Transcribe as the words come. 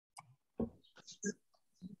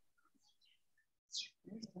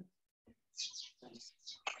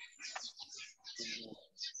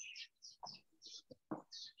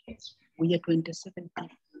We are 27 people.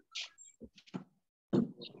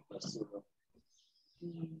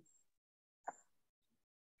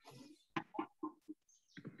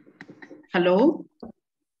 Hello?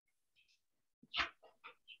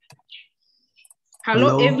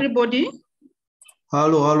 Hello, everybody.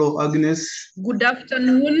 Hello, Agnes. Good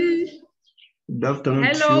afternoon. Good afternoon.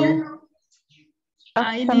 Hello.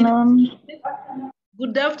 Afternoon.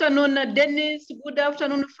 Good afternoon, Dennis. Good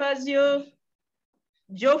afternoon, Fazio.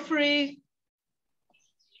 Geoffrey.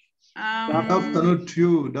 Good afternoon to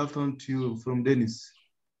you. Good afternoon to you from Dennis.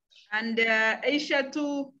 And Aisha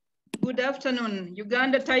too. Good afternoon.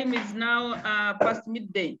 Uganda time is now past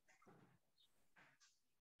midday.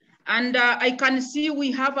 And I can see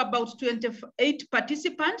we have about 28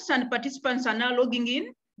 participants, and participants are now logging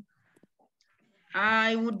in.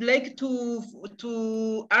 I would like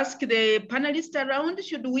to ask the panelists around,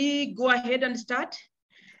 should we go ahead and start?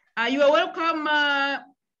 You are welcome,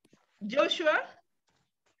 Joshua.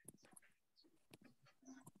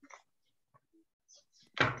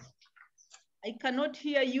 I cannot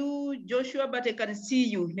hear you, Joshua, but I can see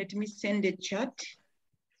you. Let me send a chat.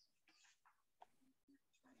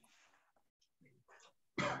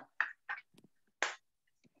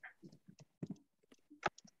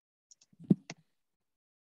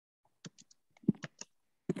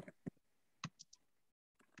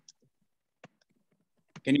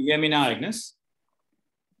 Can you hear me now, Agnes?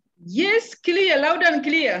 Yes, clear, loud and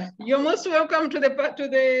clear. You're most welcome to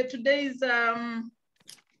today's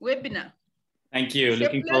webinar. Thank you. It's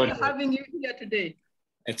Looking forward to having you here today.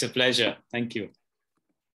 It's a pleasure. Thank you.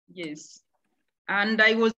 Yes. And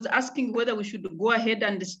I was asking whether we should go ahead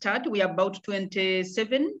and start. We are about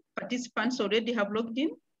 27 participants already have logged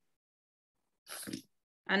in.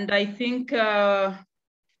 And I think I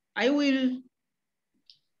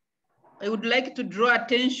would like to draw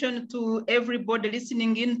attention to everybody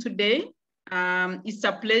listening in today. It's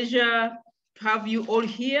a pleasure to have you all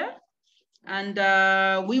here. And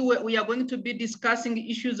we are going to be discussing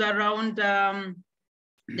issues around the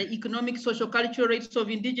economic, social, cultural rights of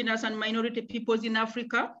indigenous and minority peoples in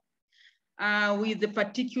Africa, with the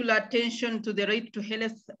particular attention to the right to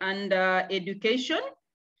health and education.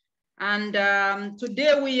 And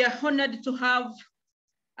today we are honored to have,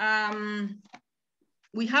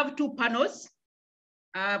 we have two panels.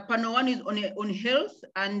 Panel one is on health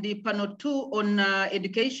and the panel two on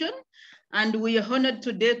education. And we are honored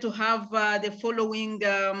today to have the following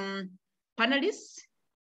panelists.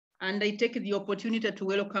 And I take the opportunity to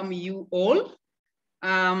welcome you all.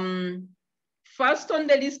 First on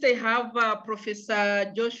the list, I have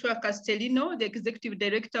Professor Joshua Castellino, the Executive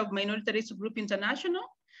Director of Minorities Group International.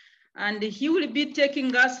 And he will be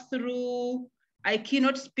taking us through a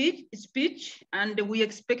keynote speech, and we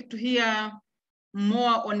expect to hear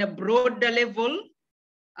more on a broader level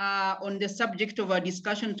on the subject of our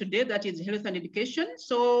discussion today, that is health and education.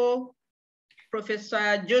 So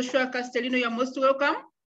Professor Joshua Castellino, you're most welcome.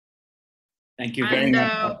 Thank you very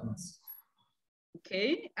much.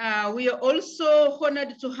 Okay, we are also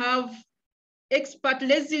honored to have expert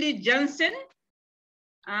Leslie Johnson,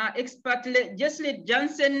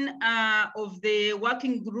 of the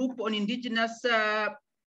Working Group on Indigenous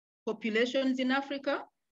Populations in Africa.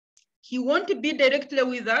 He won't be directly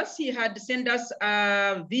with us. He had sent us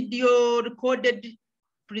a video recorded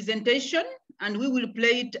presentation, and we will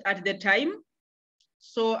play it at the time.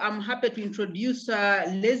 So I'm happy to introduce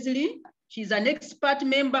Leslie. She's an expert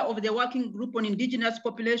member of the Working Group on Indigenous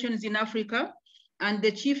Populations in Africa and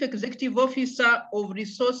the Chief Executive Officer of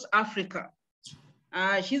Resource Africa.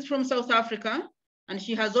 She's from South Africa, and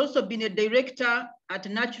she has also been a director at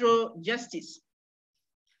Natural Justice,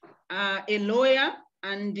 a lawyer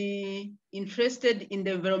and interested in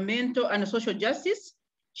the environmental and social justice.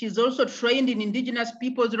 She's also trained in Indigenous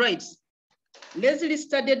people's rights. Leslie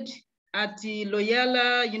studied at the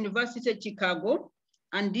Loyola University, Chicago,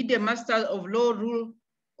 and did a Master of Law, Rule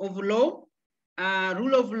of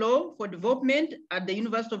Law for Development at the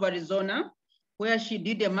University of Arizona, where she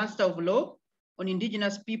did a Master of Law on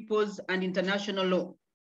Indigenous Peoples and International Law.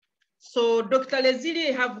 So Dr. Leslie,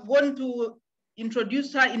 I have gone to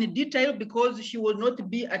introduce her in detail because she will not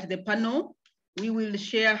be at the panel. We will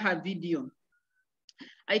share her video.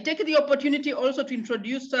 I take the opportunity also to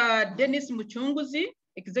introduce Dennis Muchunguzi,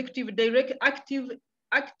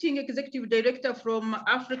 Acting Executive Director from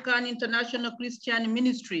African International Christian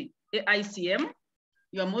Ministry, AICM.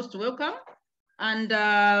 You are most welcome. And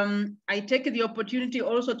I take the opportunity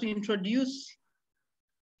also to introduce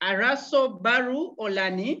Araso Baru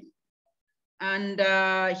Olani, and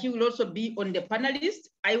he will also be on the panelist.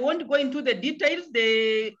 I won't go into the details.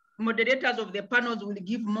 The moderators of the panels will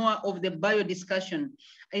give more of the bio discussion.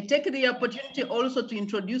 I take the opportunity also to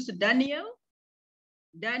introduce Daniel.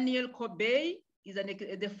 Daniel Kobe is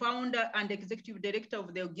the founder and executive director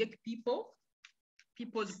of the Ogek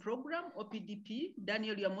People's Program, OPDP.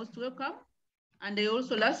 Daniel, you're most welcome. And I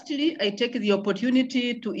also, lastly, I take the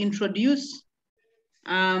opportunity to introduce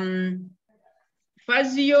Fazio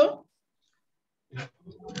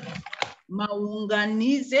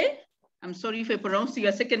Maunganize. I'm sorry if I pronounced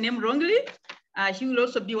your second name wrongly. He will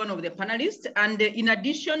also be one of the panelists. And in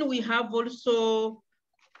addition, we have also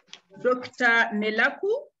Dr.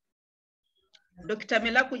 Melaku. Dr.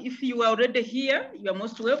 Melaku, if you are already here, you are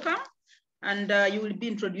most welcome. And you will be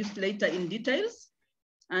introduced later in details.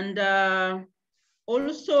 And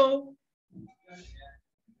also,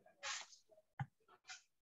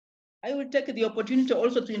 I will take the opportunity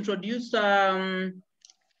also to introduce our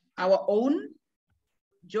own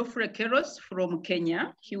Geoffrey Keros from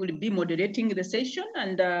Kenya. He will be moderating the session,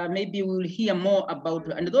 and maybe we'll hear more about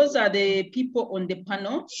it. And those are the people on the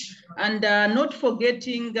panel. And not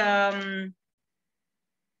forgetting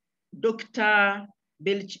Dr.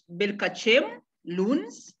 Belkacem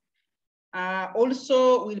Loons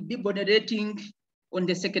also will be moderating on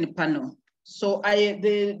the second panel. So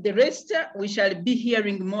the rest, we shall be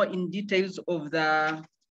hearing more in details of the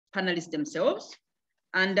panelists themselves.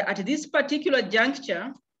 And at this particular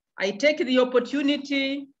juncture, I take the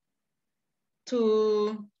opportunity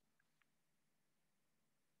to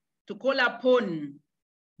call upon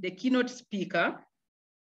the keynote speaker,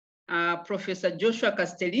 Professor Joshua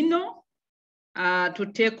Castellino, to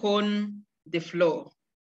take on the floor.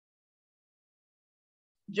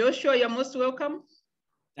 Joshua, you're most welcome.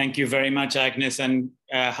 Thank you very much, Agnes, and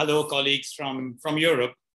hello, colleagues from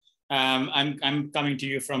Europe. I'm coming to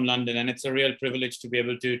you from London, and it's a real privilege to be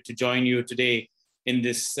able to join you today in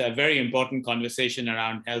this very important conversation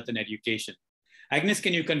around health and education. Agnes,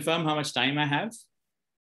 can you confirm how much time I have?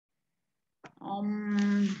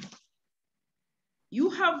 You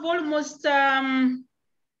have almost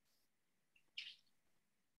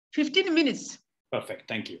 15 minutes. Perfect,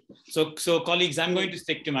 thank you. So colleagues, I'm going to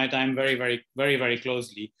stick to my time very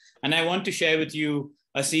closely. And I want to share with you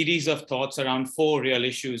a series of thoughts around 4 real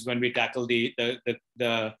issues when we tackle the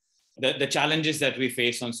challenges that we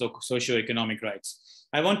face on socioeconomic rights.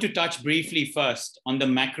 I want to touch briefly first on the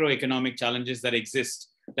macroeconomic challenges that exist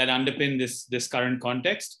that underpin this current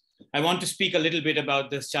context. I want to speak a little bit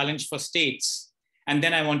about this challenge for states, and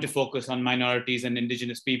then I want to focus on minorities and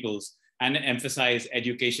indigenous peoples and emphasize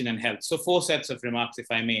education and health. So 4 sets of remarks, if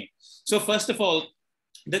I may. So first of all,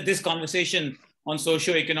 this conversation on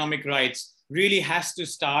socioeconomic rights really has to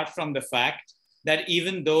start from the fact that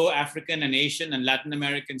even though African and Asian and Latin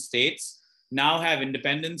American states now have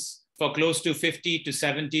independence for close to 50 to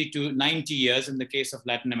 70 to 90 years in the case of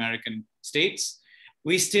Latin American states,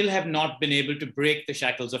 we still have not been able to break the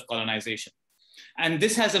shackles of colonization. And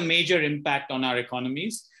this has a major impact on our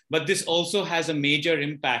economies, but this also has a major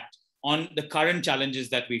impact on the current challenges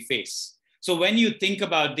that we face. So when you think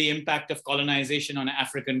about the impact of colonization on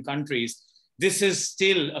African countries, this is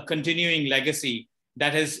still a continuing legacy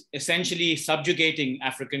that is essentially subjugating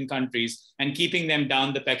African countries and keeping them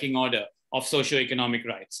down the pecking order of socioeconomic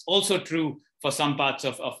rights. Also true for some parts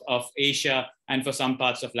of Asia and for some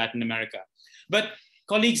parts of Latin America. But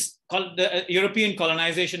colleagues, the European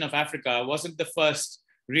colonization of Africa wasn't the first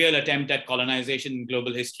real attempt at colonization in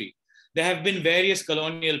global history. There have been various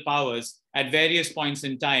colonial powers at various points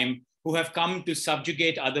in time who have come to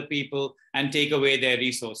subjugate other people and take away their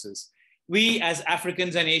resources. We as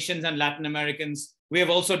Africans and Asians and Latin Americans, we have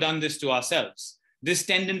also done this to ourselves. This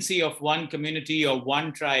tendency of one community or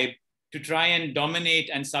one tribe to try and dominate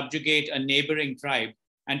and subjugate a neighboring tribe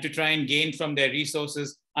and to try and gain from their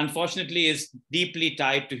resources, unfortunately, is deeply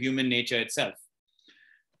tied to human nature itself.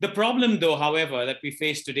 The problem though, however, that we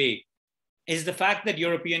face today is the fact that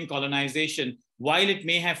European colonization, while it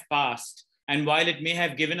may have passed and while it may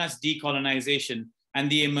have given us decolonization and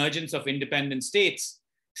the emergence of independent states,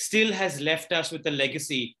 still has left us with a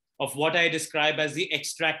legacy of what I describe as the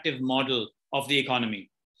extractive model of the economy.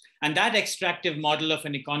 And that extractive model of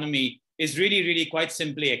an economy is really quite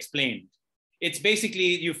simply explained. It's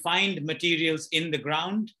basically you find materials in the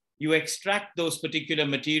ground, you extract those particular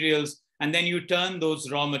materials, and then you turn those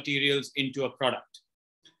raw materials into a product.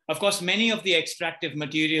 Of course, many of the extractive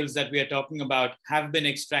materials that we are talking about have been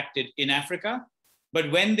extracted in Africa,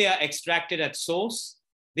 but when they are extracted at source,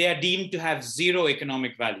 they are deemed to have 0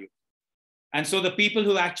 economic value. And so the people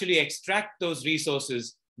who actually extract those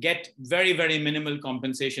resources get very minimal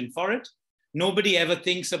compensation for it. Nobody ever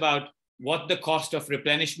thinks about what the cost of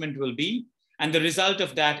replenishment will be. And the result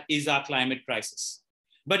of that is our climate crisis.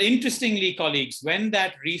 But interestingly, colleagues, when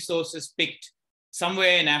that resource is picked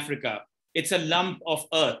somewhere in Africa, it's a lump of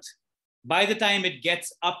earth. By the time it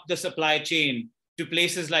gets up the supply chain to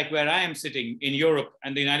places like where I am sitting in Europe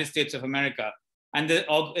and the United States of America, and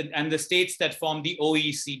the states that form the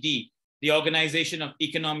OECD, the Organization of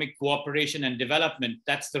Economic Cooperation and Development,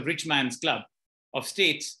 that's the rich man's club of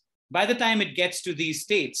states, by the time it gets to these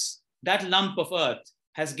states, that lump of earth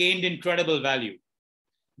has gained incredible value.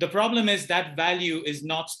 The problem is that value is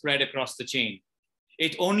not spread across the chain.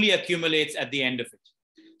 It only accumulates at the end of it.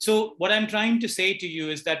 So what I'm trying to say to you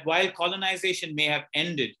is that while colonization may have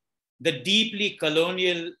ended, the deeply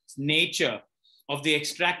colonial nature of the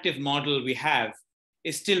extractive model we have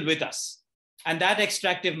is still with us. And that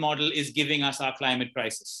extractive model is giving us our climate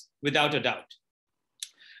crisis, without a doubt.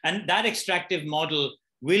 And that extractive model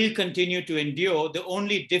will continue to endure. The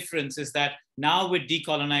only difference is that now with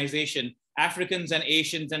decolonization, Africans and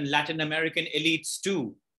Asians and Latin American elites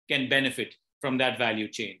too can benefit from that value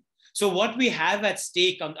chain. So what we have at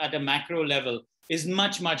stake at a macro level is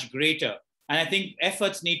much, much greater. And I think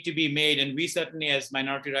efforts need to be made. And we certainly as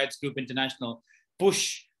Minority Rights Group International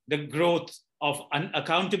push the growth of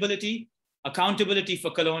accountability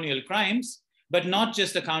for colonial crimes, but not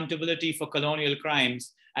just accountability for colonial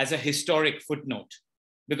crimes as a historic footnote.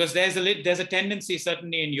 Because there's a tendency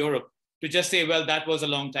certainly in Europe to just say, well, that was a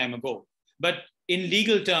long time ago. But in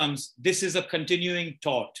legal terms, this is a continuing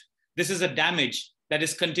tort. This is a damage that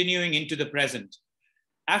is continuing into the present.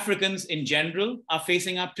 Africans in general are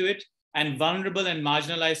facing up to it, and vulnerable and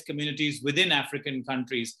marginalized communities within African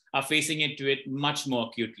countries are facing into it much more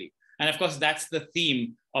acutely. And of course, that's the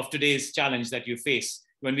theme of today's challenge that you face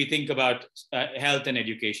when we think about health and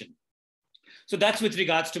education. So that's with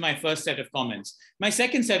regards to my first set of comments. My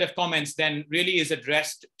second set of comments then really is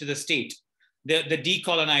addressed to the state, the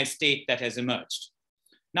decolonized state that has emerged.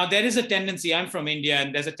 Now, there is a tendency, I'm from India,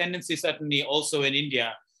 and there's a tendency certainly also in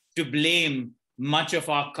India to blame much of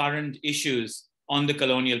our current issues on the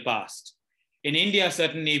colonial past. In India,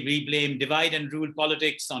 certainly we blame divide and rule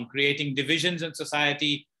politics on creating divisions in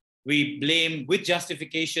society. We blame with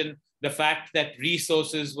justification the fact that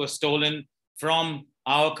resources were stolen from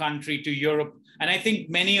our country to Europe. And I think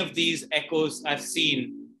many of these echoes I've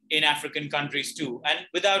seen in African countries too. And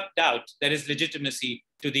without doubt, there is legitimacy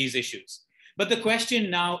to these issues. But the question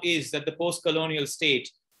now is that the post-colonial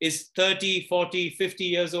state is 30, 40, 50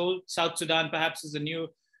 years old. South Sudan perhaps is new.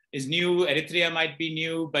 Eritrea might be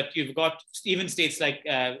new, but you've got even states like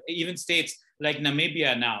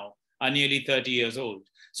Namibia now are nearly 30 years old.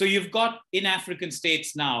 So you've got in African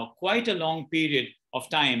states now quite a long period of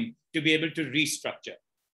time to be able to restructure.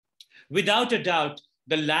 Without a doubt,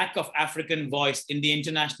 the lack of African voice in the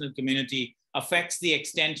international community affects the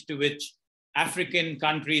extent to which African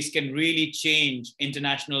countries can really change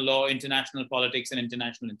international law, international politics, and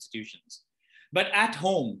international institutions. But at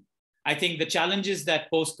home, I think the challenges that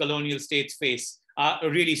post-colonial states face are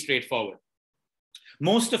really straightforward.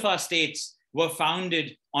 Most of our states were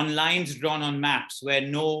founded on lines drawn on maps where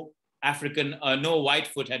no white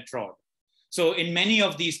foot had trod. So in many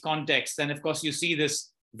of these contexts, and of course you see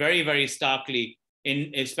this very, very starkly,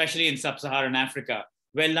 especially in sub-Saharan Africa,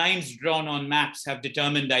 where lines drawn on maps have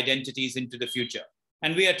determined identities into the future.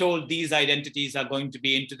 And we are told these identities are going to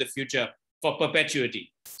be into the future for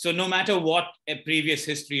perpetuity. So no matter what previous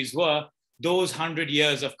histories were, those 100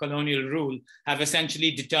 years of colonial rule have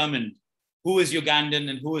essentially determined who is Ugandan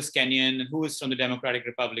and who is Kenyan and who is from the Democratic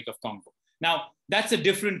Republic of Congo. Now, that's a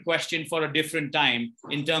different question for a different time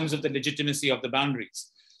in terms of the legitimacy of the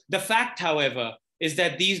boundaries. The fact, however, is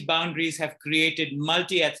that these boundaries have created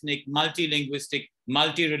multi-ethnic, multi-linguistic,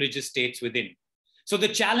 multi-religious states within. So the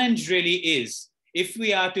challenge really is, if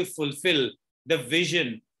we are to fulfill the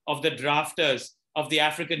vision of the drafters of the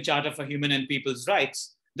African Charter for Human and People's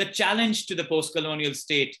Rights, the challenge to the post-colonial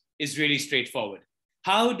state is really straightforward.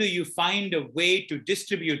 How do you find a way to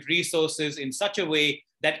distribute resources in such a way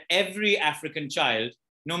that every African child,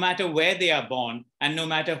 no matter where they are born and no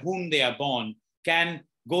matter whom they are born, can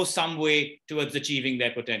go some way towards achieving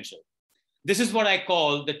their potential? This is what I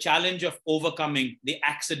call the challenge of overcoming the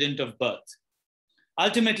accident of birth.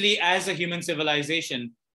 Ultimately, as a human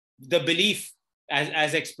civilization, the belief,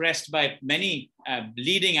 as expressed by many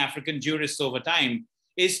leading African jurists over time,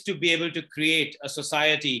 is to be able to create a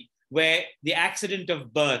society where the accident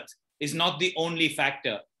of birth is not the only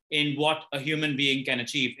factor in what a human being can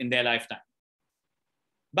achieve in their lifetime.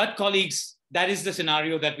 But colleagues, that is the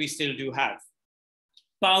scenario that we still do have.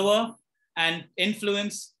 Power and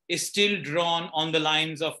influence is still drawn on the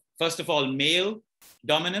lines of, first of all, male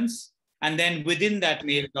dominance, and then within that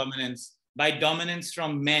male dominance, by dominance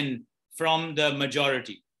from men from the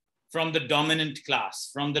majority. from the dominant class,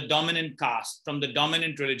 from the dominant caste, from the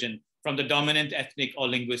dominant religion, from the dominant ethnic or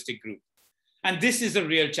linguistic group. And this is a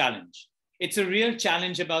real challenge. It's a real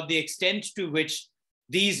challenge about the extent to which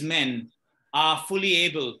these men are fully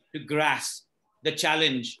able to grasp the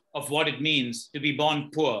challenge of what it means to be born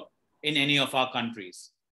poor in any of our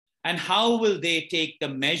countries. And how will they take the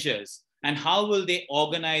measures, and how will they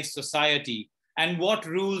organize society, and what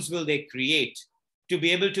rules will they create to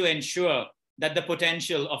be able to ensure that the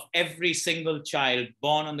potential of every single child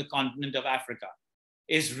born on the continent of Africa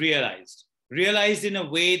is realized in a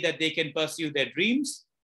way that they can pursue their dreams.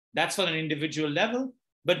 That's on an individual level,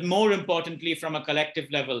 but more importantly, from a collective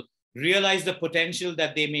level, realize the potential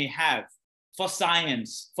that they may have for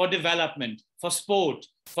science, for development, for sport,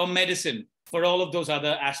 for medicine, for all of those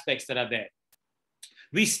other aspects that are there.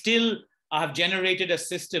 We still have generated a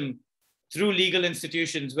system through legal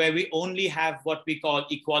institutions where we only have what we call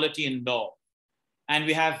equality in law, and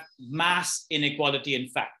we have mass inequality in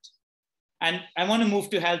fact. And I want to move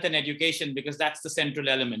to health and education because that's the central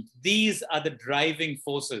element. These are the driving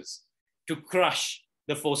forces to crush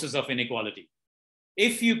the forces of inequality.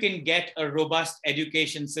 If you can get a robust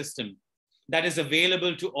education system that is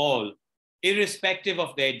available to all, irrespective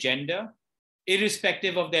of their gender,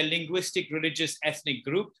 irrespective of their linguistic, religious, ethnic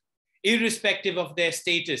group, irrespective of their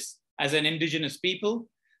status as an indigenous people,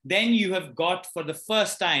 then you have got for the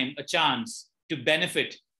first time a chance to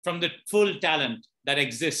benefit from the full talent that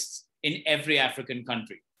exists in every African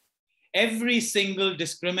country. Every single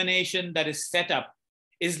discrimination that is set up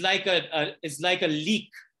is like a leak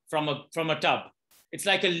from a tub. It's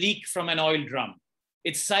like a leak from an oil drum.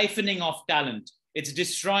 It's siphoning off talent. It's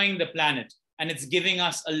destroying the planet, and it's giving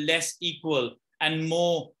us a less equal and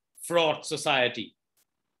more fraught society.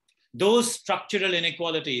 Those structural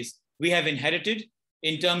inequalities we have inherited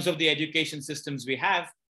in terms of the education systems we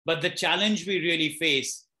have, but the challenge we really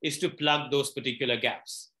face is to plug those particular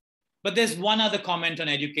gaps. But there's one other comment on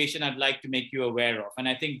education I'd like to make you aware of, and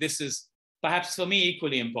I think this is perhaps for me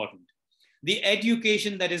equally important. The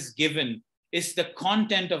education that is given is the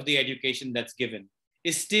content of the education that's given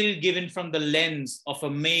is still given from the lens of a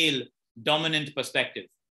male dominant perspective.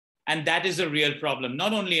 And that is a real problem,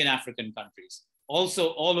 not only in African countries, also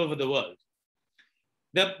all over the world.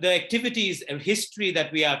 The activities and history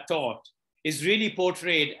that we are taught is really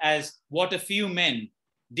portrayed as what a few men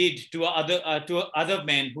did to other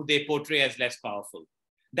men who they portray as less powerful.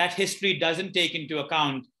 That history doesn't take into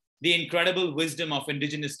account the incredible wisdom of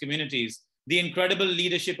indigenous communities, the incredible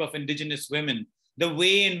leadership of indigenous women, the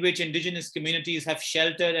way in which indigenous communities have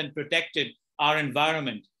sheltered and protected our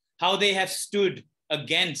environment, how they have stood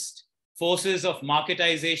against forces of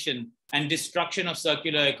marketization and destruction of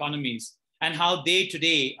circular economies, and how they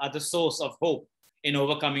today are the source of hope in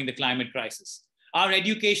overcoming the climate crisis. Our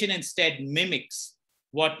education instead mimics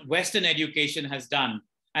what Western education has done.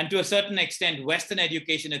 And to a certain extent, Western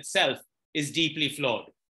education itself is deeply flawed.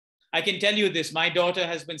 I can tell you this, my daughter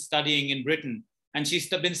has been studying in Britain and she's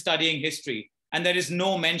been studying history. And there is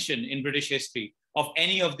no mention in British history of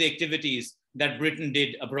any of the activities that Britain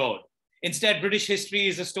did abroad. Instead, British history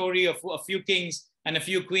is a story of a few kings and a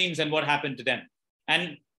few queens and what happened to them.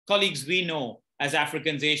 And colleagues, we know as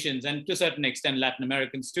Africans, Asians, and to a certain extent, Latin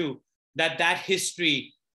Americans too, that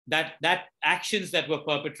history, that actions that were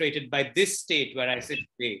perpetrated by this state where I sit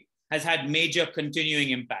today has had major continuing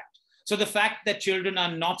impact. So the fact that children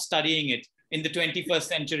are not studying it in the 21st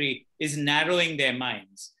century is narrowing their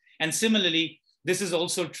minds. And similarly, this is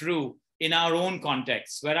also true in our own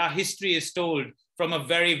context, where our history is told from a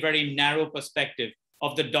very, very narrow perspective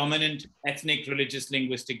of the dominant ethnic, religious,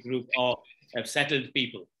 linguistic group of settled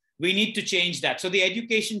people. We need to change that. So the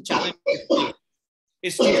education challenge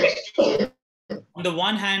is to, on the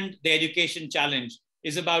one hand, the education challenge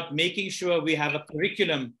is about making sure we have a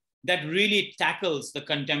curriculum that really tackles the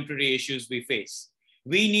contemporary issues we face.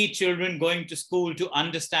 We need children going to school to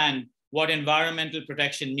understand what environmental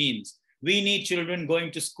protection means. We need children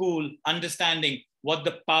going to school understanding what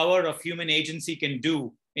the power of human agency can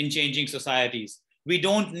do in changing societies. We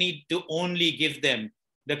don't need to only give them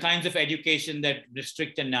the kinds of education that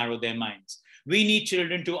restrict and narrow their minds. We need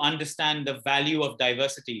children to understand the value of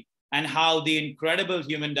diversity and how the incredible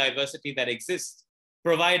human diversity that exists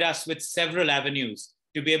provide us with several avenues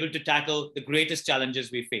to be able to tackle the greatest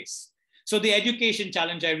challenges we face. So the education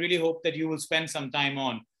challenge, I really hope that you will spend some time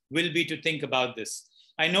on, will be to think about this.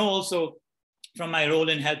 I know also from my role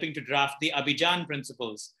in helping to draft the Abidjan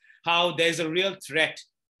principles, how there's a real threat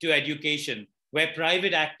to education where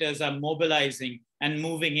private actors are mobilizing and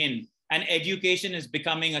moving in, and education is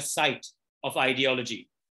becoming a site of ideology.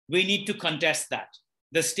 We need to contest that.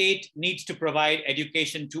 The state needs to provide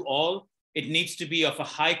education to all, It needs to be of a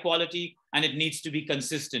high quality, and it needs to be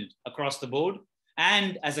consistent across the board.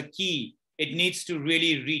 And as a key, it needs to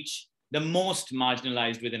really reach the most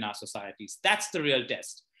marginalized within our societies. That's the real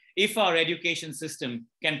test. If our education system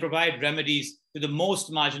can provide remedies to the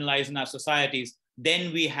most marginalized in our societies,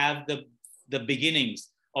 then we have the beginnings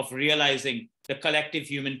of realizing the collective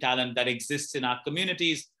human talent that exists in our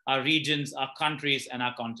communities, our regions, our countries, and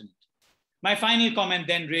our continent. My final comment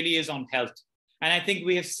then really is on health. And I think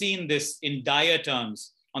we have seen this in dire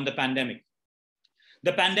terms on the pandemic.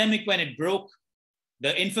 The pandemic, when it broke,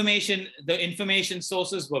 the information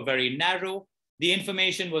sources were very narrow. The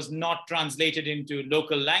information was not translated into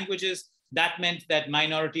local languages. That meant that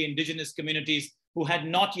minority indigenous communities who had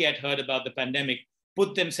not yet heard about the pandemic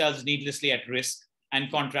put themselves needlessly at risk and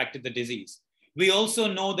contracted the disease. We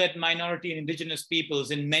also know that minority and indigenous peoples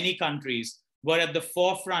in many countries were at the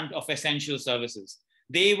forefront of essential services.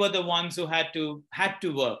 They were the ones who had to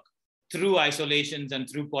work through isolations and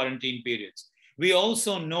through quarantine periods. We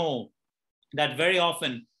also know that very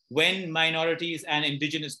often when minorities and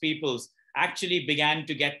indigenous peoples actually began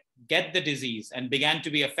to get the disease and began to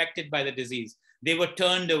be affected by the disease, they were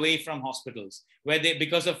turned away from hospitals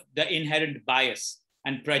because of the inherent bias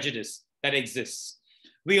and prejudice that exists.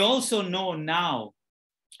 We also know now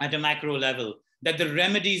at a macro level that the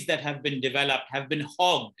remedies that have been developed have been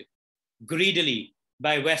hogged greedily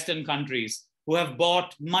by Western countries who have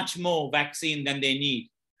bought much more vaccine than they need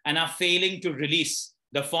and are failing to release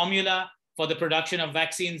the formula for the production of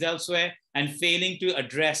vaccines elsewhere and failing to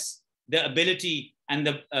address the ability and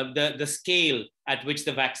the scale at which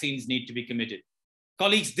the vaccines need to be committed.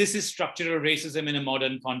 Colleagues, this is structural racism in a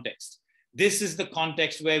modern context. This is the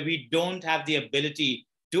context where we don't have the ability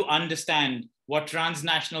to understand what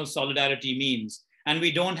transnational solidarity means. And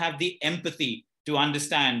we don't have the empathy to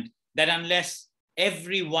understand that unless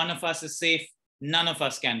every one of us is safe, none of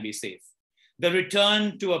us can be safe. The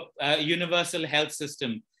return to a universal health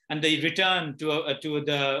system and the return to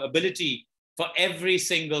the ability for every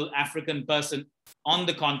single African person on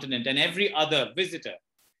the continent and every other visitor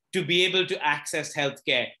to be able to access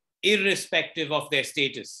healthcare, irrespective of their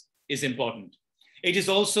status, is important. It is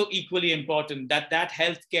also equally important that that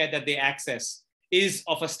healthcare that they access is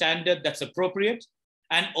of a standard that's appropriate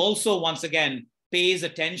and also, once again, pays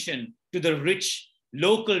attention to the rich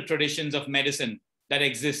local traditions of medicine that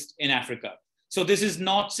exist in Africa. So this is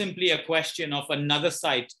not simply a question of another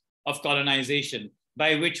site of colonization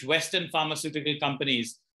by which Western pharmaceutical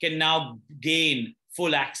companies can now gain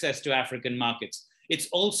full access to African markets. It's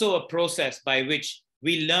also a process by which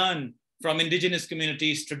we learn from indigenous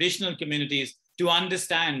communities, traditional communities, to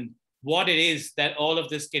understand what it is that all of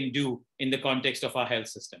this can do in the context of our health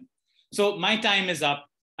system. So my time is up.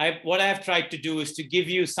 What I have tried to do is to give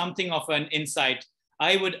you something of an insight.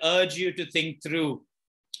 I would urge you to think through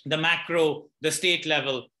the macro, the state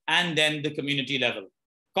level, and then the community level.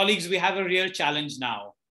 Colleagues, we have a real challenge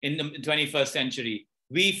now in the 21st century.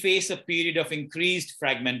 We face a period of increased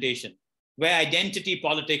fragmentation where identity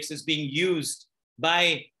politics is being used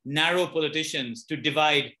by narrow politicians to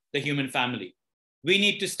divide the human family. We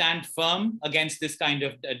need to stand firm against this kind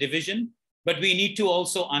of division, but we need to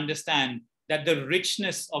also understand that the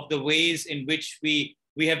richness of the ways in which we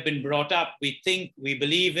have been brought up, we think, we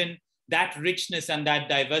believe in, that richness and that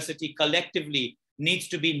diversity collectively needs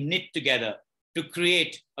to be knit together to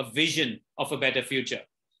create a vision of a better future.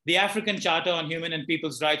 The African Charter on Human and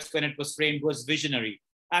People's Rights, when it was framed, was visionary.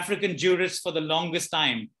 African jurists for the longest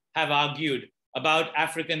time have argued about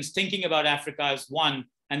Africans thinking about Africa as one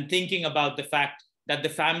and thinking about the fact that the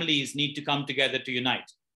families need to come together to unite.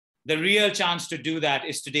 The real chance to do that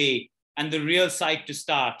is today, and the real site to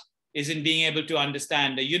start is in being able to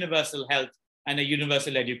understand a universal health and a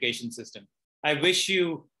universal education system. I wish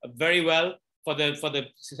you very well for the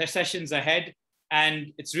sessions ahead,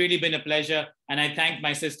 and it's really been a pleasure. And I thank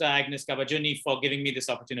my sister Agnes Kabajuni for giving me this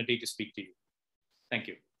opportunity to speak to you. Thank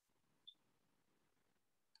you.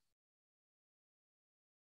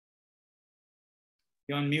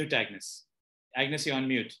 You're on mute, Agnes. Agnes, you're on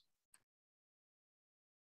mute.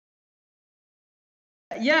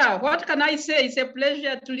 Yeah, what can I say? It's a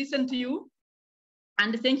pleasure to listen to you.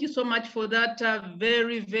 And thank you so much for that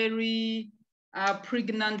very, very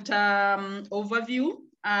pregnant overview.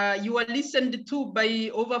 You were listened to by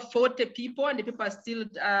over 40 people, and the people are still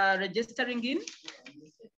registering in.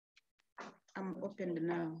 I'm opened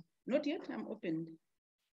now. Not yet, I'm opened.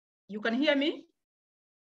 You can hear me?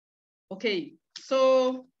 Okay,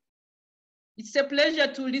 so It's a pleasure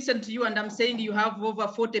to listen to you, and I'm saying you have over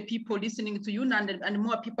 40 people listening to you, and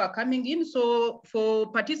more people are coming in. So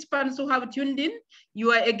for participants who have tuned in,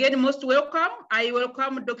 you are again most welcome. I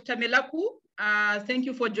welcome Dr. Melaku. Thank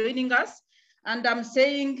you for joining us. And I'm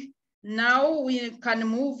saying now we can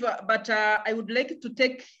move, but I would like to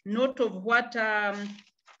take note of what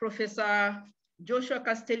Professor Joshua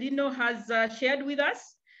Castellino has shared with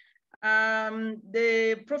us.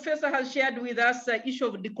 The professor has shared with us the issue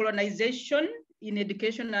of decolonization in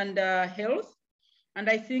education and health. And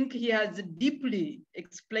I think he has deeply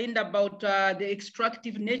explained about the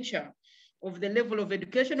extractive nature of the level of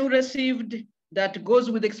education we received that goes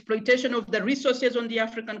with exploitation of the resources on the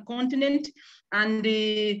African continent and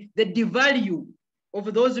the devalue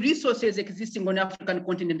of those resources existing on the African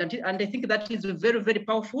continent. And I think that is very, very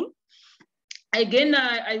powerful. Again,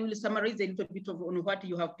 I will summarize a little bit on what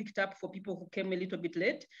you have picked up for people who came a little bit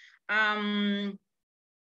late.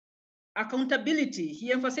 Accountability.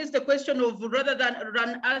 He emphasized the question of rather than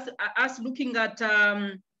us looking at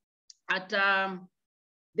the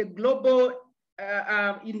global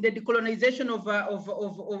in the decolonization of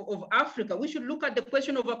Africa, we should look at the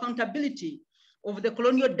question of accountability of the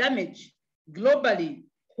colonial damage globally.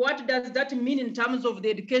 What does that mean in terms of the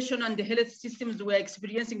education and the health systems we're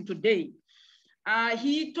experiencing today?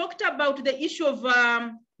 He talked about the issue of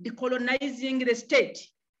decolonizing the state.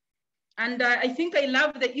 And I think I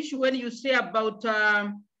love the issue when you say about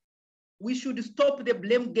we should stop the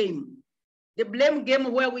blame game. The blame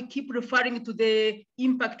game where we keep referring to the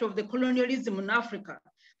impact of the colonialism in Africa,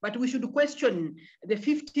 but we should question the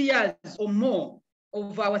 50 years or more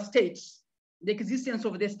of our states, the existence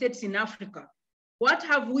of the states in Africa. What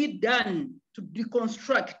have we done to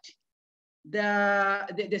deconstruct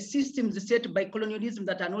the systems set by colonialism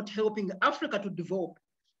that are not helping Africa to develop?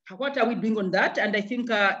 What are we doing on that? And I think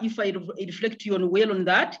if I reflect on well on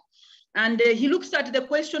that, and he looks at the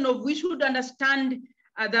question of we should understand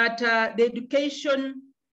that the education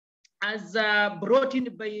as brought in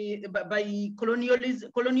by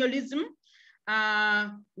colonialism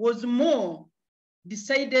was more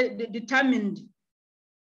determined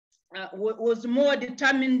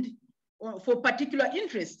for particular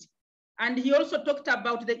interest. And he also talked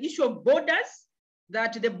about the issue of borders,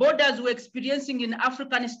 that the borders we're experiencing in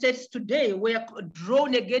African states today were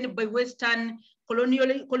drawn again by Western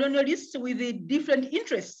colonialists with different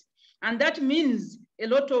interests. And that means a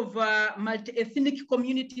lot of multi-ethnic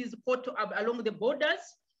communities caught up along the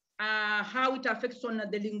borders, how it affects on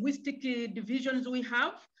the linguistic divisions we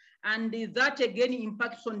have. And that again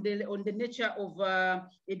impacts on the nature of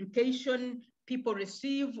education people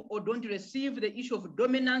receive or don't receive, the issue of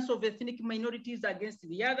dominance of ethnic minorities against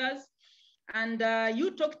the others. And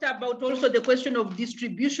you talked about also the question of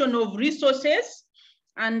distribution of resources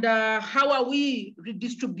and how are we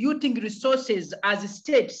redistributing resources as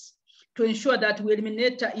states to ensure that we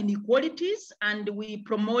eliminate inequalities and we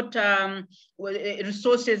promote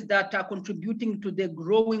resources that are contributing to the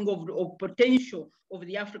growing of potential of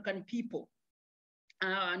the African people.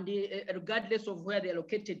 And regardless of where they're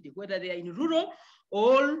located, whether they are in rural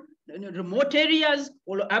or remote areas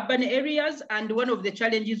or urban areas. And one of the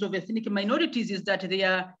challenges of ethnic minorities is that they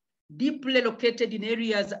are deeply located in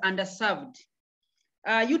areas underserved.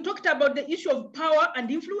 You talked about the issue of power and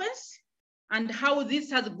influence and how this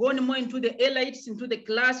has gone more into the elites, into the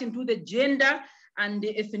class, into the gender and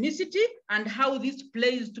the ethnicity, and how this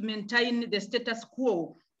plays to maintain the status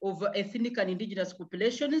quo of ethnic and indigenous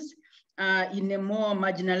populations in a more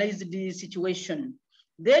marginalized situation.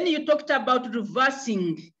 Then you talked about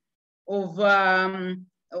reversing of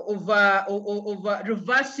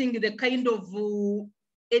reversing the kind of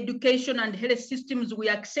education and health systems we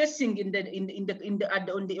are accessing on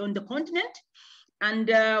the continent,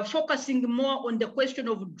 and focusing more on the question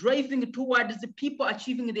of driving towards the people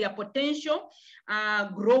achieving their potential,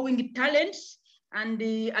 growing talents, and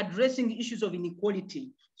addressing issues of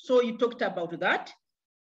inequality. So you talked about that.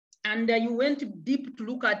 And you went deep to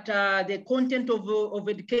look at the content of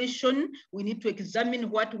education. We need to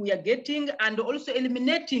examine what we are getting and also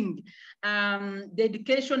eliminating the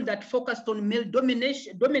education that focused on male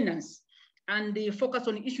dominance and the focus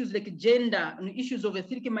on issues like gender and issues of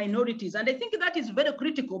ethnic minorities. And I think that is very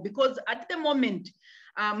critical because at the moment,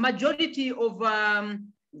 majority of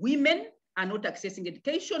women are not accessing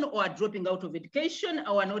education or are dropping out of education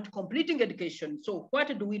or are not completing education. So what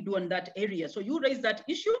do we do in that area? So you raise that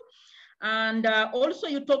issue. And also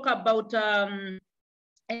you talk about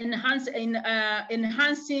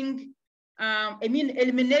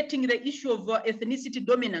eliminating the issue of ethnicity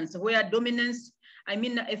dominance, where dominance,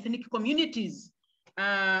 ethnic communities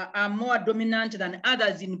are more dominant than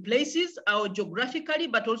others in places or geographically,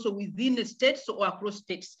 but also within the states or across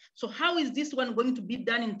states. So how is this one going to be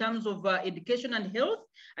done in terms of education and health?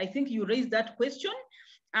 I think you raised that question.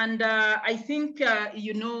 And I think,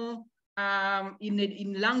 you know,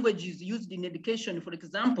 in languages used in education, for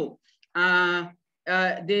example,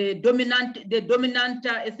 the dominant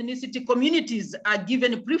ethnicity communities are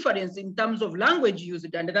given preference in terms of language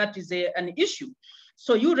used, and that is an issue.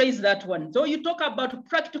 So you raise that one. So you talk about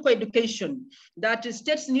practical education, that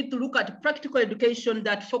states need to look at practical education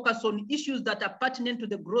that focus on issues that are pertinent to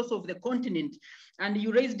the growth of the continent. And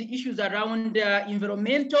you raise the issues around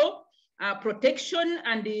environmental protection,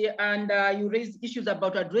 and you raise issues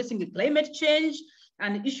about addressing climate change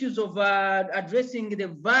and issues of addressing the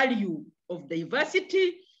value of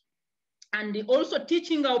diversity, and also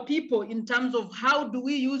teaching our people in terms of how do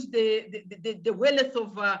we use the wealth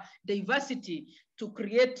of diversity to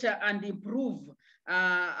create and improve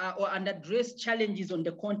and address challenges on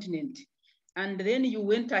the continent. And then you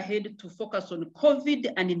went ahead to focus on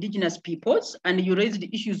COVID and indigenous peoples, and you raised the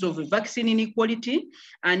issues of vaccine inequality,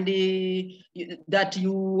 and that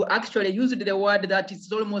you actually used the word that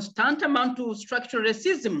is almost tantamount to structural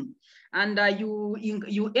racism. And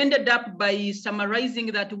you ended up by summarizing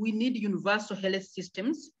that we need universal health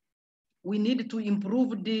systems. We need to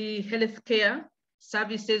improve the healthcare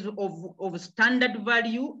services of standard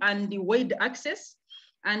value and the wide access.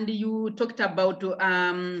 And you talked about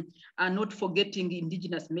not forgetting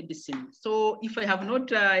indigenous medicine. So if I have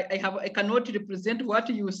not, I cannot represent what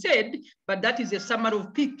you said, but that is a summary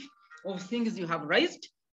of peak of things you have raised.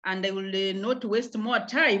 And I will not waste more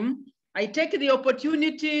time. I take the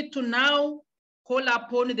opportunity to now call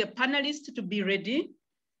upon the panelists to be ready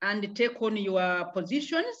and take on your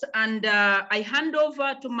positions. And I hand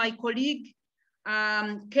over to my colleague,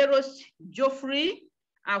 Keros Geoffrey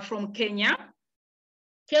from Kenya.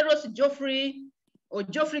 Keros Geoffrey, or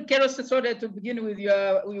Geoffrey Keros, sorry, to begin with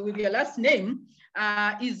your last name,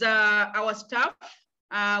 is our staff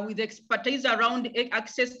with expertise around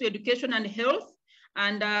access to education and health.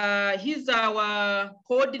 And he's our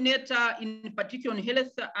coordinator in particular on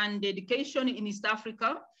health and education in East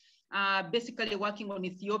Africa, basically working on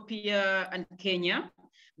Ethiopia and Kenya,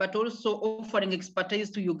 but also offering expertise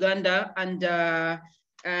to Uganda and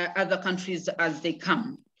other countries as they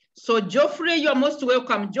come. So Geoffrey, you're most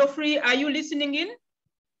welcome. Geoffrey, are you listening in?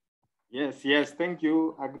 Yes, thank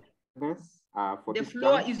you, Agnes, for the this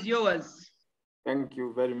floor chance. is yours. Thank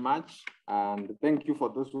you very much. And thank you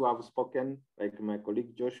for those who have spoken, like my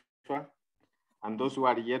colleague Joshua, and those who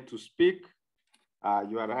are yet to speak.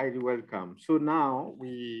 You are highly welcome. So now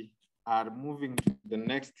we are moving to the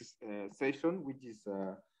next session, which is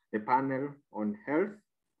a panel on health.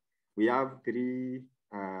 We have three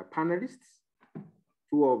panelists.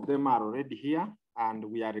 Two of them are already here, and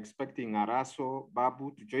we are expecting Araso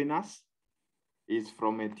Babu to join us. He's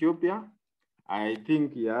from Ethiopia. I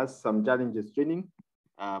think he has some challenges joining,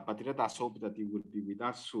 but let us hope that he will be with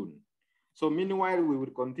us soon. So meanwhile, we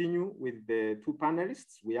will continue with the two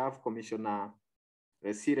panelists. We have Commissioner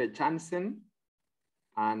Resire Chansen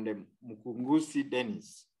and Mukungusi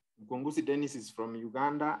Dennis. Mukungusi Dennis is from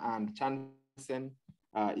Uganda, and Chansen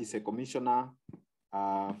is a commissioner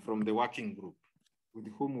from the working group with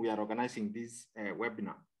whom we are organizing this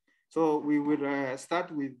webinar. So we will start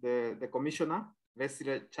with the commissioner,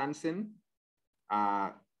 Resire Chansen.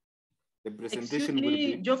 The presentation will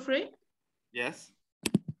be... Geoffrey? Yes.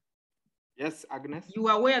 Yes, Agnes? You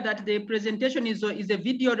are aware that the presentation is a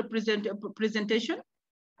video presentation?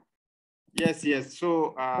 Yes.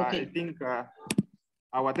 So okay. I think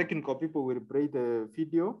our technical people will play the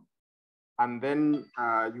video, and then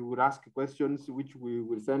you will ask questions which we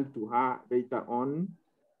will send to her later on.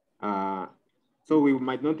 So we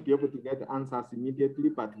might not be able to get answers immediately,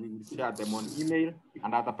 but we will share them on email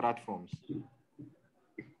and other platforms.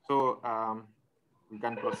 So we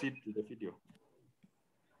can proceed to the video.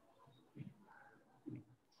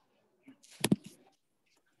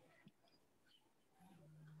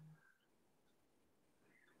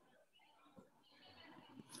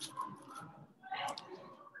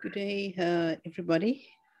 Good day, everybody.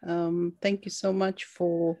 Thank you so much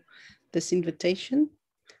for this invitation.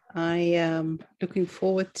 I am looking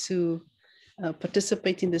forward to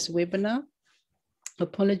participate in this webinar.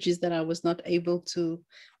 Apologies that I was not able to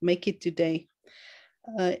make it today.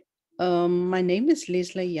 My name is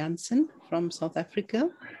Leslie Jansen from South Africa.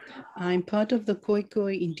 I'm part of the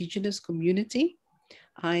Khoikhoi indigenous community.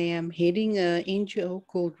 I am heading an NGO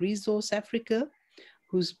called Resource Africa,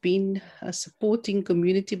 who's been supporting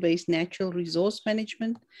community-based natural resource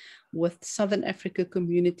management with Southern Africa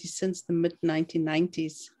community since the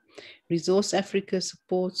mid-1990s. Resource Africa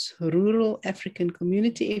supports rural African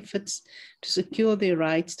community efforts to secure their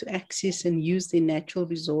rights to access and use their natural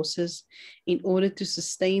resources in order to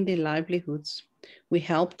sustain their livelihoods. We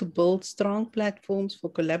help to build strong platforms for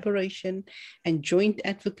collaboration and joint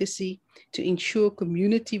advocacy to ensure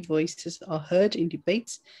community voices are heard in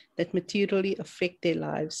debates that materially affect their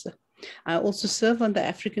lives. I also serve on the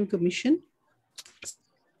African Commission,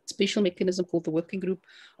 special mechanism called the Working Group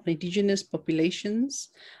on Indigenous Populations,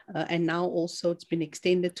 and now also it's been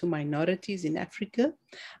extended to minorities in Africa.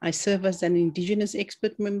 I serve as an Indigenous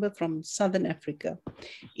expert member from Southern Africa.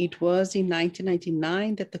 It was in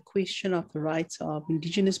 1999 that the question of the rights of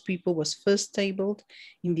Indigenous people was first tabled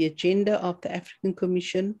in the agenda of the African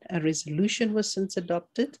Commission. A resolution was since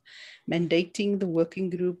adopted, mandating the working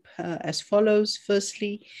group as follows.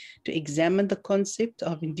 Firstly, to examine the concept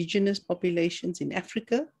of Indigenous populations in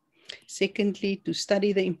Africa. Secondly, to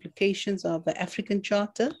study the implications of the African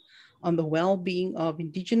Charter on the well-being of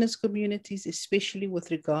Indigenous communities, especially with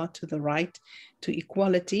regard to the right to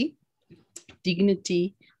equality,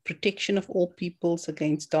 dignity, protection of all peoples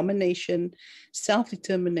against domination,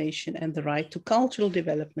 self-determination, and the right to cultural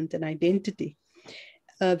development and identity.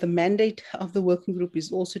 The mandate of the working group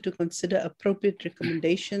is also to consider appropriate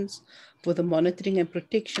recommendations for the monitoring and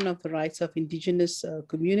protection of the rights of Indigenous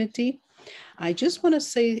community. I just want to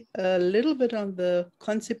say a little bit on the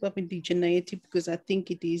concept of indigeneity, because I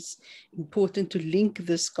think it is important to link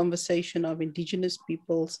this conversation of Indigenous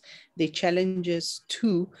peoples, their challenges,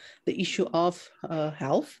 to the issue of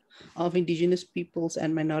health of Indigenous peoples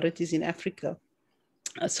and minorities in Africa.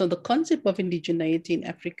 So the concept of indigeneity in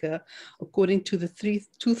Africa, according to the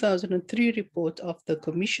 2003 report of the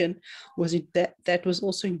Commission, was that was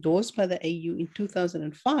also endorsed by the AU in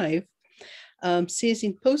 2005, says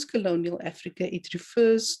in post-colonial Africa, it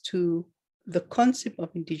refers to the concept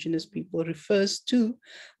of Indigenous people, refers to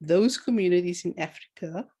those communities in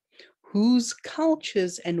Africa whose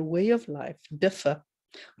cultures and way of life differ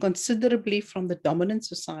considerably from the dominant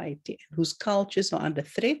society, whose cultures are under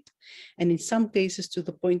threat, and in some cases to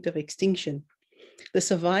the point of extinction. The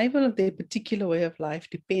survival of their particular way of life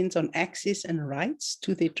depends on access and rights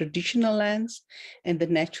to their traditional lands and the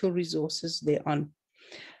natural resources thereon.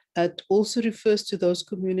 It also refers to those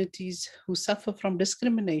communities who suffer from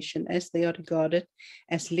discrimination as they are regarded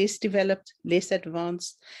as less developed, less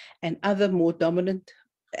advanced, and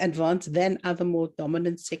advanced than other more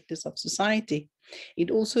dominant sectors of society.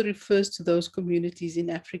 It also refers to those communities in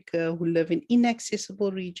Africa who live in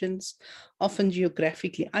inaccessible regions, often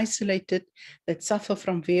geographically isolated, that suffer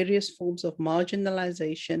from various forms of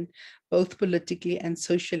marginalization, both politically and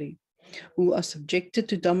socially, who are subjected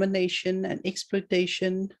to domination and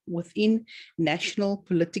exploitation within national,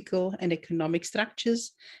 political, and economic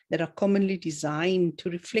structures that are commonly designed to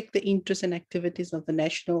reflect the interests and activities of the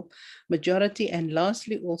national majority. And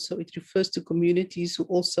lastly, also, it refers to communities who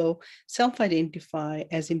also self-identify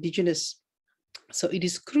as indigenous. So it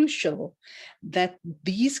is crucial that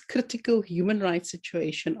these critical human rights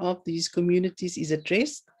situation of these communities is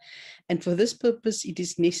addressed. And for this purpose, it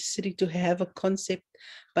is necessary to have a concept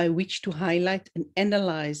by which to highlight and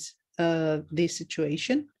analyze their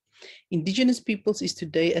situation. Indigenous peoples is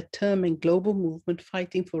today a term and global movement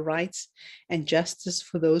fighting for rights and justice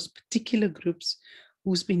for those particular groups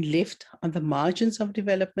who's been left on the margins of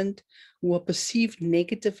development, who are perceived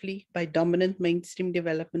negatively by dominant mainstream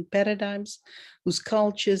development paradigms, whose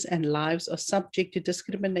cultures and lives are subject to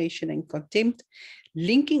discrimination and contempt.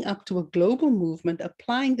 Linking up to a global movement,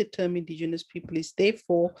 applying the term Indigenous people is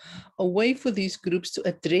therefore a way for these groups to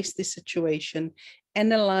address this situation,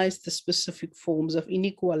 analyze the specific forms of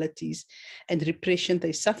inequalities and repression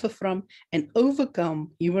they suffer from, and overcome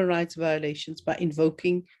human rights violations by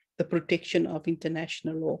invoking the protection of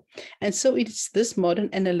international law. And so it's this modern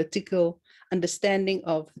analytical understanding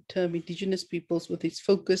of the term Indigenous peoples, with its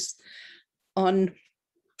focus on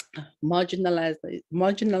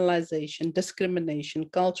marginalization, discrimination,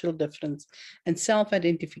 cultural difference, and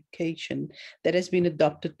self-identification, that has been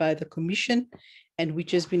adopted by the Commission and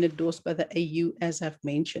which has been endorsed by the AU, as I've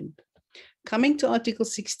mentioned. Coming to Article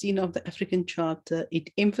 16 of the African Charter, it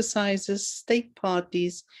emphasizes state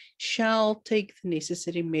parties shall take the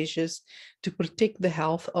necessary measures to protect the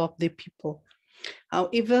health of their people.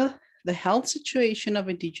 However, the health situation of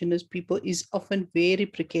Indigenous people is often very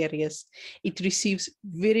precarious. It receives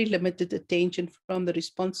very limited attention from the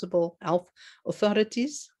responsible health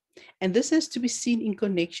authorities. And this has to be seen in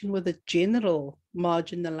connection with the general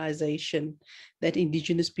marginalization that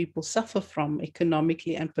Indigenous people suffer from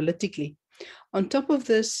economically and politically. On top of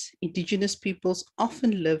this, Indigenous peoples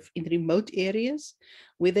often live in remote areas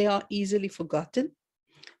where they are easily forgotten.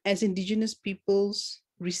 As Indigenous peoples,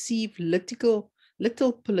 receive little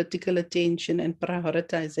political attention and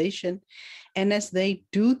prioritization, and as they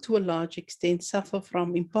do to a large extent suffer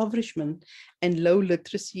from impoverishment and low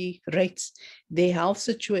literacy rates, their health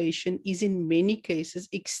situation is in many cases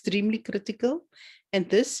extremely critical, and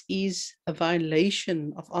this is a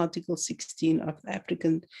violation of Article 16 of the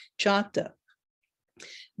African Charter.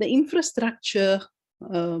 The infrastructure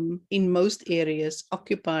in most areas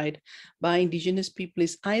occupied by indigenous people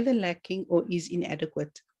is either lacking or is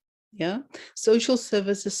inadequate. Yeah, social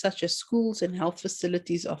services such as schools and health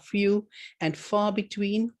facilities are few and far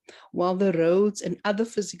between, while the roads and other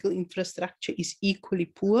physical infrastructure is equally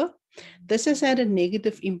poor. This has had a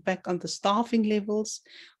negative impact on the staffing levels,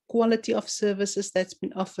 quality of services that's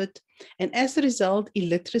been offered, and as a result,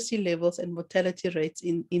 illiteracy levels and mortality rates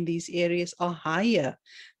in these areas are higher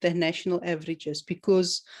than national averages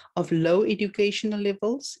because of low educational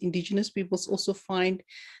levels. Indigenous peoples also find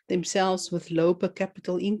themselves with low per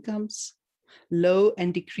capita incomes, low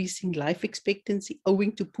and decreasing life expectancy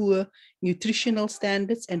owing to poor nutritional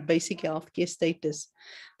standards and basic healthcare status.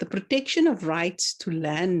 The protection of rights to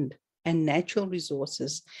land and natural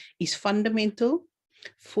resources is fundamental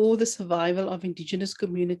for the survival of indigenous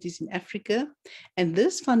communities in Africa. And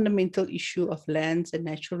this fundamental issue of lands and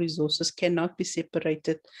natural resources cannot be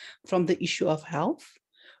separated from the issue of health,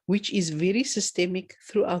 which is very systemic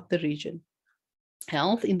throughout the region.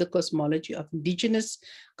 Health in the cosmology of indigenous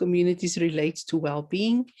communities relates to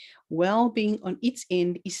well-being. Well-being on its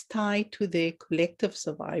end is tied to their collective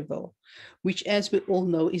survival, which, as we all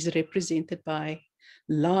know, is represented by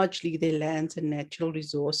largely their lands and natural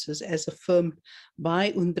resources, as affirmed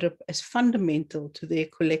by UNDRIP as fundamental to their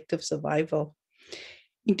collective survival.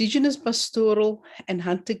 Indigenous pastoral and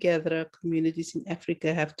hunter-gatherer communities in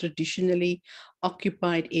Africa have traditionally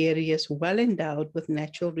occupied areas well endowed with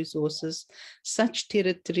natural resources. Such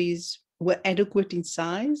territories were adequate in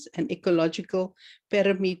size and ecological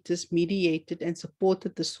parameters mediated and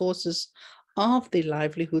supported the sources of their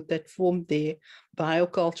livelihood that formed their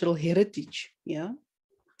biocultural heritage. Yeah.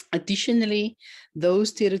 Additionally,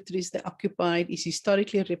 those territories they occupied is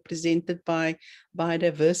historically represented by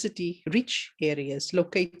biodiversity-rich areas,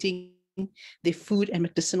 locating their food and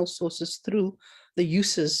medicinal sources through the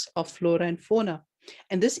uses of flora and fauna.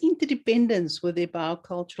 And this interdependence with their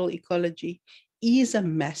biocultural ecology is a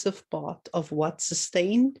massive part of what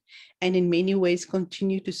sustained and in many ways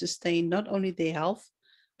continue to sustain not only their health,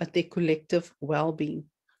 but their collective well-being,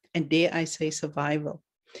 and dare I say survival.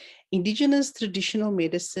 Indigenous traditional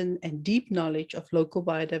medicine and deep knowledge of local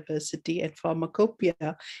biodiversity and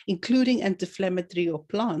pharmacopoeia, including anti-inflammatory or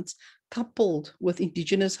plants, coupled with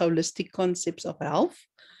indigenous holistic concepts of health,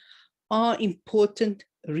 are important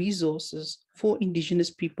resources for indigenous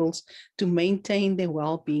peoples to maintain their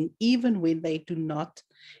well-being, even when they do not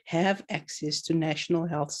have access to national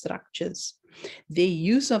health structures. Their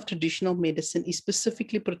use of traditional medicine is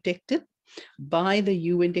specifically protected by the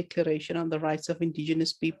UN Declaration on the Rights of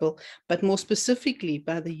Indigenous People, but more specifically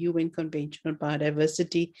by the UN Convention on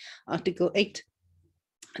Biodiversity, Article 8.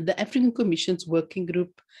 The African Commission's working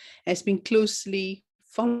group has been closely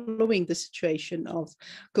following the situation of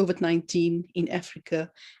COVID-19 in Africa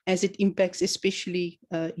as it impacts especially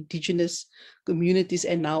indigenous communities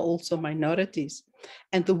and now also minorities.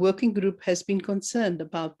 And the working group has been concerned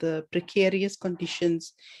about the precarious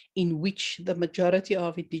conditions in which the majority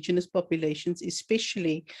of indigenous populations,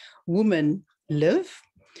 especially women, live,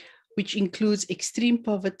 which includes extreme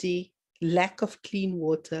poverty, lack of clean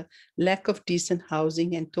water, lack of decent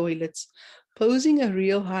housing and toilets, posing a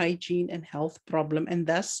real hygiene and health problem and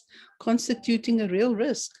thus constituting a real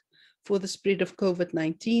risk for the spread of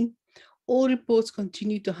COVID-19. All reports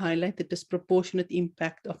continue to highlight the disproportionate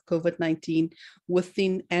impact of COVID-19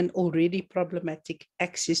 within an already problematic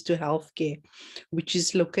access to healthcare, which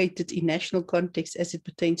is located in national context as it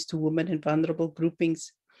pertains to women and vulnerable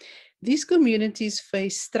groupings. These communities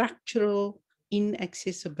face structural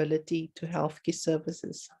inaccessibility to healthcare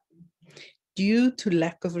services due to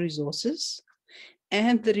lack of resources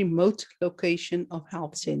and the remote location of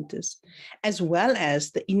health centers, as well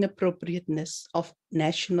as the inappropriateness of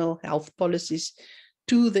national health policies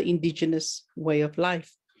to the indigenous way of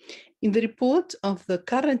life. In the report of the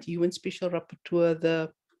current UN Special Rapporteur,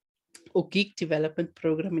 the OGIC Development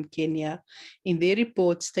Program in Kenya, in their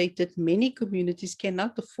report stated many communities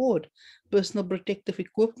cannot afford personal protective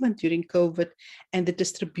equipment during COVID, and the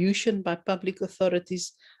distribution by public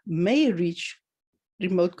authorities may reach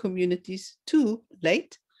remote communities too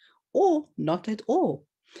late or not at all.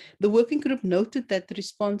 The working group noted that the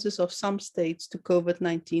responses of some states to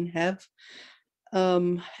COVID-19 have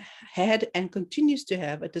had and continues to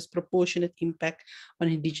have a disproportionate impact on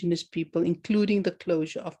indigenous people, including the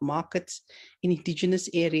closure of markets in indigenous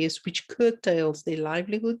areas, which curtails their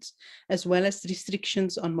livelihoods, as well as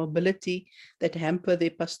restrictions on mobility that hamper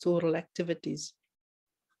their pastoral activities.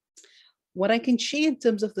 What I can share in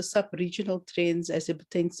terms of the sub-regional trends as it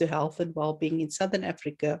pertains to health and well-being in Southern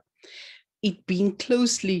Africa, it being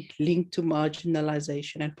closely linked to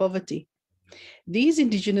marginalisation and poverty. These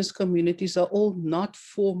indigenous communities are all not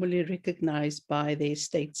formally recognized by their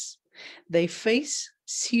states. They face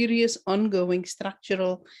serious ongoing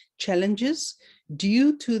structural challenges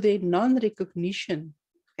due to their non-recognition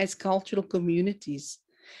as cultural communities,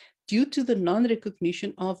 due to the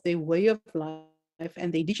non-recognition of their way of life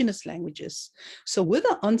and the indigenous languages. So with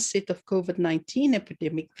the onset of COVID-19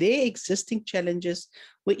 epidemic, their existing challenges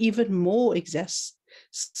were even more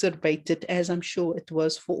exacerbated, as I'm sure it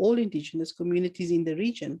was for all indigenous communities in the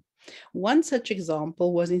region. One such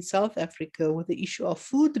example was in South Africa with the issue of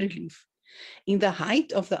food relief in the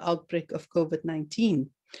height of the outbreak of COVID-19,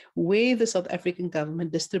 where the South African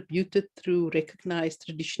government distributed through recognized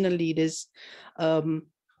traditional leaders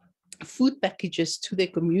food packages to their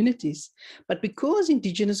communities. But because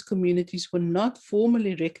indigenous communities were not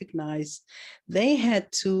formally recognized, they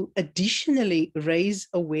had to additionally raise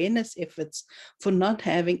awareness efforts for not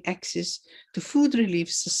having access to food relief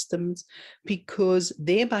systems, because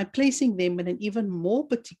thereby placing them in an even more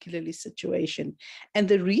particularly situation. And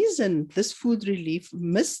the reason this food relief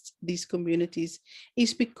missed these communities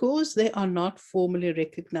is because they are not formally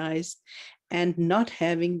recognized and not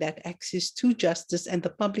having that access to justice and the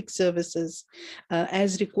public services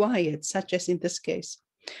as required, such as in this case.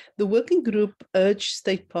 The working group urged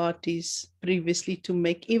state parties previously to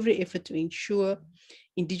make every effort to ensure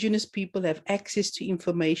indigenous people have access to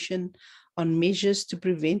information on measures to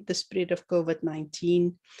prevent the spread of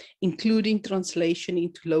COVID-19, including translation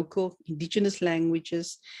into local indigenous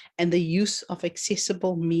languages and the use of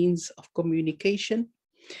accessible means of communication.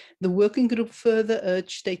 The working group further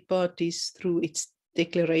urged state parties through its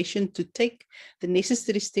declaration to take the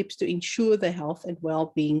necessary steps to ensure the health and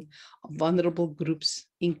well-being of vulnerable groups,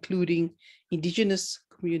 including indigenous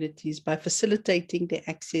communities, by facilitating their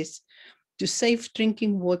access to safe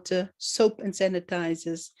drinking water, soap and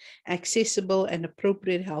sanitizers, accessible and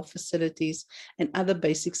appropriate health facilities, and other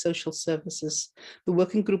basic social services. The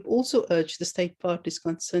working group also urged the state parties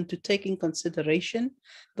concerned to take in consideration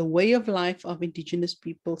the way of life of indigenous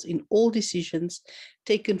peoples in all decisions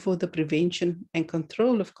taken for the prevention and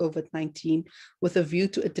control of COVID-19, with a view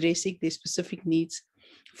to addressing their specific needs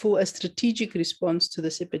for a strategic response to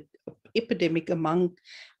this epidemic among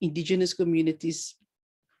indigenous communities.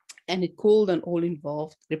 And it called on all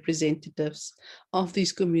involved representatives of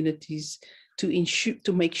these communities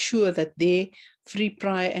to make sure that their free,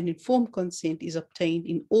 prior and informed consent is obtained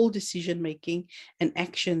in all decision-making and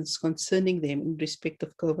actions concerning them in respect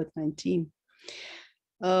of COVID-19.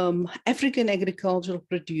 African agricultural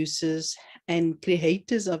producers and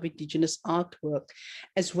creators of indigenous artwork,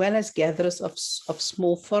 as well as gatherers of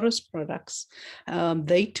small forest products,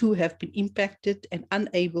 they too have been impacted and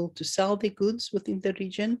unable to sell their goods within the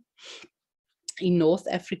region. In North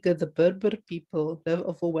Africa, the Berber people live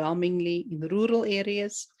overwhelmingly in rural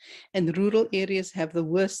areas, and rural areas have the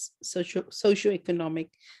worst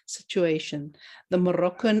socio-economic situation. The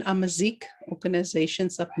Moroccan Amazigh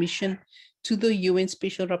organization submission to the UN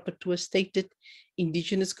Special Rapporteur stated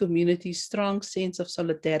indigenous communities' strong sense of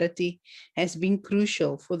solidarity has been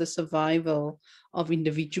crucial for the survival of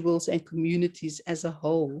individuals and communities as a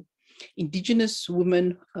whole. Indigenous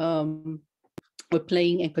women were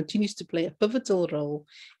playing and continues to play a pivotal role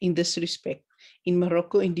in this respect. In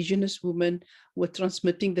Morocco, indigenous women were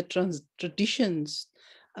transmitting the traditions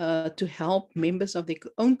to help members of their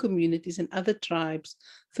own communities and other tribes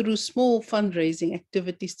through small fundraising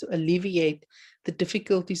activities to alleviate the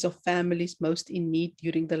difficulties of families most in need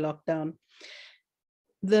during the lockdown.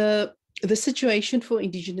 The situation for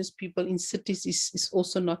indigenous people in cities is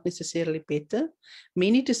also not necessarily better.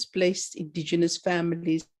 Many displaced indigenous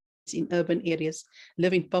families in urban areas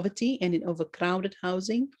live in poverty and in overcrowded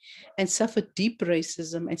housing and suffer deep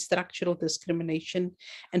racism and structural discrimination,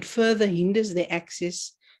 and further hinders their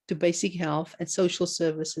access to basic health and social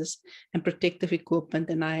services and protective equipment.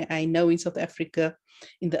 And I know in South Africa,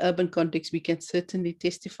 in the urban context, we can certainly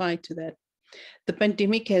testify to that. The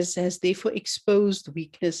pandemic has therefore exposed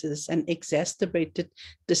weaknesses and exacerbated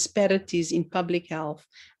disparities in public health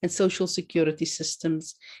and social security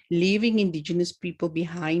systems, leaving indigenous people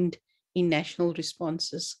behind in national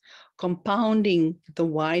responses, compounding the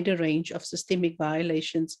wider range of systemic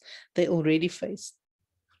violations they already face.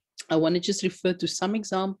 I want to just refer to some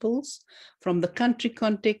examples from the country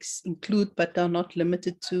context, include but are not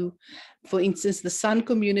limited to, for instance, the San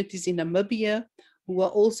communities in Namibia, who are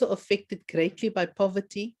also affected greatly by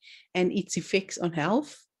poverty and its effects on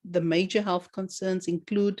health. The major health concerns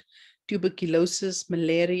include tuberculosis,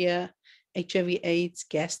 malaria, HIV/AIDS,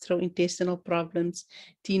 gastrointestinal problems,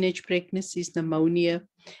 teenage pregnancies, pneumonia,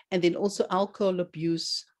 and then also alcohol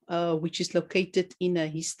abuse, which is located in a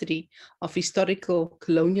history of historical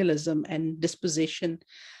colonialism and dispossession.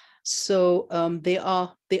 So there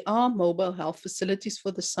are mobile health facilities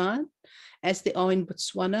for the San, as they are in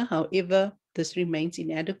Botswana. However, this remains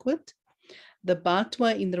inadequate. The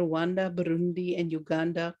Batwa in Rwanda, Burundi, and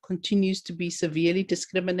Uganda continues to be severely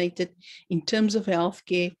discriminated in terms of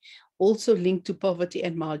healthcare, also linked to poverty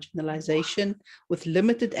and marginalization, with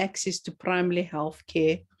limited access to primary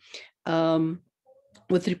healthcare,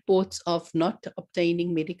 with reports of not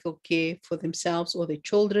obtaining medical care for themselves or their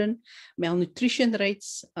children. Malnutrition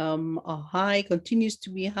rates are high, continues to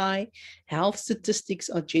be high. Health statistics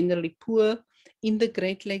are generally poor in the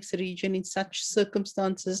Great Lakes region. In such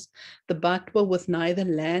circumstances, the Batwa, with neither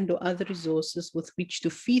land or other resources with which to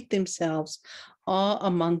feed themselves, are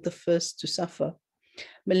among the first to suffer.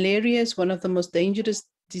 Malaria is one of the most dangerous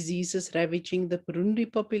diseases ravaging the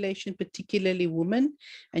Burundi population, particularly women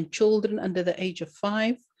and children under the age of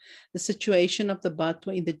 5. The situation of the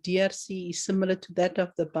Batwa in the DRC is similar to that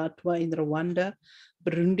of the Batwa in Rwanda,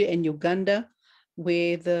 Burundi, and Uganda,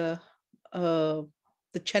 where the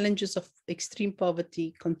challenges of extreme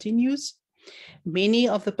poverty continues. Many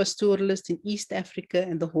of the pastoralists in East Africa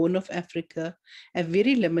and the Horn of Africa have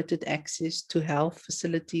very limited access to health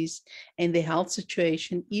facilities, and their health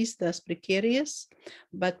situation is thus precarious.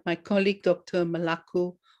 But my colleague, Dr.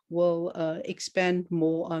 Malaku, will expand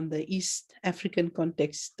more on the East African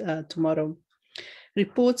context tomorrow.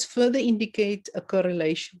 Reports further indicate a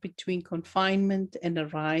correlation between confinement and a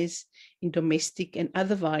rise in domestic and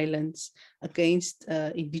other violence against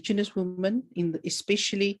indigenous women,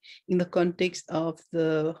 especially in the context of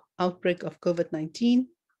the outbreak of COVID-19.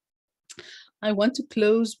 I want to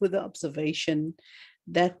close with the observation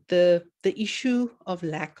that the issue of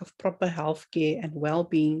lack of proper healthcare and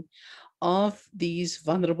well-being of these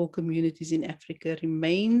vulnerable communities in Africa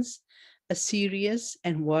remains a serious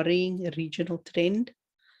and worrying regional trend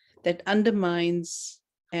that undermines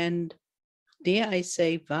and, dare I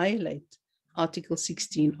say, violate Article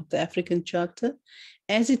 16 of the African Charter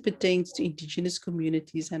as it pertains to indigenous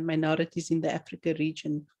communities and minorities in the Africa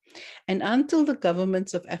region. And until the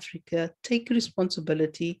governments of Africa take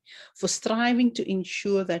responsibility for striving to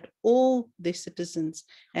ensure that all their citizens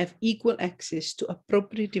have equal access to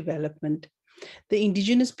appropriate development, the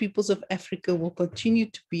indigenous peoples of Africa will continue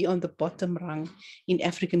to be on the bottom rung in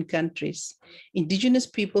African countries. Indigenous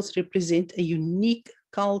peoples represent a unique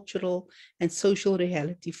cultural and social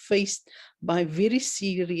reality faced by very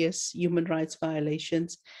serious human rights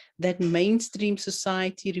violations that mainstream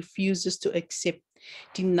society refuses to accept.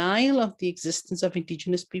 Denial of the existence of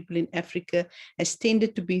indigenous people in Africa has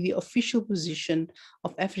tended to be the official position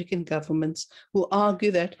of African governments, who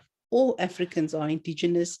argue that all Africans are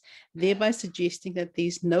indigenous, thereby suggesting that there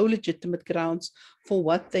is no legitimate grounds for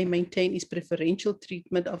what they maintain is preferential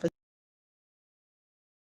treatment of a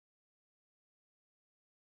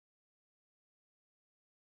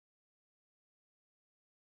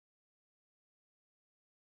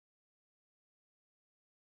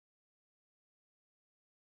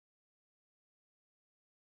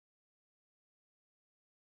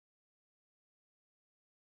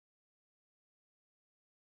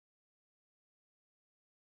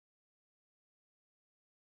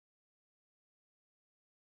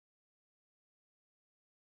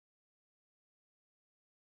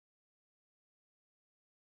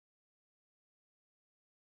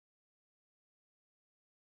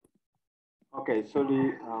Okay,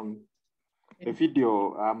 sorry, the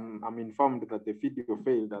video, I'm informed that the video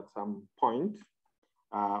failed at some point,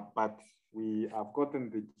 but we have gotten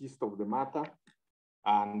the gist of the matter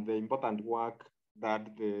and the important work that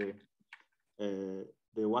the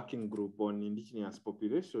working group on indigenous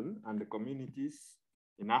population and the communities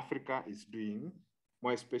in Africa is doing,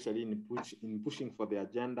 more especially in pushing for the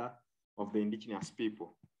agenda of the indigenous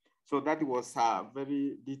people. So that was a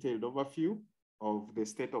very detailed overview of the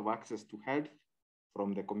state of access to health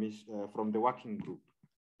from the working group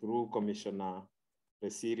through Commissioner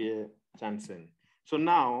Desiree Jansen. So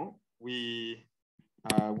now we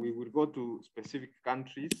will go to specific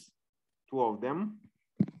countries, 2 of them,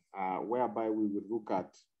 whereby we will look at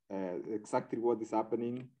exactly what is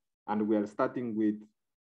happening. And we are starting with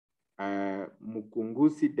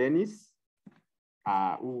Mukungusi Dennis,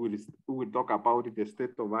 who will talk about the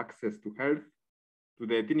state of access to health to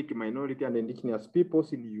the ethnic minority and indigenous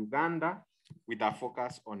peoples in Uganda, with a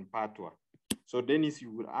focus on Patwa. So Dennis,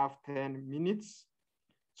 you will have 10 minutes.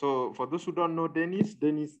 So for those who don't know Dennis,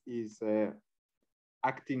 Dennis is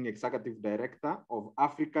Acting Executive Director of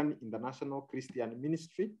African International Christian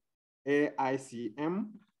Ministry, AICM,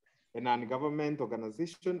 a non-government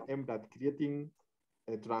organization aimed at creating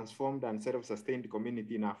a transformed and self-sustained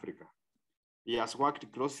community in Africa. He has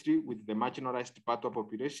worked closely with the marginalized Patwa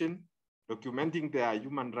population, documenting their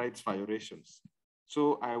human rights violations.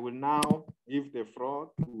 So I will now give the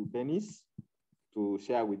floor to Dennis to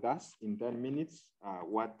share with us in 10 minutes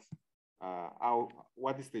what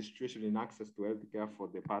is the situation in access to healthcare for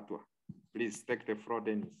the Patwa. Please take the floor,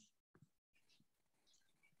 Dennis.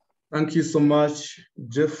 Thank you so much,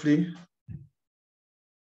 Jeffrey,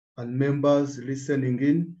 and members listening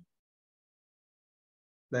in.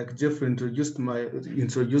 Like Jeffrey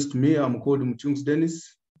introduced me, I'm called Muchungs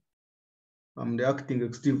Dennis. I'm the Acting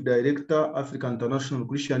Executive Director, African International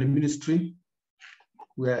Christian Ministry.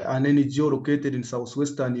 We are an NGO located in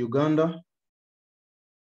southwestern Uganda.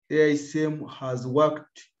 AICM has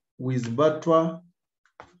worked with Batwa,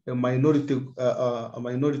 a minority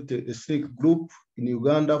ethnic group in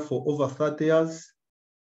Uganda for over 30 years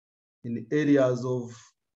in areas of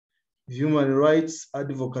human rights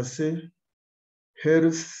advocacy,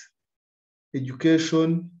 health,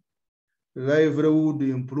 education, livelihood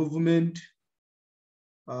improvement,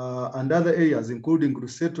 and other areas, including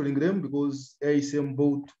resettling them, because AICM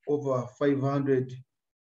bought over 500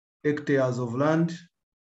 hectares of land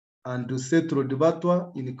and resettled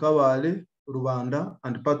Batwa in Kawale, Rwanda,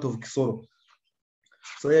 and part of Kisoro.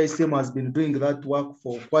 So AICM has been doing that work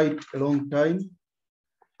for quite a long time.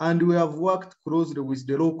 And we have worked closely with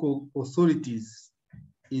the local authorities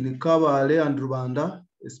in Kawale and Rwanda,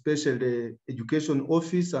 especially the education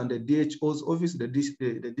office and the DHO's office, the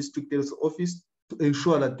district health office, to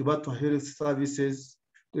ensure that Batwa health services,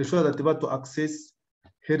 to ensure that Batwa access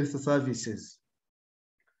health services.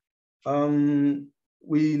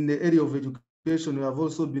 We, in the area of education, we have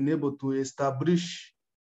also been able to establish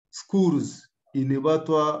schools in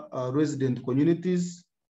Batwa resident communities,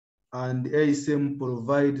 and AICM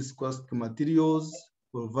provides scholastic materials,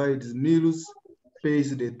 provides meals,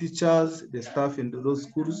 pays the teachers, the staff in those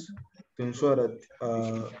schools to ensure that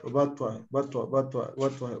Batwa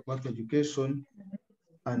education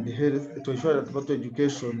and the health, to ensure that Batwa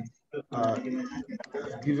education is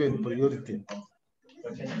given priority.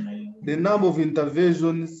 The number of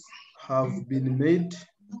interventions have been made.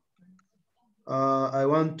 I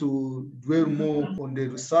want to dwell more on the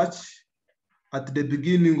research. At the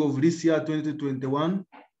beginning of this year, 2021,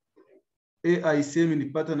 AICM,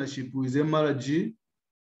 in partnership with MRG,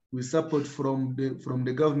 with support from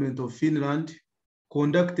the government of Finland,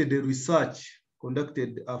 conducted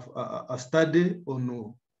a study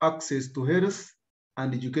on access to health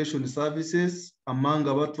and education services among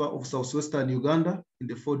Abatwa of southwestern Uganda in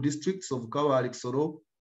the 4 districts of Kawale, Kisoro,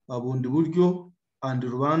 Bundibugyo, and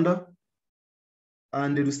Rwanda.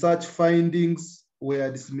 And the research findings were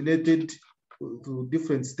disseminated to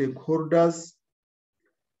different stakeholders.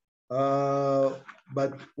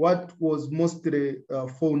 But what was mostly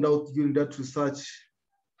found out during that research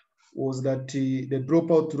was that the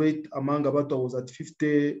dropout rate among Abatwa was at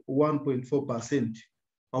 51.4%.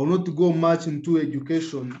 I will not go much into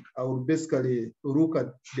education. I will basically look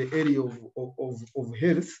at the area of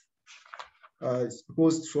health,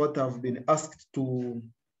 because it's what I've been asked to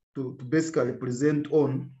basically present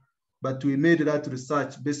on. But we made that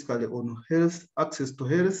research basically on health, access to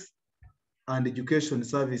health and education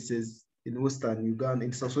services in Western Uganda,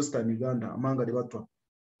 in southwestern Uganda, among the Batwa.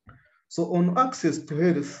 So on access to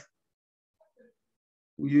health,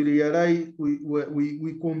 we realize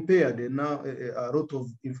we compared a lot of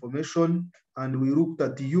information, and we looked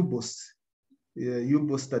at the UBOS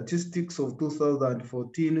statistics of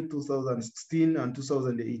 2014, 2016, and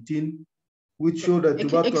 2018, which showed that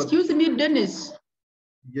Excuse me, Dennis.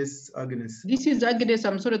 Yes, Agnes. This is Agnes.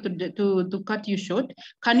 I'm sorry to cut you short.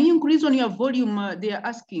 Can you increase on your volume? They are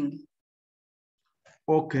asking.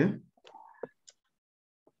 Okay.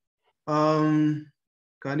 Can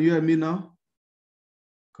you hear me now?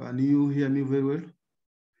 Can you hear me very well?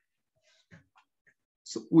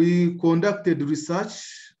 So we conducted research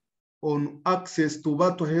on access to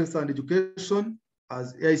Batwa health and education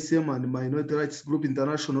as AICM and Minority Rights Group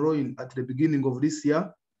International at the beginning of this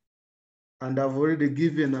year. And I've already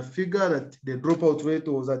given a figure that the dropout rate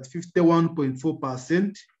was at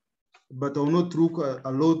 51.4%, but I will not look a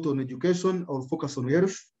lot on education. I'll focus on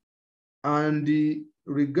health. And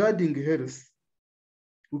regarding health,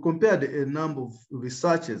 we compared a number of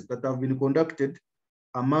researches that have been conducted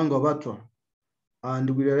among Abatwa, and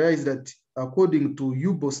we realized that according to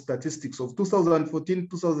UBO statistics of 2014,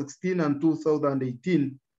 2016, and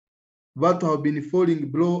 2018, Abatwa have been falling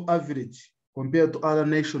below average compared to other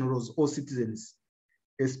nationals or citizens,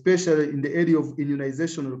 especially in the area of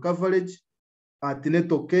immunization coverage,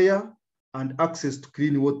 antenatal care, and access to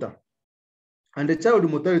clean water. And the child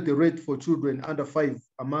mortality rate for children under 5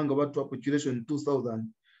 among Abatwa population in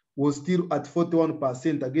 2000 was still at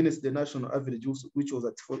 41% against the national average, which was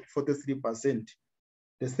at 43%.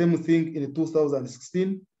 The same thing in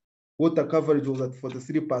 2016, water coverage was at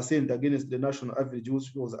 43% against the national average,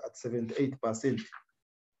 which was at 78%.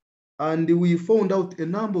 And we found out a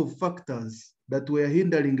number of factors that were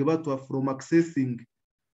hindering Abatwa from accessing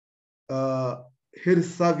health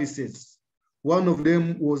services. One of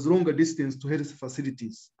them was longer distance to health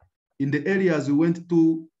facilities. In the areas we went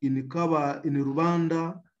to in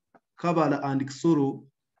Rwanda, Kabala, and Kisoro,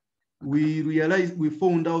 we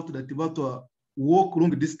found out that Abatwa walk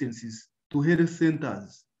long distances to health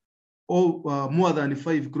centers, or more than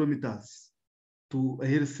 5 kilometers to a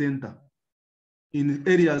health center. In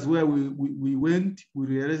areas where we went, we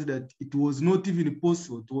realized that it was not even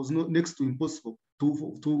possible, it was not next to impossible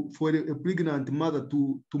for a pregnant mother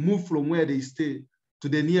to move from where they stay to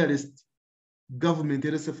the nearest government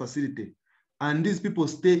health facility. And these people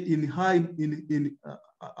stay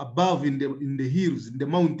above in the hills, in the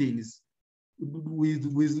mountains,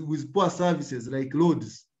 with poor services like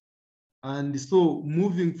roads. And so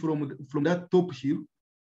moving from that top hill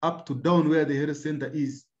up to down where the health center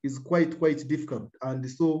is quite difficult. And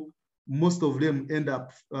so most of them end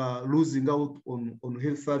up losing out on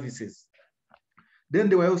health services. Then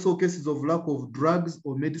there were also cases of lack of drugs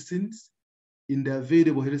or medicines in the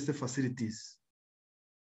available health facilities.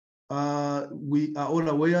 We are all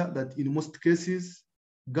aware that in most cases,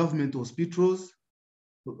 government hospitals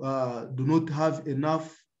do not have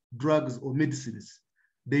enough drugs or medicines.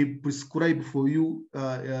 They prescribe for you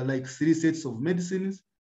like 3 sets of medicines,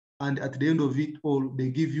 and at the end of it all,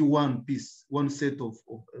 they give you one set of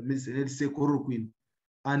medicine, let's say chloroquine.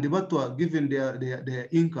 And Abatwa, given their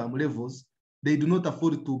income levels, they do not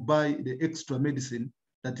afford to buy the extra medicine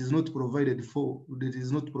that is not provided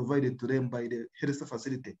to them by the health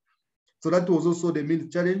facility. So that was also the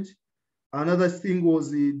main challenge. Another thing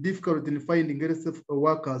was the difficulty in finding health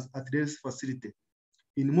workers at the health facility.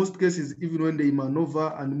 In most cases, even when they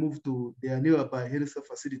maneuver and move to their nearby health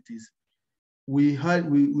facilities, we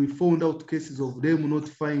found out cases of them not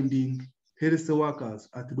finding health workers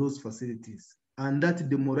at those facilities, and that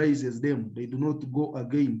demoralizes them. They do not go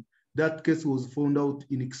again. That case was found out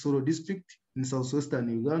in Kisoro district in southwestern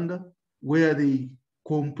Uganda, where they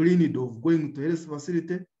complained of going to a health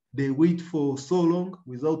facility. They wait for so long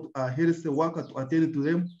without a health worker to attend to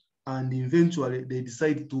them, and eventually they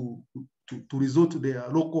decide to resort to their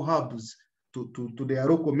local herbs, to their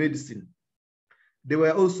local medicine. There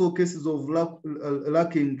were also cases of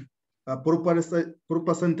lacking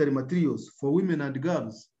proper sanitary materials for women and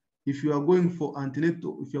girls. If you are going for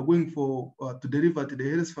antenatal, if you are going to deliver to the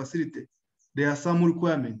health facility, there are some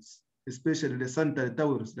requirements, especially the sanitary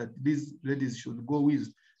towels that these ladies should go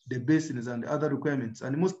with, the basins and other requirements.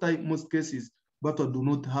 And most cases, Abatwa do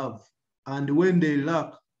not have. And when they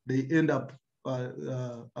lack, they end up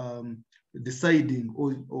deciding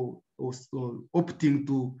or opting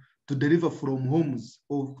to deliver from homes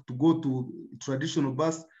or to go to traditional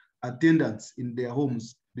bus attendants in their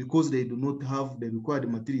homes because they do not have the required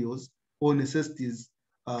materials or necessities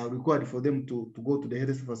required for them to go to the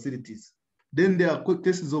health facilities. Then there are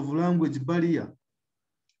cases of language barrier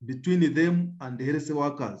between them and the health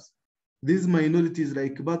workers. These minorities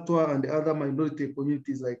like Abatwa and other minority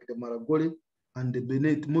communities like the Maragoli and the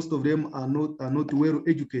Benet, most of them are not well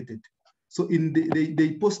educated. So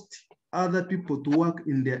they post other people to work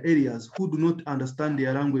in their areas who do not understand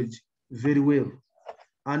their language very well.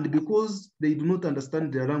 And because they do not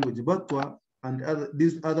understand their language, Abatwa and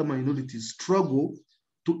these other minorities struggle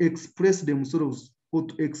to express themselves or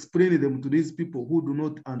to explain them to these people who do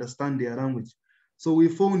not understand their language. So we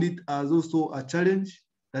found it as also a challenge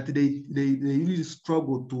that they really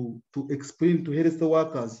struggle to explain to health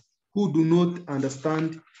workers who do not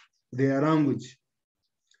understand their language.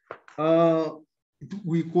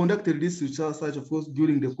 We conducted this research, of course,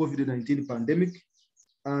 during the COVID-19 pandemic.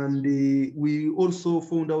 And we also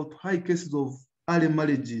found out high cases of early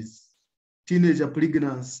marriages, teenager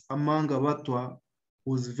pregnancy among Abatwa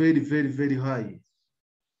was very high.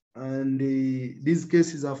 And these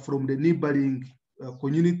cases are from the neighboring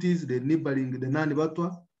communities, the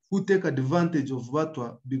non-Abatwa, who take advantage of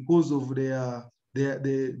Abatwa because of their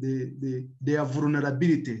their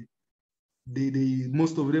vulnerability.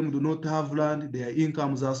 Most of them do not have land, their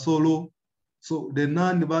incomes are so low. So the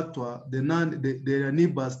non-Batwa, their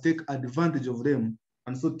neighbors take advantage of them.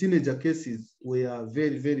 And so teenager cases were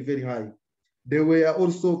very, very, very high. There were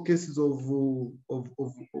also cases of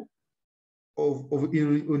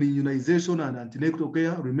immunization and antenatal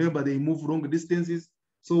care. Remember, they move long distances.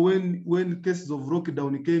 So when cases of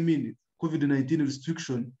lockdown came in, COVID-19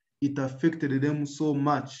 restriction, it affected them so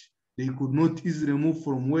much. They could not easily move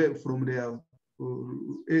from their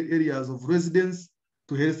areas of residence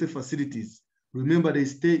to health facilities. Remember, they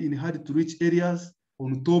stay in hard to reach areas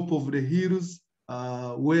on top of the hills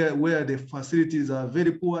where the facilities are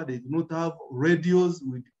very poor. They do not have radios.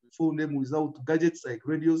 We phone them without gadgets like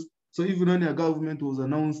radios. So even when the government was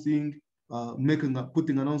announcing,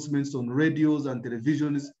 putting announcements on radios and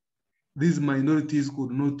televisions, these minorities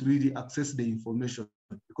could not really access the information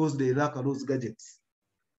because they lack those gadgets.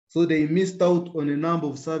 So they missed out on a number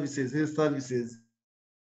of services, health services,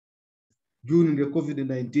 during the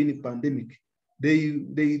COVID-19 pandemic.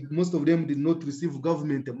 Most of them did not receive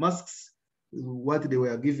government masks, what they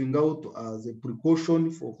were giving out as a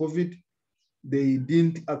precaution for COVID. They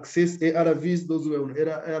didn't access ARVs, those who were on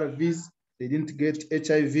ARVs. They didn't get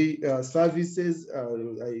HIV services.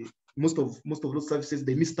 Most of those services,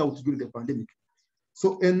 they missed out during the pandemic.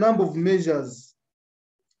 So a number of measures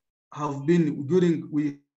have been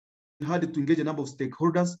we had to engage a number of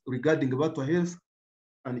stakeholders regarding about health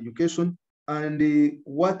and education. And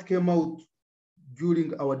what came out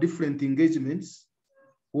during our different engagements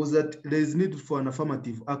was that there is need for an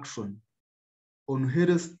affirmative action on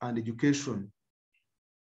health and education.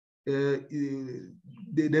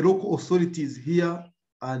 The local authorities here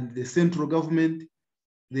and the central government,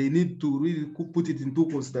 they need to really put it into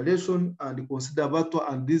consideration and consider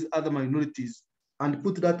Batwa and these other minorities and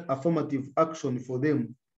put that affirmative action for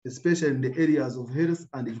them, especially in the areas of health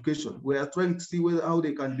and education. We are trying to see how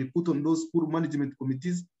they can be put on those school management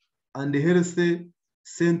committees and the health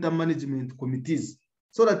center management committees,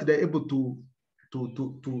 so that they're able to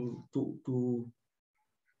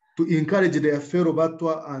encourage their fellow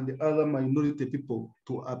Batwa and the other minority people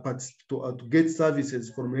to get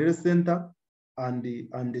services from the health center and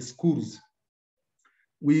the schools.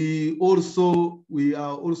 We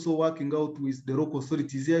are also working out with the local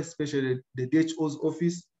authorities here, especially the DHO's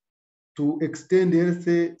office, to extend health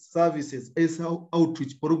services as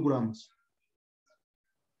outreach programs.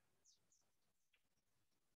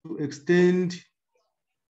 To extend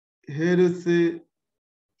health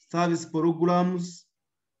service programs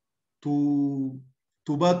to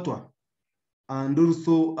Batwa and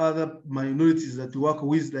also other minorities that we work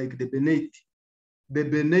with, like the Benate. The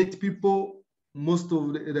Benate people, most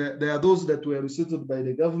of there are those that were resettled by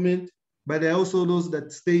the government, but there are also those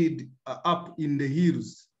that stayed up in the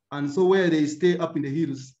hills. And so where they stay up in the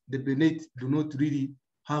hills, the Benate do not really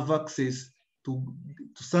have access to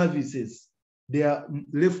services. They are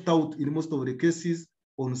left out in most of the cases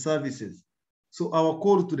on services. So our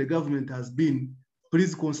call to the government has been,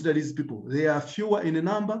 please consider these people. They are fewer in a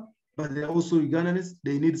number, but they are also Ugandans.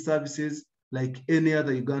 They need services like any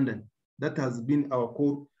other Ugandan. That has been our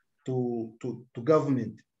call to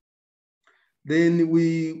government. Then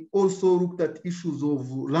we also looked at issues of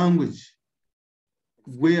language.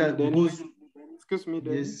 Where Dennis, excuse me,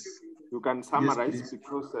 Dennis. Yes. You can summarize, yes,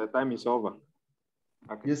 because time is over.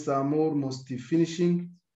 Okay. Yes, I'm almost finishing.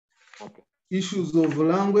 Okay. Issues of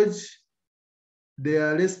language. They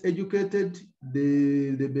are less educated.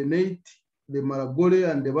 The Benate, the Maragole,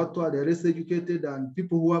 and the Batwa, they're less educated, and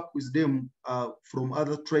people who work with them are from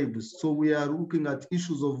other tribes. So we are looking at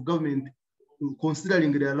issues of government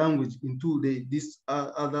considering their language into this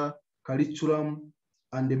other curriculum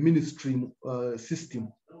and the ministry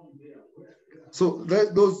system. So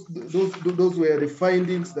those were the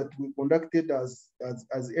findings that we conducted as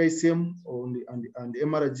AICM and the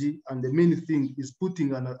MRG, and the main thing is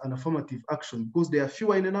putting an affirmative action, because they are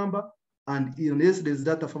fewer in a number, and unless there's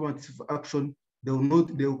that affirmative action, they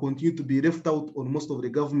will continue to be left out on most of the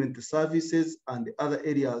government services and the other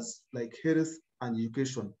areas like health and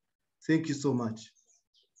education. Thank you so much.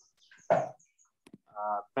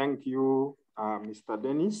 Thank you, Mr.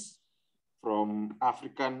 Dennis, from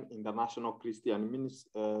African International Christian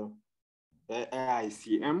Ministry,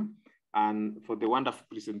 AICM, and for the wonderful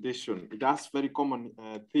presentation. It has very common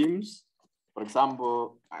themes. For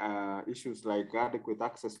example, issues like adequate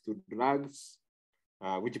access to drugs,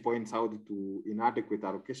 which points out to inadequate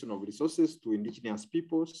allocation of resources to indigenous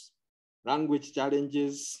peoples, language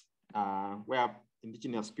challenges, where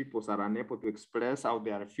indigenous peoples are unable to express how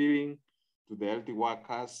they are feeling to the healthy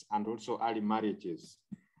workers, and also early marriages.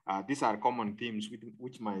 These are common themes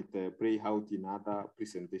which might play out in other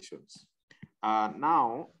presentations.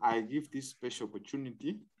 Now, I give this special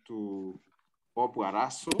opportunity to Bob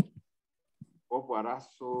Araso. Bob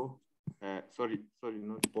Araso, sorry,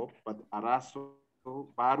 not Bob, but Araso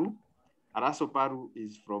Baru. Araso Baru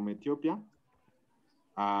is from Ethiopia.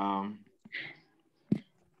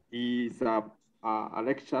 He's a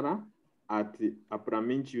lecturer at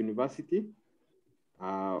Abraminch University.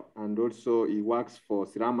 And also he works for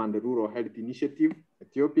Slum and Rural Health Initiative,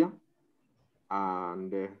 Ethiopia.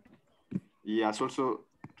 And he has also,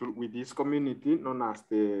 with this community known as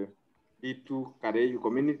the E2 Kareyu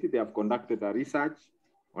community, they have conducted a research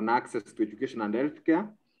on access to education and healthcare.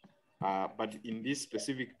 But in this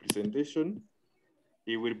specific presentation,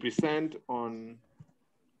 he will present on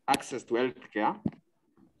access to healthcare.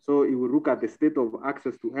 So he will look at the state of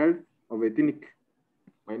access to health of ethnic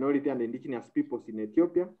minority and indigenous peoples in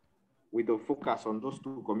Ethiopia, with a focus on those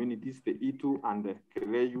two communities, the E2 and the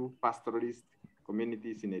Kareyu pastoralist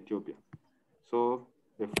communities in Ethiopia. So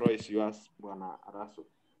the floor is yours, Bwana Araso.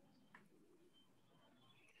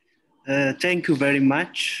 Thank you very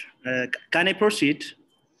much. Can I proceed?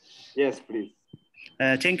 Yes, please.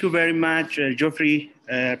 Thank you very much, Geoffrey,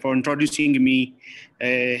 for introducing me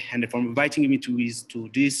and for inviting me to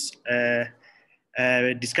this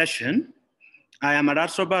discussion. I am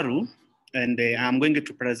Araso Baru, and I'm going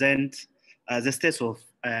to present the state of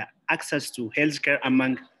access to healthcare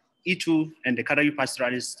among E2 and the Kareyu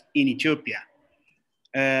pastoralists in Ethiopia.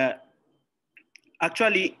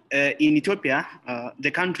 Actually, in Ethiopia, the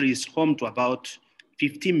country is home to about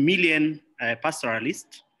 15 million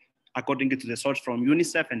pastoralists, according to the source from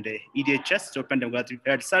UNICEF and the EDHS, Ethiopian Demographic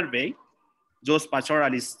Health Survey. Those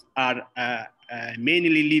pastoralists are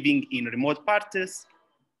mainly living in remote parts,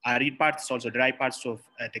 arid parts, also dry parts of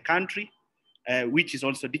the country, which is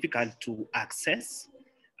also difficult to access.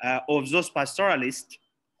 Of those pastoralists,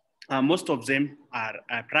 most of them are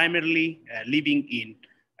primarily living in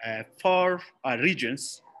 4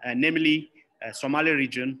 regions, namely Somali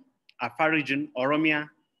region, Afar region, Oromia,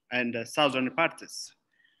 and southern parts.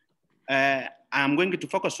 I'm going to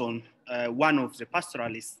focus on one of the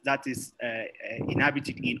pastoralists that is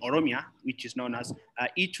inhabited in Oromia, which is known as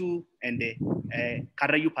E2 and the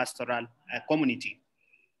Kareyu pastoral community.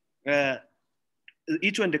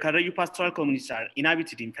 E2 and the Kareyu pastoral communities are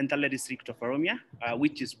inhabited in Fentale district of Oromia,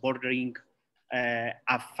 which is bordering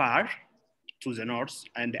Afar to the north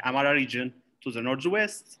and the Amara region to the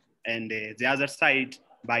northwest, and the other side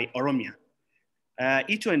by Oromia.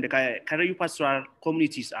 E2 and the Kareyu pastoral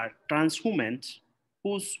communities are transhumant,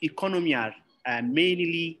 whose economy are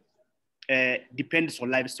mainly depends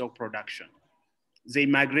on livestock production. They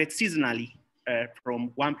migrate seasonally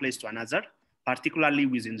from one place to another, particularly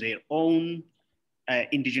within their own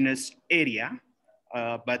indigenous area,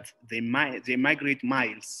 but they migrate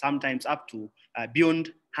miles, sometimes up to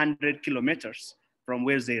beyond 100 kilometers from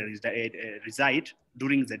where they reside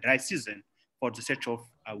during the dry season for the search of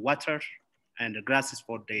water and grasses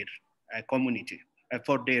for their community,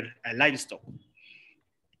 for their livestock.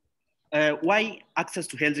 Why access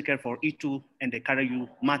to healthcare for E2 and the Kareyu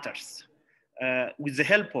matters? With the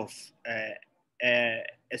help of a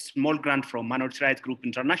small grant from Minority Rights Group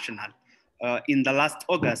International, in the last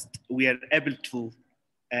August, we are able to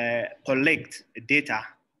collect data,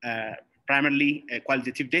 primarily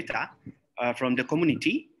qualitative data from the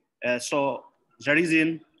community. So the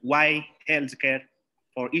reason why healthcare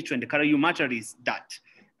for E2 and the Kareyu matter is that,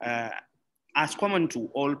 as common to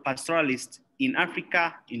all pastoralists in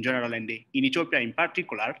Africa in general and in Ethiopia in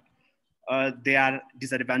particular, they are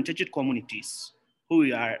disadvantaged communities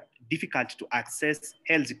who are difficult to access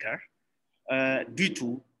healthcare due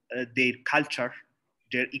to their culture,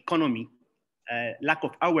 their economy, lack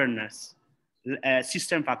of awareness,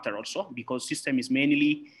 system factor also, because system is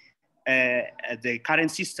mainly, the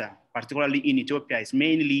current system, particularly in Ethiopia, is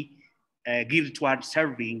mainly geared towards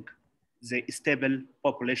serving the stable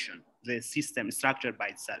population, the system structured by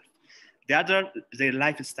itself. The other, the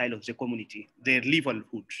lifestyle of the community, their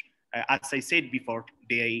livelihood. As I said before,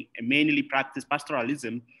 they mainly practice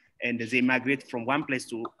pastoralism and they migrate from one place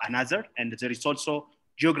to another. And there is also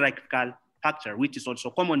geographical factor, which is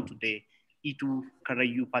also common to the E2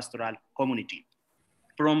 Kareyu pastoral community.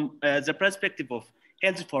 From the perspective of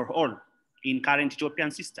health for all in current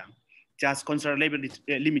Ethiopian system, it has considerable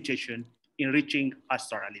limitation in reaching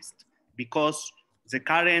pastoralists, because the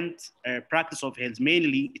current practice of health,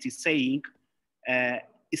 mainly it is saying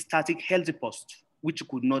static health posts, which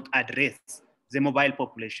could not address the mobile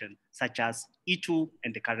population, such as E2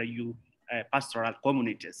 and the Kareyu pastoral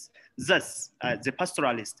communities. Thus, the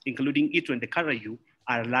pastoralists, including E2 and the Kareyu,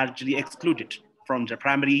 are largely excluded from the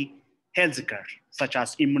primary health care, such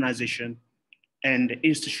as immunization and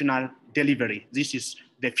institutional delivery. This is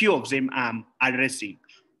the few of them I'm addressing,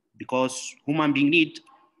 because human beings need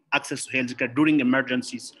access to healthcare during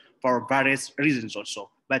emergencies for various reasons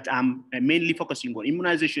also. But I'm mainly focusing on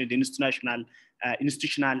immunization and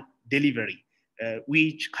institutional delivery,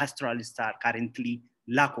 which pastoralists are currently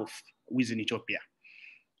lack of within Ethiopia.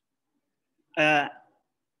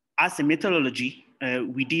 As a methodology,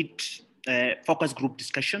 we did focus group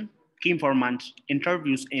discussion, key informant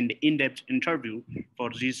interviews, and in-depth interview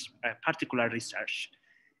for this particular research.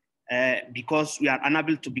 Because we are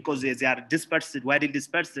unable to, because they are dispersed, widely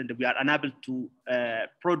dispersed, and we are unable to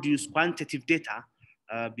produce quantitative data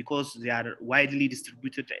because they are widely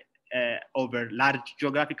distributed over large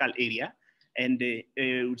geographical area. And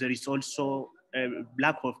there is also a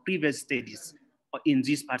lack of previous studies in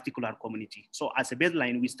this particular community. So as a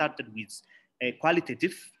baseline, we started with a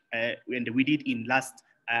qualitative, and we did in last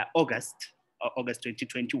August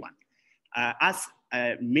 2021. As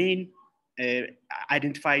main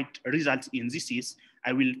identified results in this is,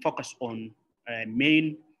 I will focus on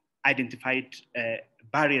main identified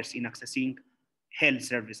barriers in accessing health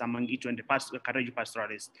service among each and the Karaju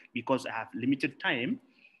pastoralists, because I have limited time.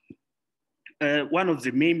 One of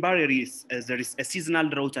the main barriers is there is a seasonal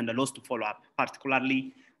drought and a loss to follow-up,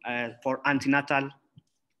 particularly for antenatal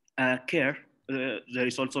care. There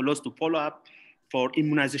is also loss to follow-up for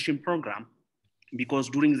immunization program, because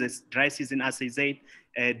during this dry season, as I said,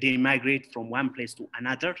 they migrate from one place to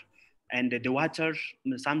another, and the water,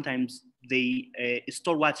 sometimes they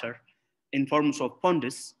store water in forms of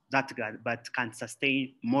ponds that but can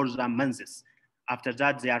sustain more than months. After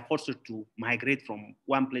that, they are forced to migrate from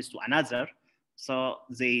one place to another. So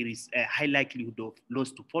there is a high likelihood of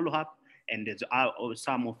loss to follow-up, and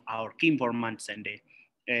some of our key informants and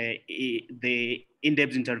the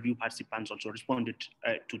in-depth interview participants also responded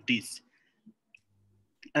to this.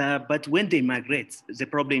 But when they migrate, the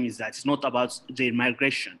problem is that it's not about their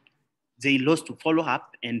migration. They lost to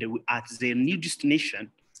follow-up, and at their new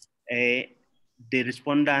destination, the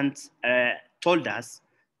respondents told us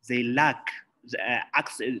they lack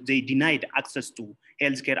access, they denied access to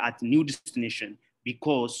healthcare at new destination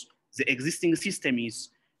because the existing system is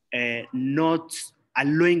not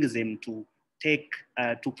allowing them to take,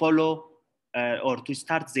 to follow or to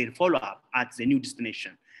start their follow-up at the new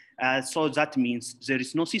destination. So that means there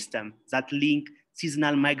is no system that link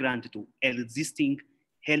seasonal migrant to existing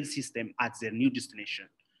health system at their new destination.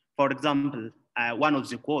 For example, one of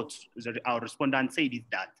the quotes that our respondent said is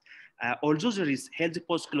that although there is health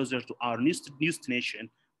post closer to our new destination,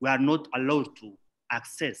 we are not allowed to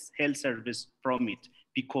access health service from it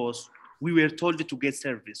because we were told to get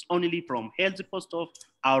service only from health post of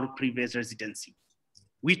our previous residency,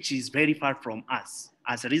 which is very far from us.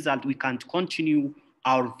 As a result, we can't continue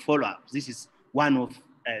our follow-up. This is one of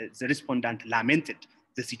the respondents lamented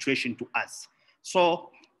the situation to us.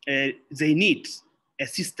 So they need a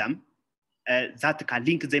system that can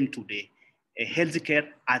link them to the healthcare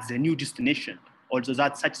at the new destination. Also,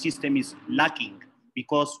 that such system is lacking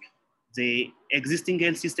because the existing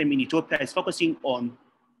health system in Ethiopia is focusing on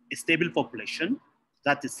a stable population,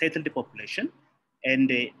 that is settled population,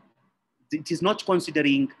 and it is not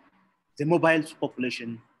considering the mobile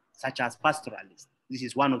population such as pastoralists. This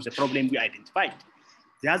is one of the problems we identified.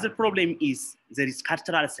 The other problem is there is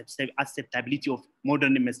cultural acceptability of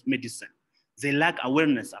modern medicine. They lack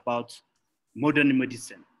awareness about modern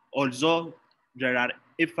medicine. Although there are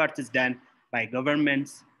efforts done by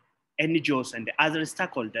governments, NGOs, and other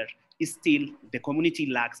stakeholders, still the community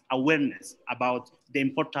lacks awareness about the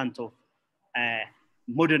importance of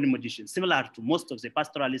modern medicine, similar to most of the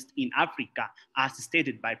pastoralists in Africa, as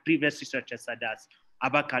stated by previous researchers such as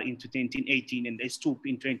Abakar in 2018 and Estup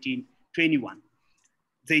in 2021.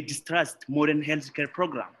 They distrust modern healthcare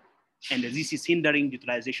program, and this is hindering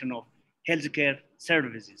utilization of healthcare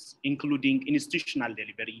services, including institutional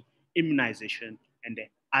delivery, immunization, and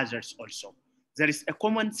others also. There is a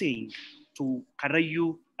common saying to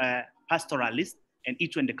Karayu pastoralists and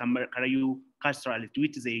each one the Karayu pastoralists,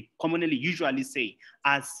 which they commonly usually say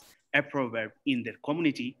as a proverb in their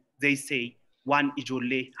community. They say, "One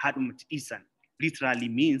ijole hadumut isan," literally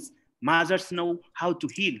means mothers know how to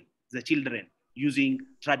heal the children using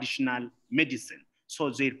traditional medicine. So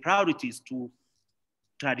their priority is to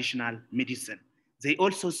traditional medicine. They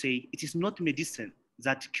also say it is not medicine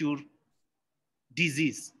that cure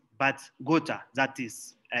disease, but gota, that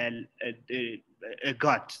is a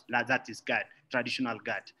god, that is God, traditional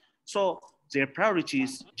God. So their priority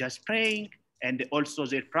is just praying, and also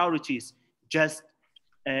their priority is just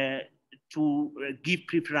to give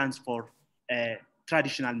preference for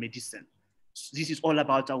traditional medicine. This is all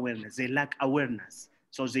about awareness. They lack awareness.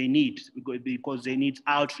 So they need, because they need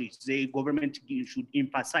outreach, the government should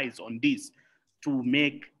emphasize on this to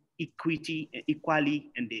make equity,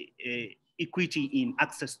 and equity in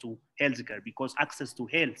access to healthcare, because access to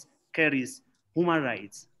health care is human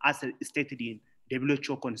rights as stated in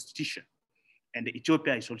WHO Constitution. And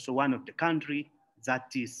Ethiopia is also one of the countries that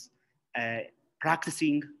is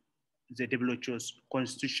practicing the WHO's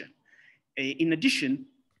constitution. In addition,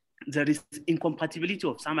 there is incompatibility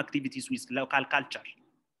of some activities with local culture.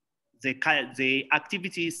 The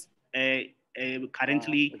activities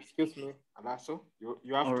currently... excuse me, Alaso,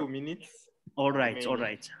 you have 2 minutes. All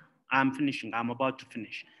right. I'm finishing. I'm about to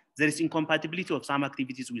finish. There is incompatibility of some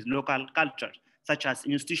activities with local culture, such as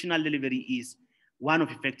institutional delivery is one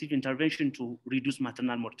of effective intervention to reduce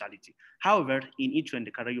maternal mortality. However, in Itu and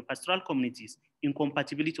the Karayu pastoral communities,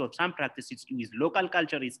 incompatibility of some practices with local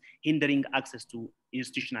culture is hindering access to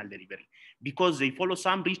institutional delivery because they follow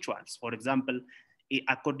some rituals. For example,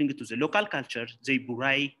 according to the local culture, they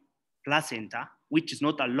bury placenta, which is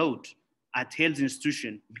not allowed at health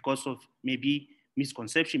institution because of maybe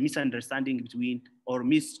misconception, misunderstanding between, or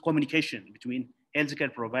miscommunication between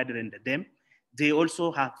healthcare provider and them. They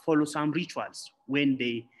also have follow some rituals when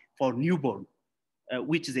they, for newborn,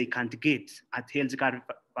 which they can't get at healthcare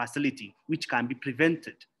facility, which can be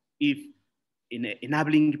prevented if in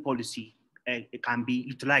enabling policy it can be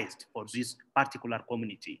utilized for this particular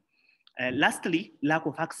community. Lastly, lack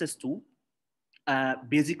of access to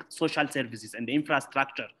basic social services and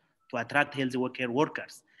infrastructure to attract health care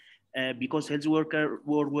workers. Because health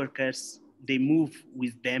workers, they move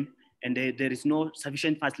with them and there is no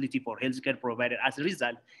sufficient facility for healthcare provider. As a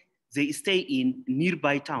result, they stay in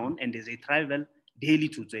nearby town and they travel daily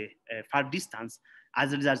to the far distance.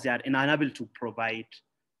 As a result, they are unable to provide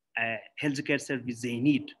healthcare service they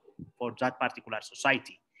need for that particular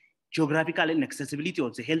society. Geographical inaccessibility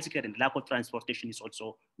of the healthcare and lack of transportation is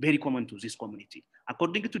also very common to this community.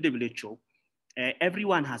 According to WHO,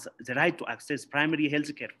 everyone has the right to access primary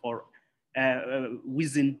healthcare for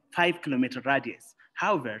within 5-kilometer radius.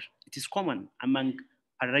 However, it is common among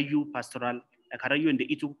Karayu and the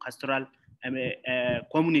Itu pastoral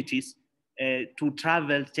communities to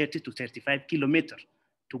travel 30 to 35 kilometers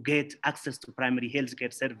to get access to primary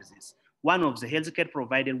healthcare services. One of the healthcare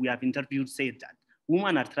providers we have interviewed said that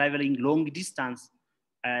women are traveling long distance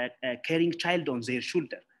carrying child on their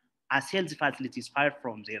shoulder as health facilities far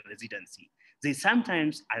from their residency. They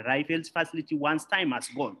sometimes arrive health facility once time has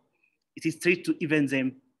gone. It is tricky to even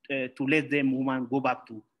them to let them women go back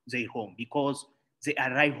to their home because they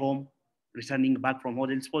arrive home returning back from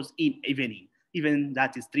hospitals in evening. Even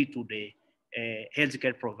that is tricky to the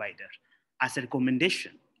healthcare provider. As a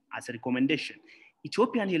recommendation,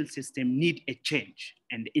 Ethiopian health system need a change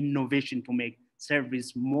and innovation to make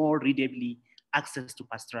service more readily access to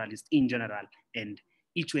pastoralists in general and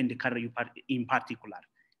Itu and the Karayu in particular.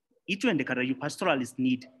 Itu and the Karayu pastoralists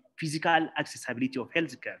need physical accessibility of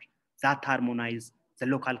healthcare that harmonize the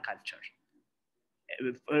local culture.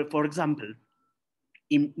 For example,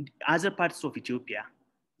 in other parts of Ethiopia,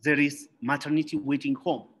 there is maternity waiting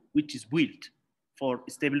home, which is built for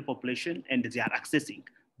stable population and they are accessing,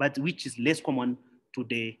 but which is less common to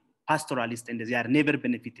the pastoralists and they are never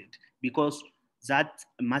benefited because that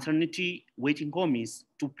maternity waiting home is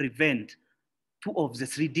to prevent 2 of the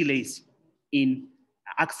 3 delays in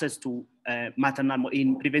access to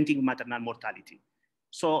in preventing maternal mortality.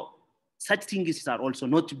 So such things are also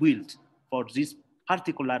not built for this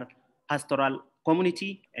particular pastoral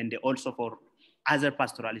community and also for other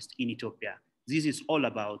pastoralists in Ethiopia. This is all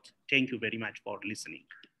about. Thank you very much for listening.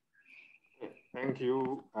 Thank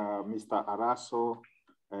you, Mr. Araso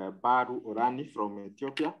Baru Orani from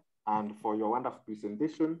Ethiopia, and for your wonderful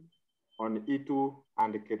presentation on Itu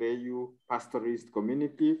and Kereyu pastoralist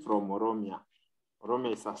community from Oromia.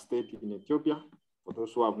 Oromia is a state in Ethiopia, for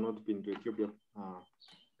those who have not been to Ethiopia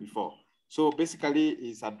before. So basically,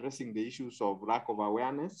 it's addressing the issues of lack of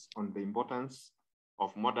awareness on the importance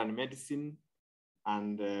of modern medicine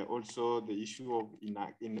and also the issue of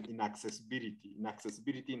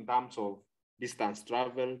inaccessibility in terms of distance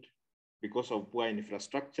traveled because of poor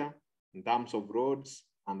infrastructure, in terms of roads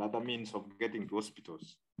and other means of getting to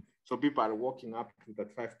hospitals. So people are walking up to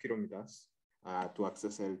that 5 kilometers to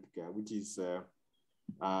access healthcare, which is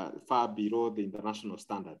far below the international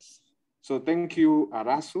standards. So thank you,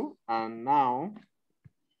 Arasu. And now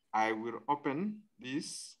I will open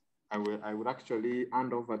this. I will actually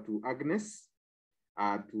hand over to Agnes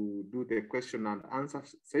to do the question and answer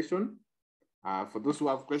session. For those who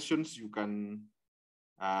have questions, you can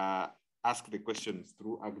ask the questions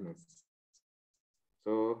through Agnes.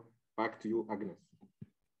 So back to you, Agnes.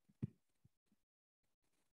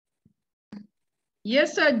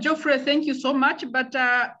 Yes, Geoffrey, thank you so much. But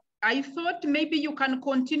I thought maybe you can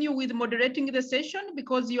continue with moderating the session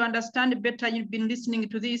because you understand better. You've been listening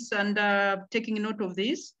to this and taking note of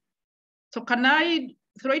this. So can I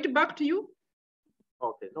throw it back to you?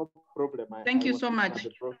 Okay, no problem. Thank you so much.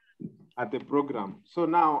 At the program. So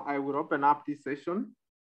now I will open up this session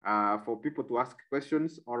for people to ask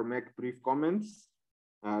questions or make brief comments.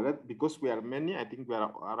 Because we are many, I think we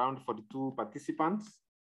are around 42 participants.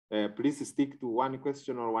 Please stick to one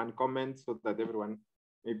question or one comment so that everyone,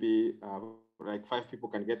 maybe like 5 people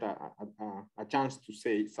can get a chance to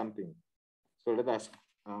say something. So let us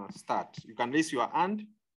start. You can raise your hand.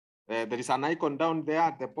 There is an icon down there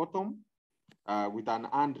at the bottom with an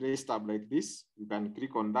hand raised up like this. You can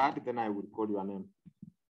click on that, then I will call your name.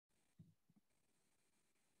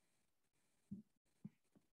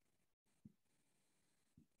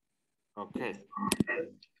 Okay.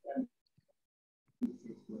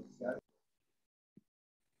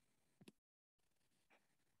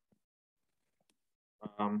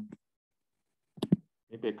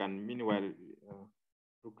 Maybe I can meanwhile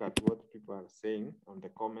look at what people are saying on the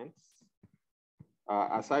comments.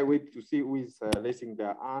 As I wait to see who is raising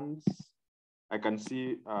their hands, I can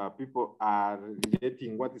see people are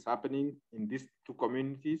relating what is happening in these two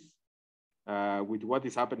communities with what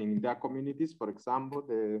is happening in their communities. For example,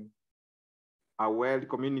 the Awel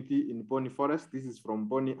community in Boni Forest, this is from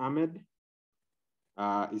Boni Ahmed,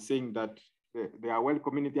 is saying that the Awel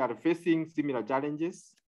community are facing similar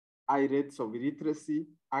challenges. High rates of illiteracy,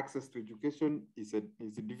 access to education is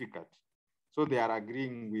difficult. So they are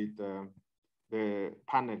agreeing with the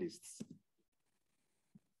panelists.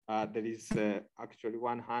 There is actually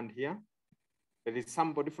one hand here. There is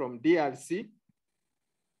somebody from DRC.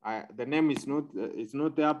 The name is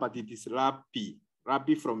not there, but it is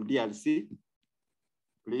Rabbi from DRC.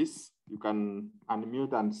 Please, you can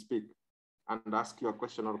unmute and speak and ask your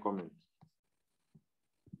question or comment.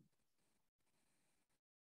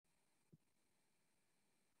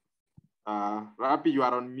 Rabbi, you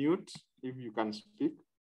are on mute if you can speak.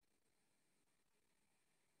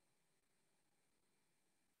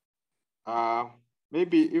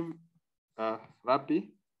 Maybe if Rabbi,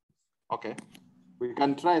 okay, we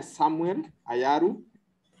can try Samuel Ayaru.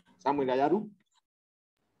 Samuel Ayaru.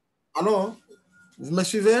 Alors, vous me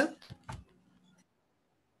suivez?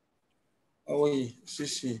 Ah oui,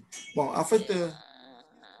 si. Bon, en fait,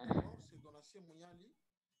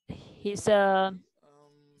 he's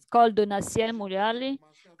called Donatien Muriali,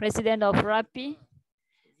 president of RAPI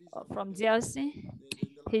from DRC.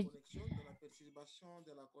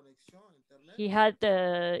 He had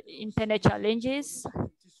internet challenges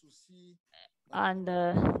and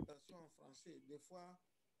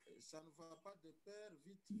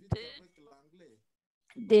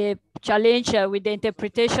the challenge with the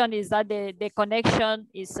interpretation is that the connection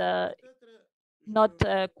is not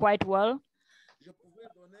quite well.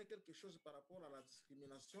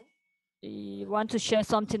 You want to share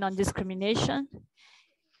something on discrimination?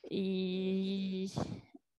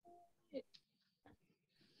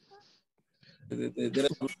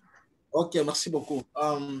 Ok, merci beaucoup.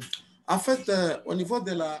 En fait, au niveau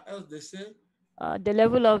de la RDC, the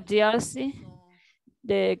level of DRC,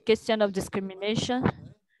 the question of discrimination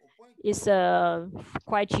is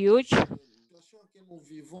quite huge.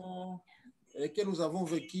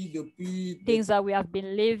 Things that we have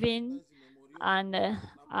been living and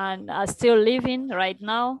are still living right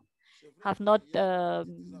now have not,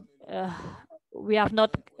 we have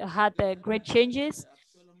not had great changes.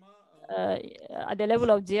 At the level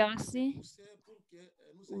of DRC,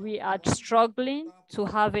 we are struggling to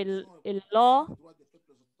have a law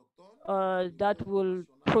that will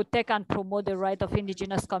protect and promote the right of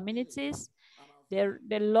indigenous communities.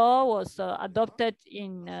 The law was adopted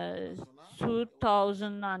in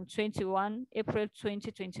 2021, April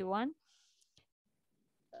 2021,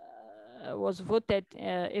 was voted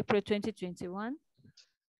April 2021.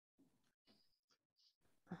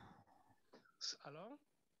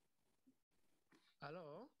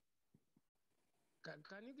 Hello?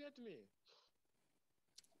 Can you get me?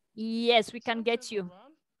 Yes, we can get you.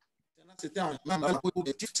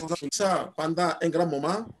 Ça, pendant un grand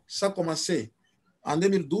moment, ça a commencé en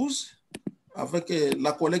 2012 avec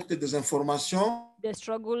la collecte des informations. The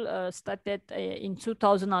struggle started in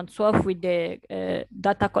 2012 with the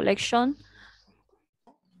data collection.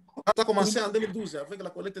 Ça a commencé en 2012 avec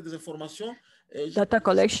la collecte des informations. Data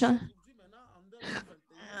collection.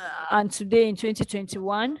 And today in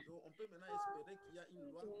 2021,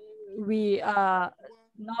 we are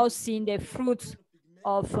now seeing the fruits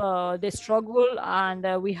of the struggle, and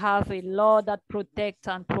we have a law that protects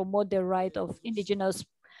and promotes the right of indigenous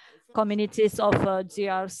communities of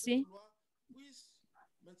DRC.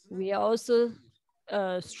 We are also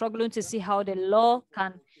struggling to see how the law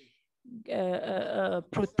can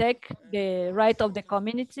protect the right of the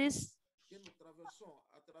communities.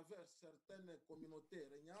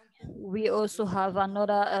 We also have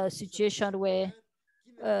another situation where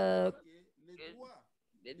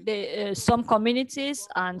some communities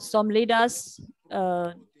and some leaders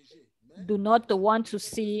do not want to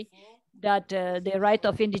see that the right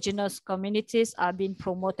of indigenous communities are being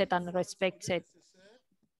promoted and respected.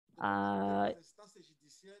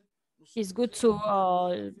 It's good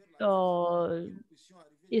to,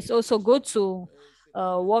 it's also good to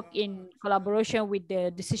work in collaboration with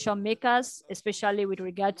the decision makers, especially with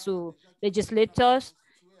regard to legislators,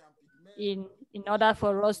 in order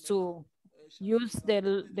for us to use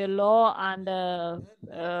the law and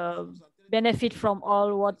benefit from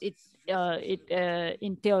all what it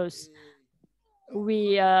entails.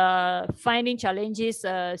 We are finding challenges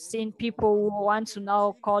seeing people who want to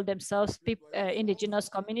now call themselves indigenous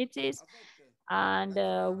communities, and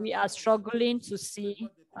we are struggling to see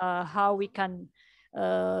how we can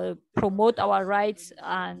promote our rights.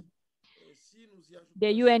 And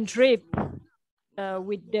the UN DRIP,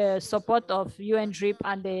 with the support of UN DRIP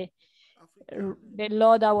and the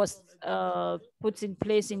law that was put in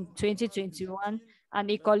place in 2021,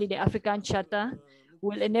 and equally the African Charter,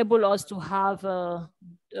 will enable us to have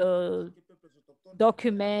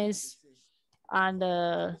documents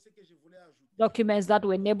and documents that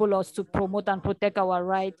will enable us to promote and protect our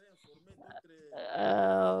rights.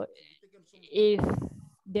 If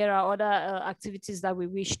there are other activities that we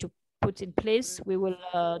wish to put in place, we will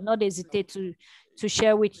not hesitate to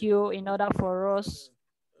share with you in order for us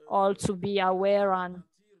all to be aware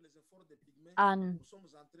and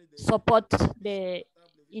support the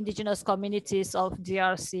indigenous communities of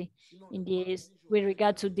DRC in this, with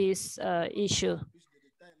regard to this issue.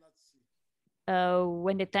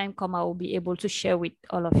 When the time comes, I will be able to share with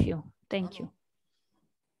all of you. Thank you.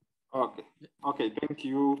 Okay, thank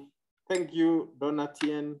you. Thank you,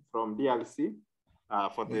 Donatien from DRC,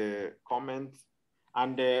 for the comment.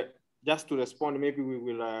 And just to respond, maybe we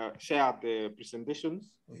will share the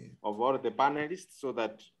presentations of all the panelists so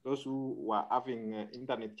that those who are having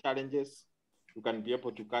internet challenges, you can be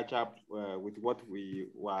able to catch up with what we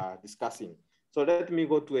were discussing. So let me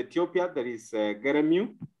go to Ethiopia. There is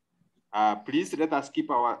Geremiu. Please let us keep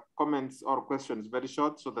our comments or questions very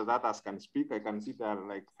short so that others can speak. I can see there are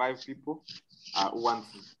like 5 people who want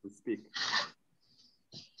to speak.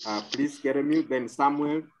 Please, Geremiu, then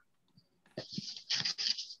Samuel.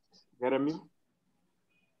 Geremiu?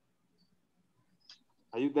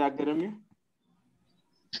 Are you there, Geremiu?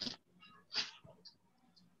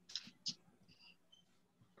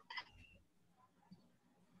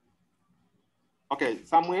 Okay,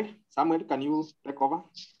 Samuel, can you take over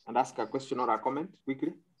and ask a question or a comment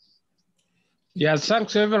quickly? Yes,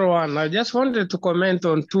 thanks everyone. I just wanted to comment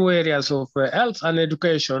on 2 areas of health and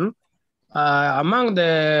education. Among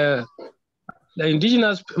the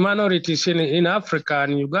indigenous minorities in Africa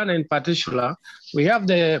and Uganda in particular, we have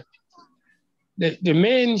the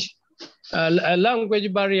main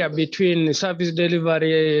language barrier between service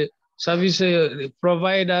delivery, service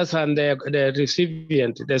providers and the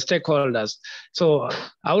recipient, the stakeholders. So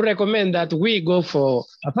I would recommend that we go for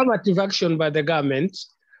affirmative action by the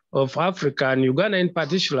governments of Africa and Uganda in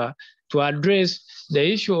particular to address the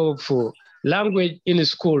issue of language in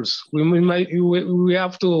schools. We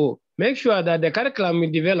have to make sure that the curriculum we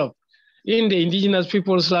develop in the indigenous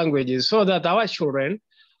people's languages so that our children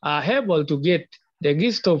are able to get the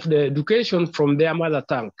gist of the education from their mother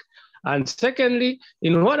tongue. And secondly,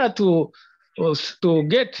 in order to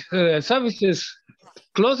get services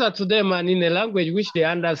closer to them and in a language which they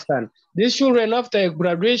understand, these children after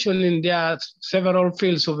graduation in their several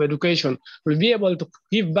fields of education will be able to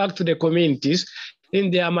give back to the communities in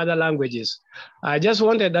their mother languages. I just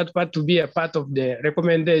wanted that part to be a part of the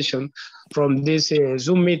recommendation from this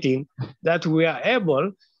Zoom meeting, that we are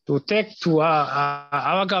able to take to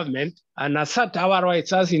our government and assert our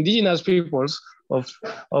rights as indigenous peoples of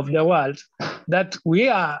the world, that we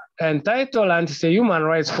are entitled, and it's a human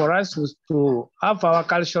rights for us to have our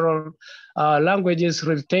cultural languages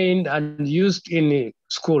retained and used in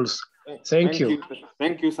schools. Thank you.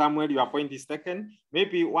 Thank you, Samuel. Your point is taken.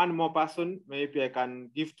 Maybe one more person, maybe I can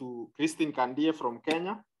give to Christine Kandie from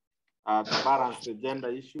Kenya to balance the gender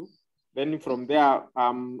issue. Then from there,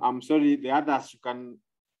 I'm sorry, the others, you can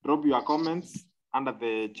drop your comments under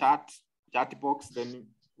the chat box, then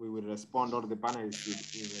we will respond, or the panelists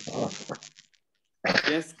will respond.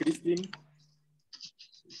 Yes, Christine.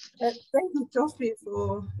 Thank you, Geoffrey,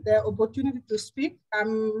 for the opportunity to speak.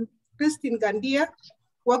 I'm Christine Gandia,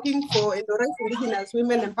 working for Minorities Indigenous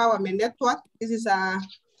Women Empowerment Network. This is a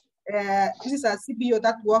CBO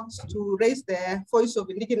that works to raise the voice of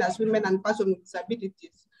Indigenous women and persons with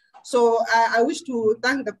disabilities. So I wish to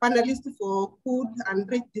thank the panelists for good and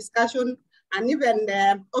rich discussion, and even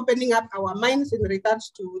opening up our minds in regards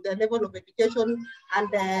to the level of education and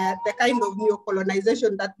the kind of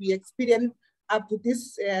neo-colonization that we experience up to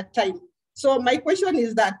this time. So my question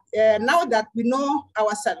is that now that we know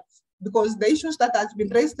ourselves, because the issues that has been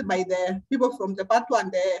raised by the people from the Patu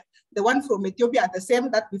and the one from Ethiopia are the same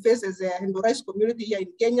that we face as a Minorities community here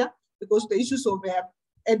in Kenya, because the issues of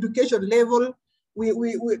education level,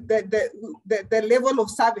 the level of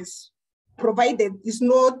service provided is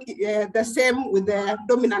not the same with the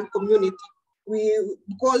dominant community.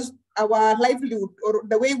 Because our livelihood or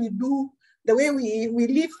the way we do, the way we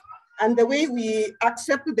live and the way we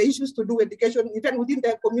accept the issues to do education, even within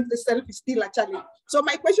the community itself, is still a challenge. So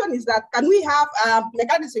my question is that, can we have a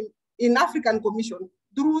mechanism in African Commission,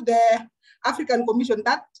 through the African Commission,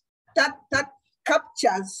 that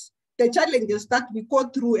captures the challenges that we go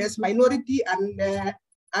through as minority and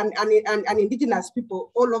indigenous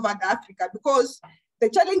people all over Africa? Because the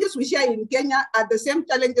challenges we share in Kenya are the same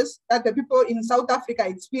challenges that the people in South Africa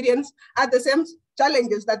experience, are the same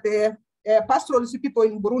challenges that the pastoralist people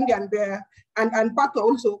in Burundi and Patu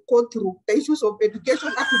also go through. The issues of education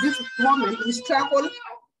up to this moment, we struggle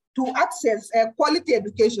to access quality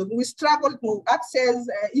education. We struggle to access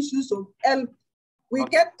issues of health. We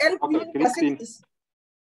get health facilities.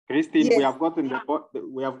 Christine, yes. we have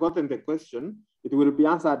gotten the question. It will be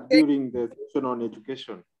answered during the session on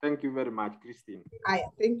education. Thank you very much, Christine.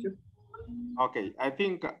 Thank you. Okay, I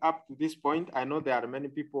think up to this point, I know there are many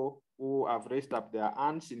people who have raised up their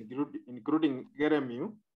hands, including Jeremy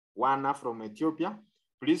Wana from Ethiopia.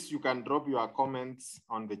 Please, you can drop your comments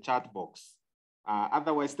on the chat box.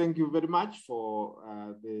 Otherwise, thank you very much for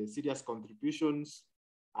the serious contributions,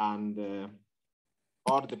 and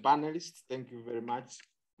all the panelists. Thank you very much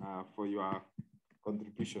for your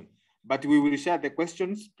contribution. But we will share the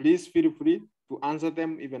questions. Please feel free to answer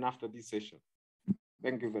them even after this session.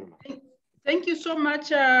 Thank you very much. Thank you so much,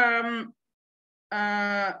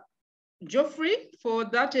 Geoffrey, for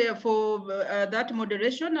that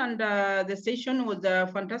moderation, and the session was a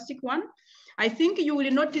fantastic one. I think you will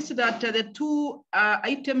notice that the two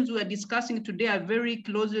items we are discussing today are very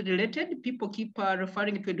closely related. People keep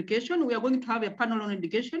referring to education. We are going to have a panel on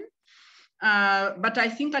education. But I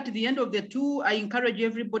think at the end of the two, I encourage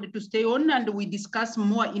everybody to stay on and we discuss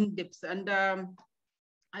more in depth. And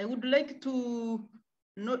I would like to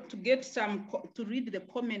read the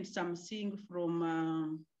comments I'm seeing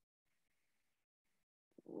from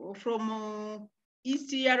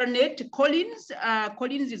ECRNet.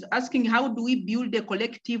 Collins is asking, how do we build a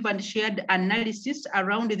collective and shared analysis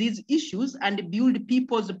around these issues and build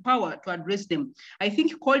people's power to address them? I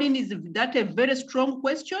think, Colin, that's a very strong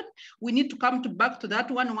question. We need to come back to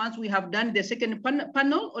that one once we have done the second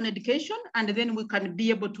panel on education, and then we can be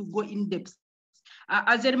able to go in depth.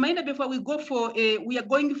 As a reminder, before we go we are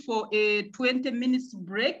going for a 20 minutes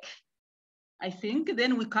break, I think.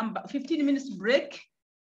 Then we come back, 15 minutes break,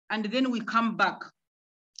 and then we come back.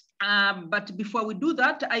 But before we do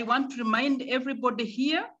that, I want to remind everybody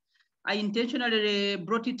here, I intentionally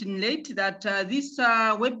brought it in late, that this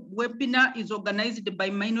webinar is organized by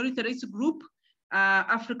Minorities Group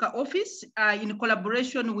Africa Office in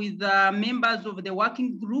collaboration with members of the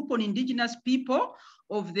Working Group on Indigenous People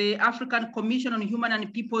of the African Commission on Human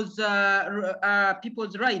and People's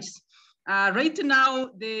Rights. Right now,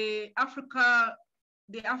 the Africa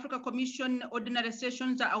Commission ordinary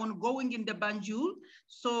sessions are ongoing in the Banjul.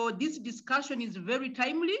 So this discussion is very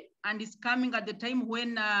timely and is coming at the time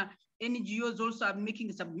when NGOs also are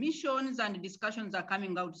making submissions and discussions are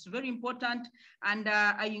coming out. It's very important. And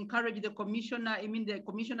I encourage the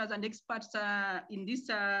commissioners and experts in this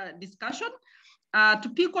discussion to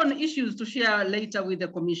pick on issues to share later with the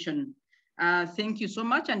commission. Thank you so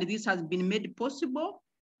much. And this has been made possible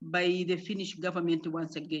by the Finnish government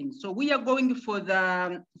once again. So we are going for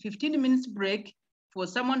the 15 minutes break for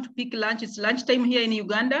someone to pick lunch. It's lunchtime here in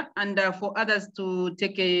Uganda, and for others to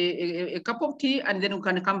take a cup of tea, and then we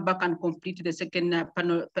can come back and complete the second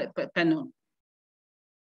panel.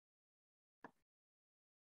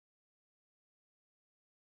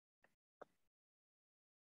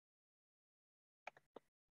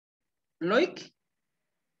 Loic?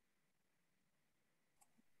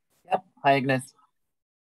 Yep. Hi, Agnes.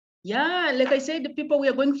 Yeah, like I said, people, we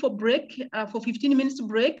are going for break, for 15 minutes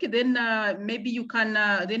break. Then maybe you can,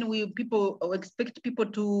 people expect people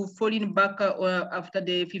to fall in back after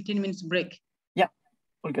the 15 minutes break. Yeah,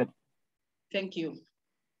 all good. Thank you.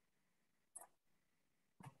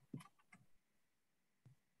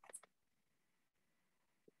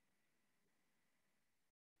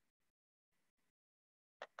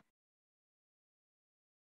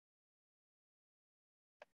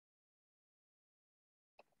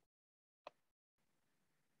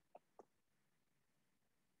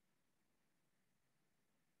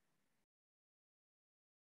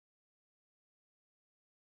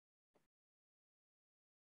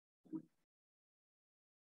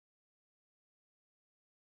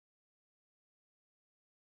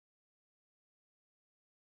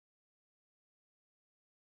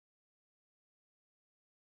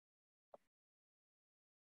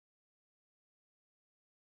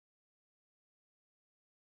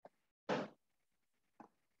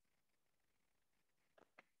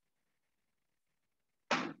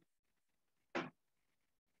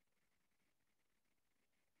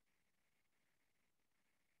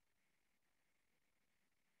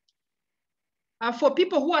 For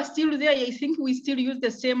people who are still there, I think we still use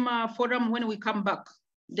the same forum when we come back.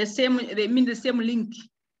 The same, they mean the same link.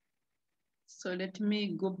 So let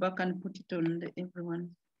me go back and put it on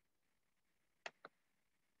everyone.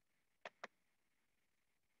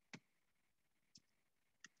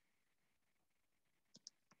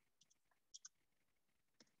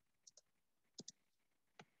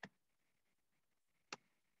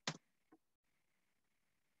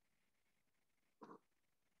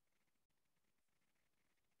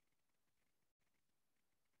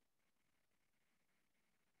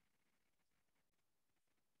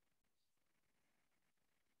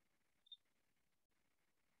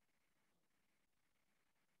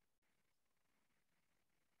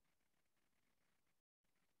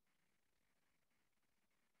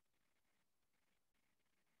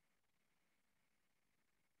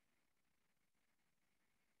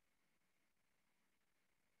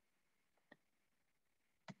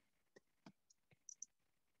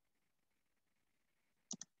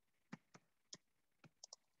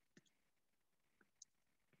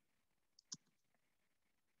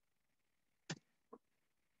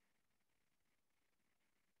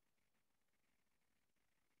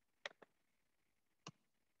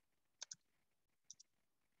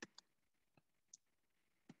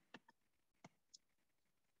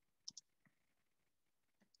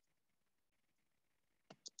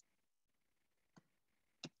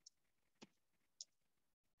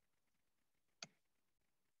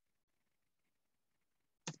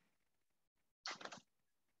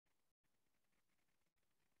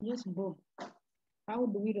 Yes, Bob. How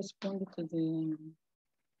do we respond to the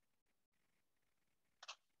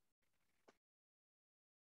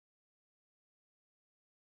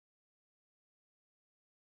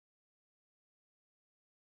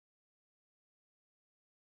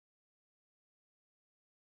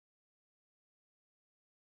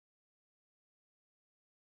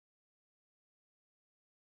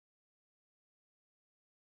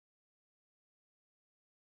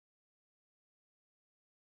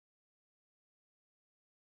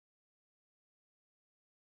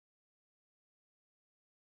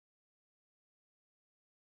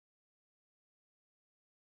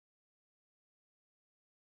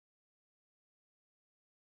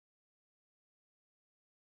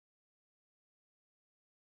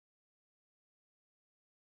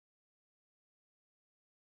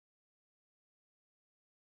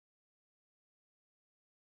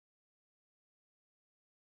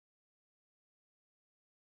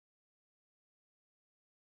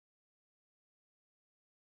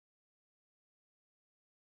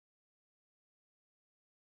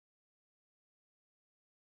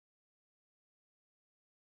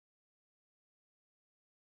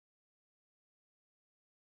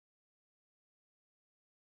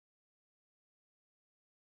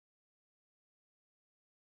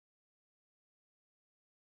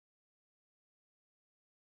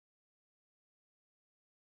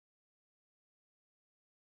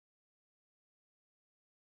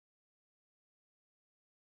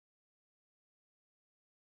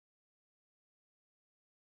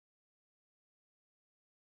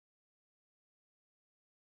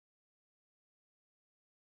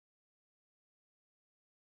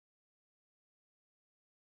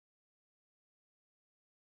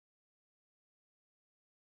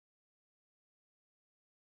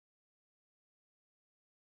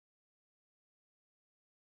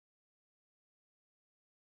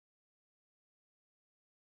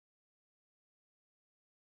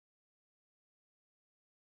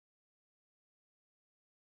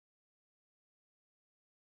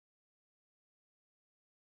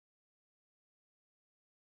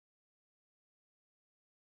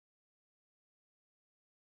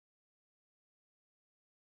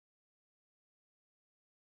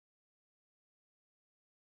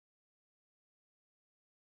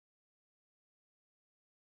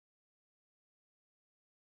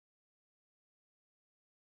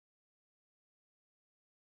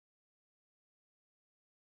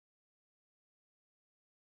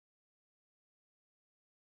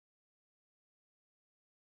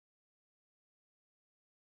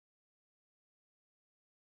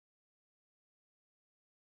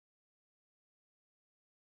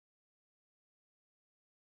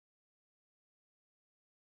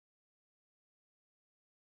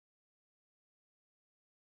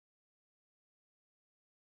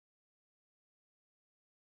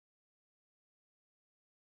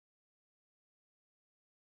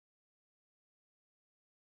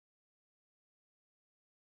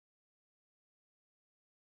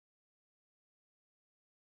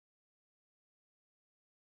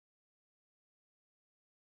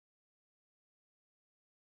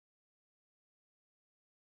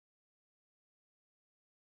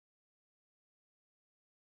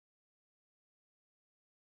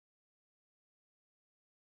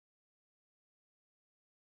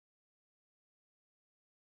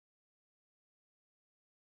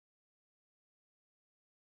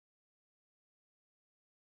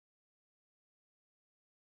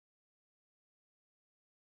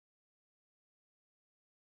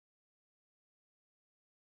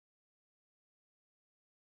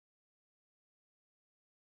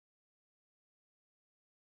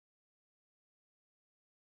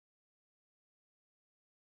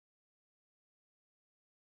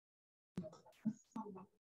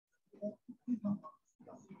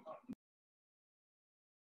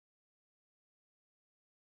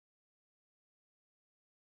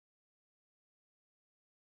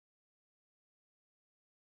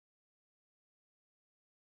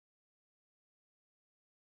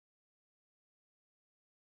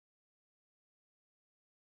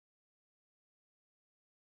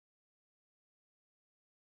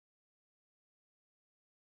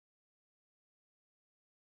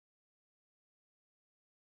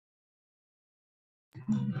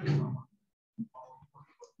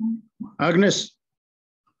Agnes.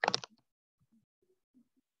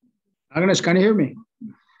 Agnes, can you hear me?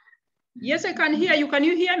 Yes, I can hear you. Can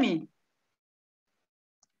you hear me?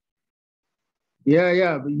 Yeah.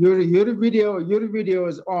 Your video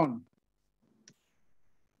is on.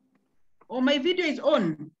 Oh, my video is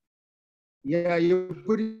on. Yeah, you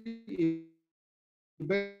put it.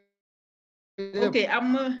 Okay,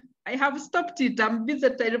 I have stopped it. I'm busy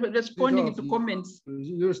responding to comments.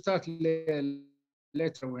 You start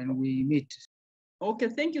later when we meet. Okay,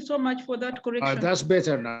 thank you so much for that correction. That's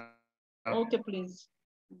better now. Okay, please.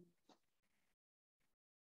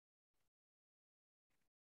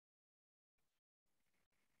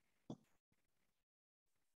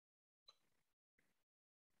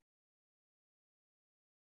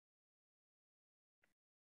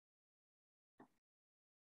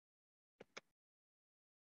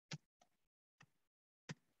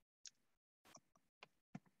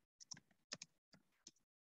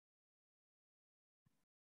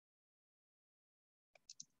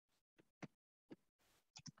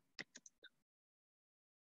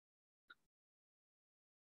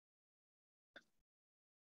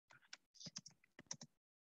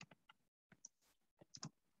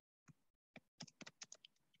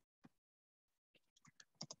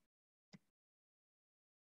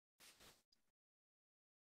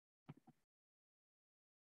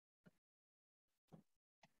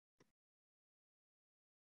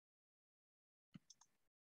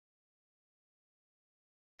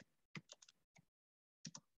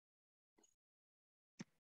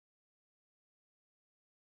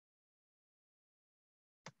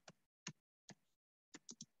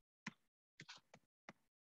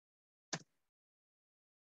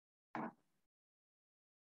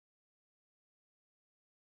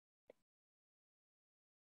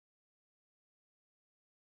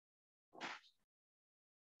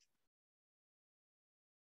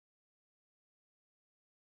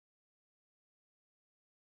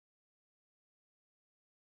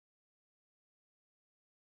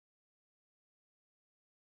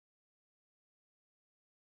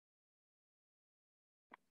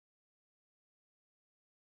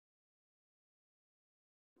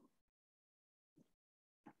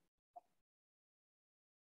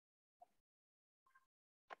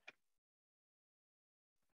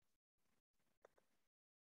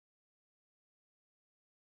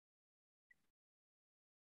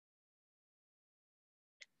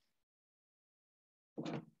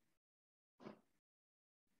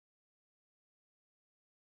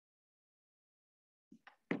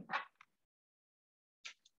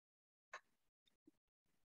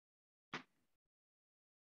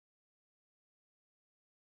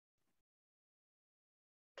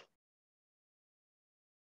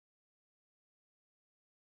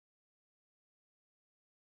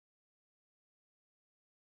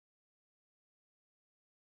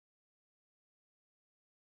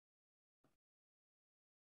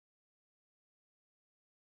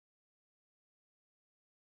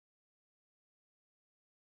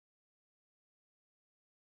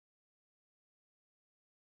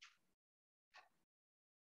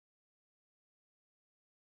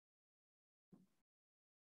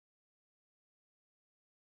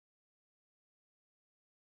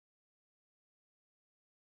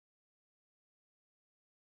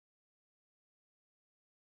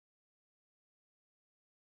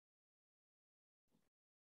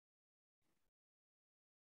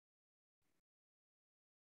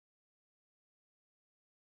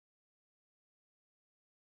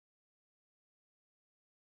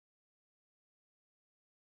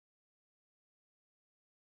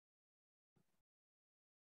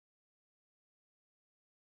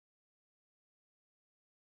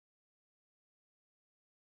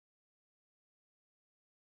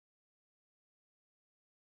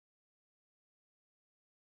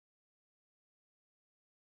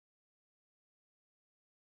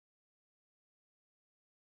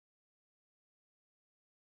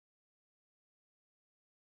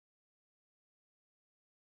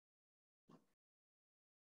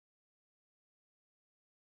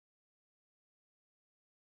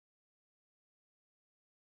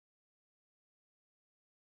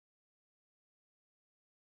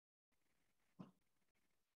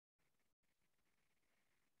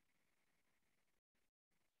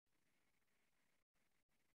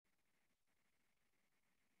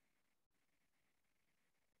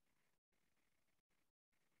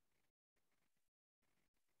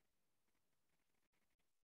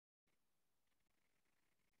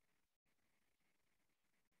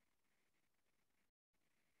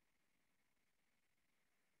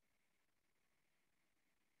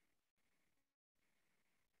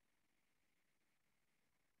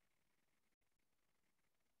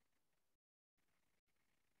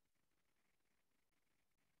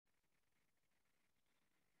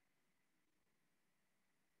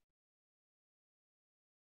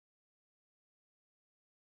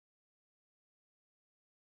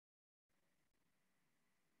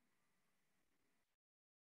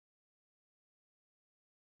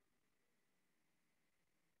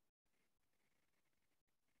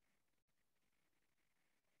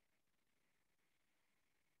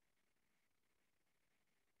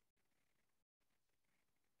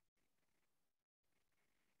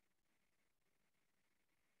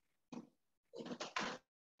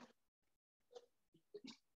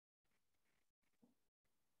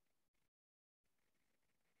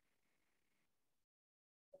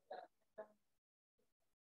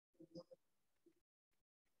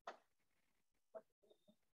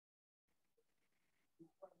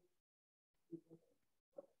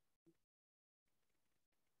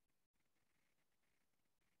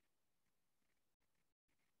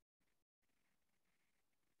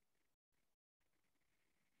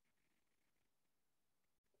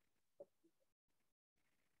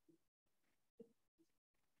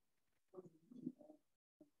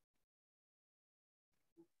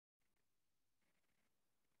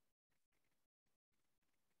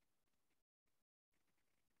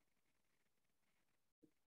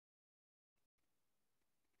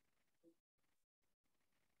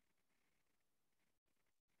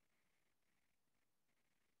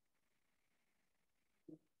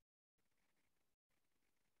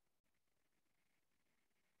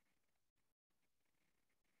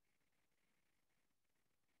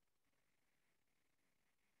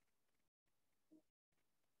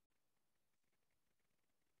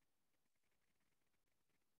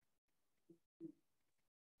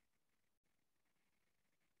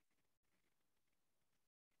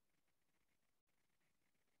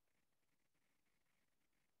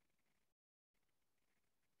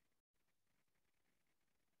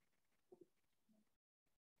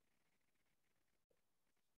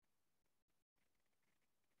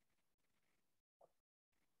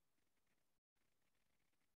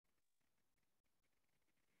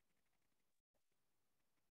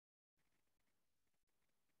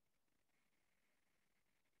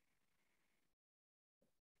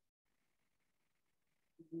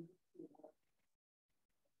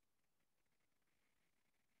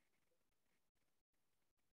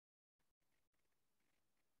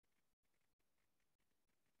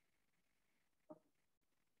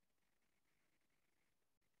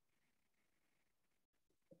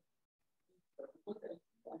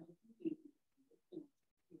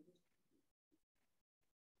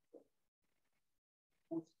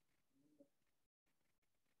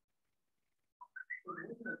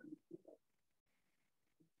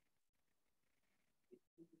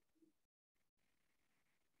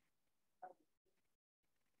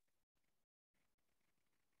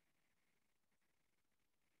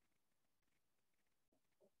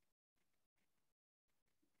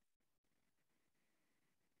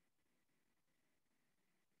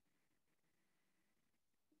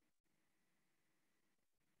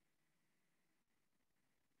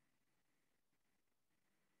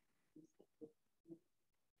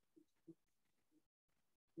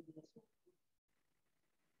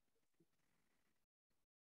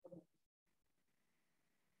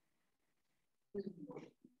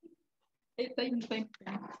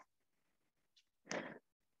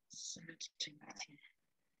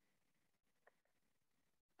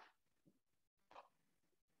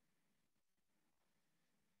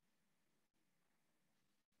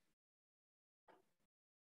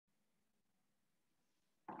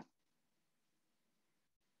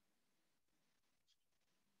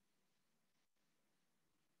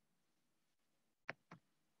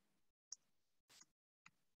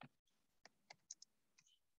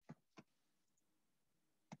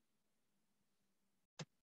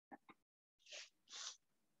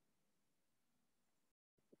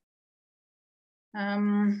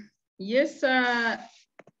 Yes,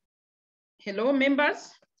 hello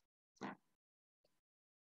members.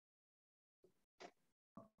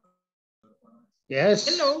 Yes.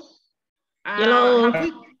 Hello. Hello.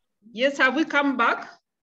 Have we come back?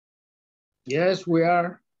 Yes, we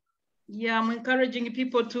are. Yeah, I'm encouraging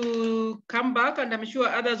people to come back, and I'm sure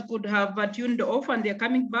others could have tuned off and they're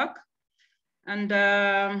coming back. And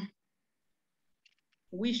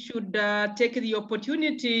we should take the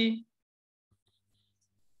opportunity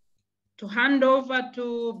to hand over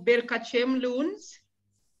to Berkacem Loons.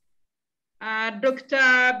 Dr.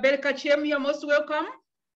 Berkacem, you're most welcome.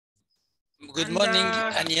 Good morning,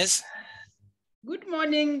 Agnes. Good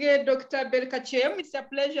morning, Dr. Berkacem. It's a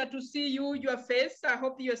pleasure to see you, your face. I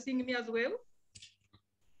hope you're seeing me as well.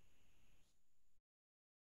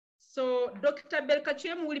 So Dr.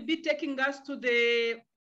 Berkacem will be taking us to the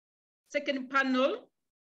second panel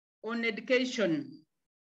on education.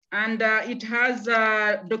 And it has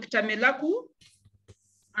Dr. Melaku,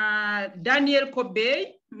 Daniel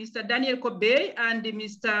Kobe, Mr. Daniel Kobe, and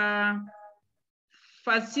Mr.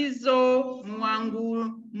 Fasizo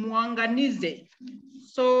Mwanganize.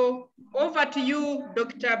 So over to you,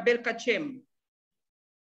 Dr. Berkacem.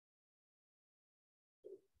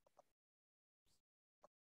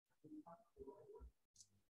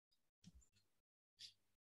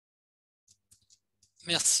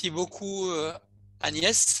 Merci beaucoup,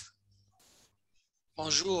 Agnès.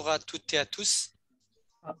 Bonjour à toutes et à tous.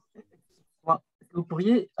 Est-ce que vous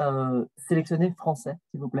pourriez sélectionner français,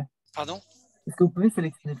 s'il vous plaît? Pardon? Est-ce que vous pouvez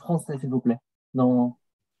sélectionner français, s'il vous plaît? Il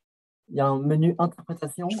y a un menu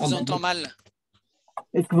interprétation. Je vous entends mal.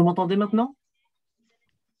 Est-ce que vous m'entendez maintenant?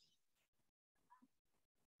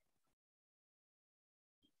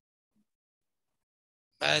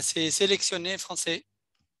 Bah, c'est sélectionné français.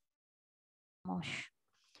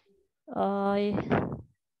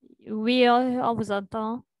 Oui, on vous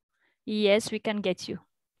entend. Yes, we can get you.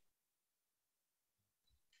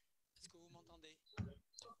 Est-ce que vous m'entendez?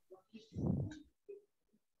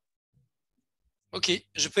 Ok,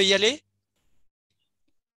 je peux y aller?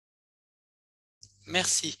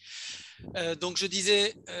 Merci. Donc, je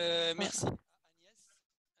disais merci.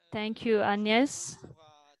 Thank you, Agnès.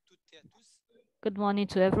 Good morning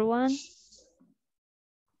to everyone.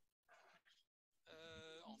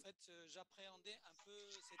 En fait, j'appréhendais un peu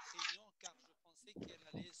cette réunion car je pensais qu'elle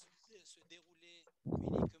allait se dérouler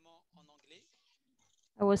uniquement en anglais.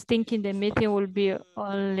 I was thinking the meeting will be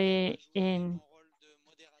only in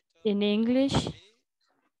English.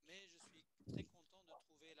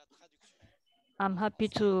 I'm happy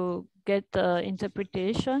to get the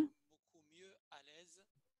interpretation.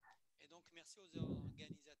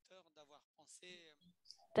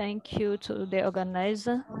 Thank you to the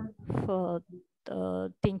organizer for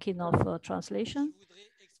thinking of translation.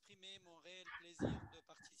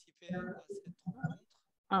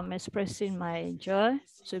 I'm expressing my joy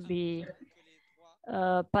to be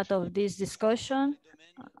part of this discussion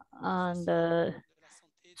and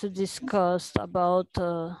to discuss about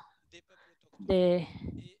the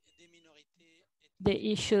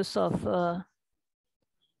issues of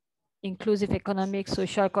inclusive economic,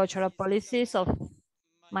 social, cultural policies of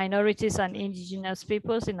minorities and indigenous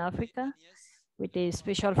peoples in Africa, with a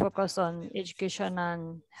special focus on education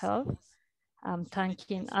and health. I'm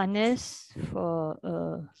thanking Anes for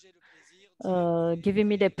giving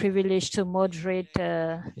me the privilege to moderate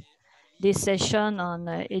this session on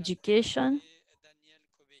education.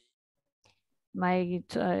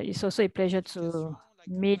 It's also a pleasure to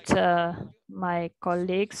meet my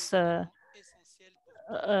colleagues,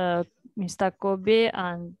 Mr. Kobe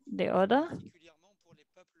and the other.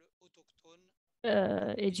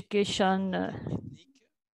 Education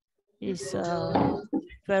is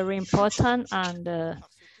very important, and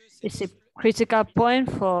it's a critical point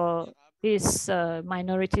for these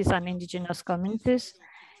minorities and indigenous communities.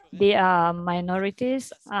 They are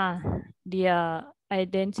minorities, and their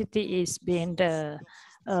identity is being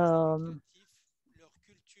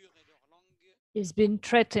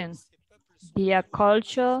threatened. Their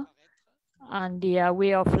culture and their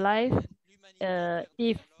way of life,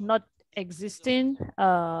 if not existing,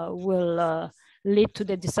 will lead to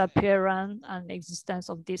the disappearance and existence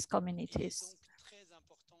of these communities.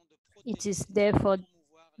 It is therefore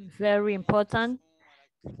very important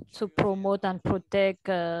to promote and protect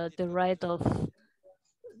the right of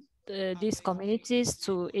these communities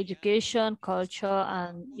to education, culture,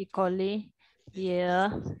 and equally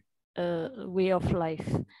their way of life.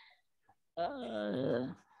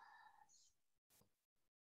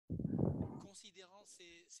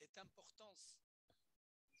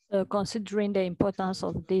 Considering the importance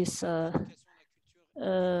of this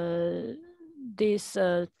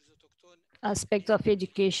aspect of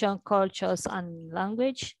education, cultures, and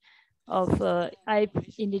language of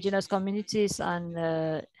indigenous communities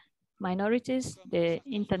and minorities, the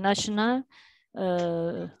international,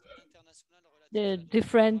 the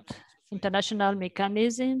different international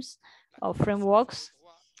mechanisms or frameworks,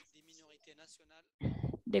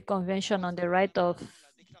 the Convention on the Right of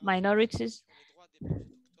Minorities,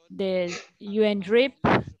 the UN RIP,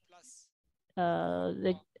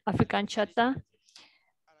 the African Charter,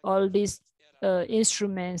 all these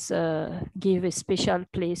instruments give a special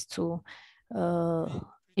place to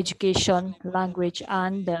education, language,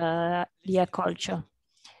 and their culture.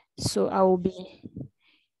 So I will be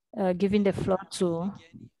giving the floor to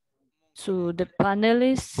the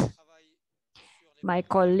panelists, my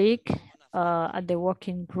colleague at the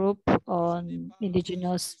working group on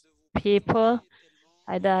indigenous people.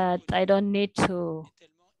 I don't need to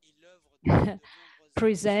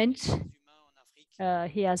present.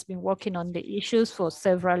 He has been working on the issues for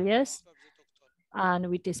several years, and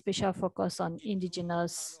with a special focus on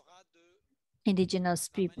indigenous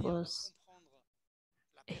peoples.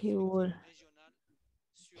 He will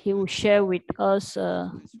share with us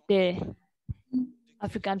the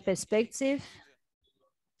African perspective.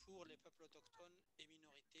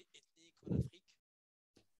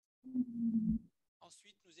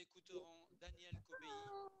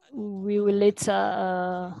 We will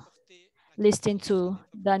later listen to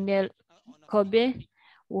Daniel Kobe,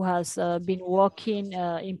 who has been working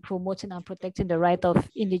in promoting and protecting the right of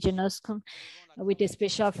indigenous with a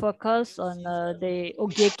special focus on the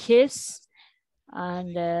Ogier case,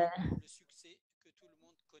 and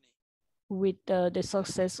with the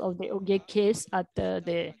success of the Ogier case at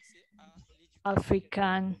the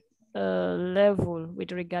African level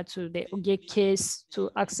with regard to the Ogier case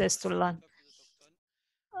to access to land.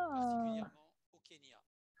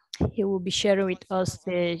 He will be sharing with us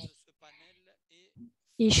the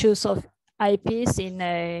issues of IPs in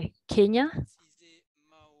Kenya.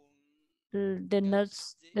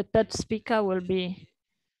 The third speaker will be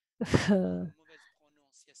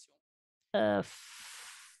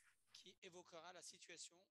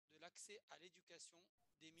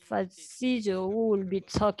Fazijo, who will be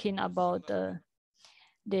talking about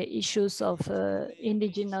the issues of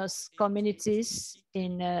indigenous communities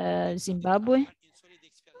in Zimbabwe.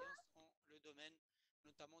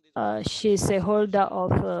 She's a holder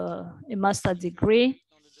of a master's degree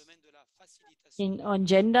on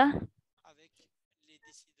gender.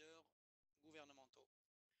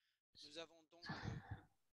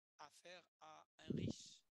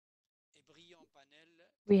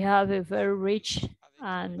 We have a very rich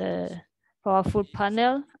and powerful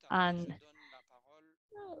panel, and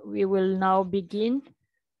we will now begin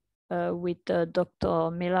with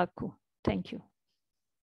Dr. Melaku. Thank you.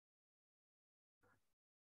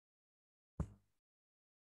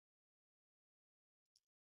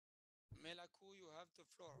 Melaku, you have the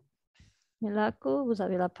floor. Melaku, vous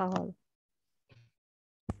avez la parole.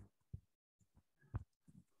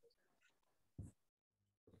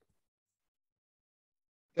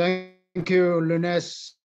 Thank you,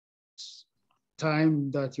 Lunes,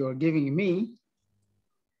 time that you're giving me.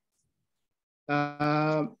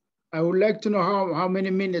 I would like to know how many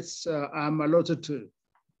minutes I'm allotted to.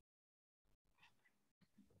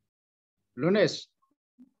 Lunes.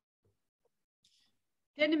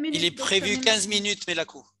 10 minutes, Il est prévu 15 minutes,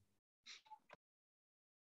 Melakou.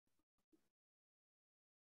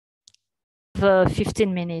 For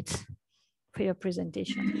 15 minutes for your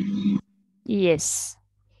presentation. Yes.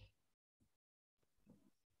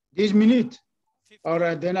 This minute? All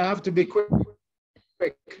right, then I have to be quick.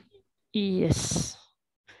 Yes.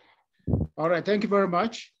 All right, thank you very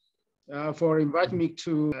much for inviting me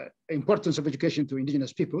to importance of education to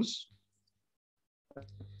indigenous peoples.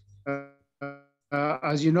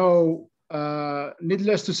 As you know,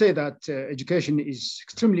 needless to say that education is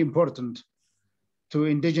extremely important to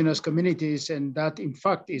indigenous communities, and that in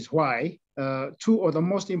fact is why two of the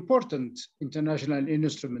most important international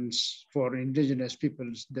instruments for indigenous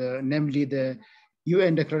peoples, namely the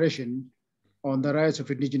UN Declaration on the Rights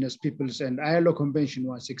of Indigenous Peoples and ILO Convention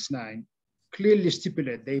 169, clearly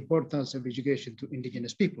stipulate the importance of education to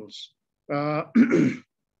indigenous peoples.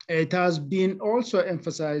 It has been also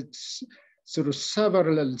emphasized through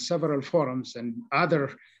several forums and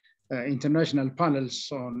other international panels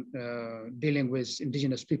on dealing with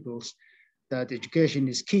indigenous peoples, that education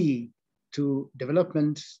is key to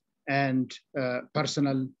development and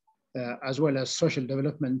personal as well as social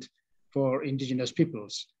development for indigenous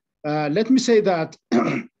peoples. Let me say that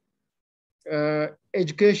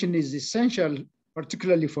education is essential,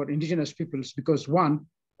 particularly for indigenous peoples, because one,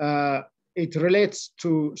 it relates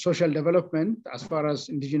to social development as far as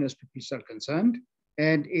indigenous peoples are concerned,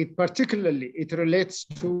 and it relates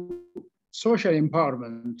to social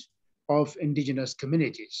empowerment of indigenous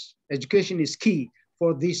communities. Education is key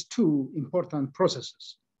for these two important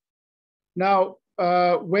processes. Now,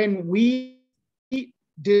 when we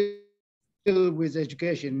deal with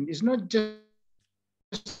education, it's not just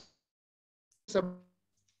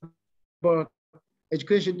about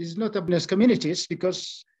education, is not about communities,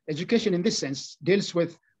 because education in this sense deals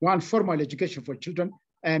with one, formal education for children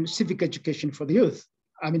and civic education for the youth.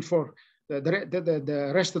 I mean, for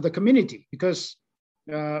the rest of the community, because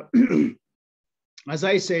as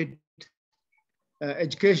I said,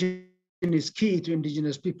 education is key to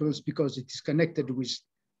indigenous peoples because it is connected with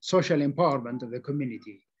social empowerment of the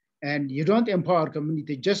community. And you don't empower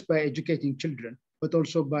community just by educating children, but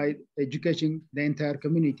also by educating the entire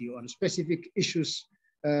community on specific issues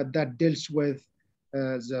that deals with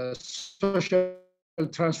the social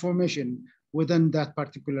transformation within that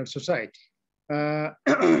particular society.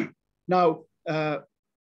 Now,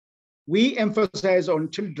 we emphasize on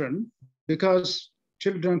children because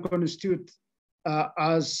children constitute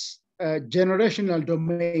as a generational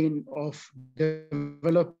domain of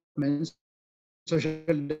development,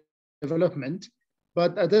 social development.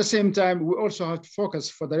 But at the same time, we also have to focus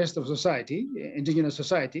for the rest of society, indigenous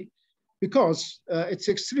society, because it's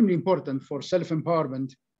extremely important for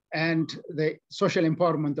self-empowerment and the social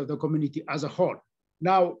empowerment of the community as a whole.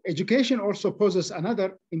 Now, education also poses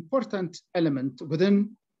another important element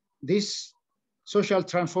within this social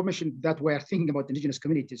transformation that we're thinking about indigenous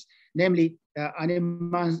communities, namely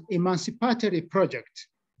an emancipatory project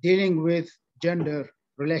dealing with gender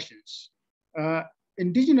relations.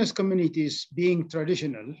 Indigenous communities, being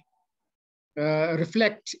traditional,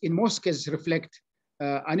 in most cases reflect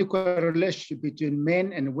an equal relationship between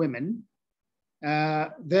men and women.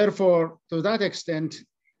 Therefore, to that extent,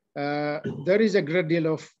 there is a great deal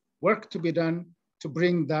of work to be done to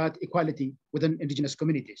bring that equality within indigenous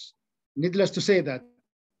communities. Needless to say that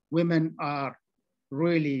women are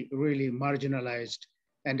really, really marginalized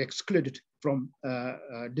and excluded from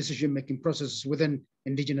decision-making processes within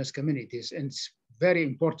indigenous communities. And it's very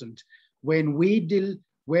important when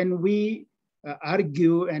we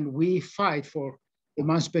argue and we fight for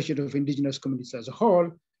emancipation of indigenous communities as a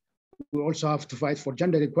whole, we also have to fight for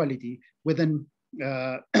gender equality within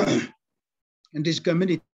in these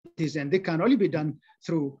communities, and they can only be done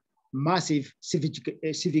through massive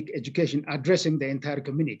civic education addressing the entire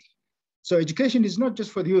community. So education is not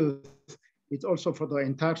just for the youth, it's also for the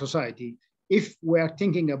entire society. If we are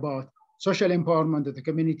thinking about social empowerment of the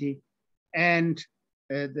community and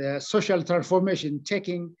the social transformation,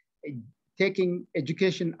 taking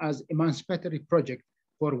education as emancipatory project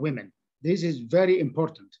for women. This is very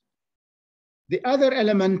important. The other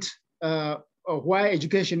element of why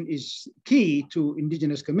education is key to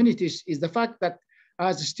indigenous communities is the fact that,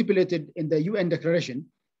 as stipulated in the UN Declaration,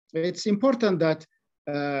 it's important that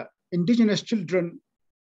indigenous children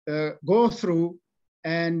go through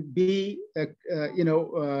and be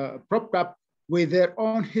propped up with their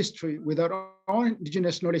own history, with their own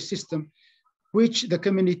indigenous knowledge system, which the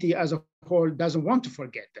community as a whole doesn't want to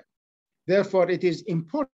forget. Therefore, it is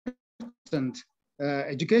important,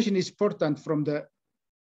 education is important from the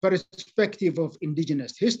perspective of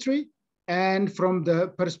indigenous history and from the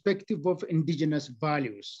perspective of indigenous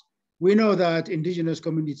values. We know that indigenous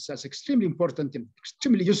communities are extremely important and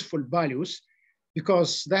extremely useful values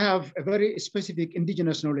because they have a very specific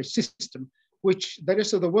indigenous knowledge system, which the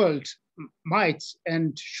rest of the world might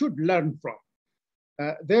and should learn from.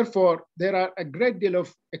 Therefore, there are a great deal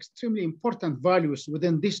of extremely important values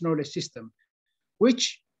within this knowledge system,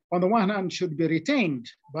 which on the one hand should be retained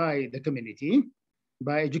by the community,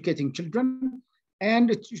 by educating children, and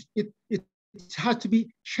it has to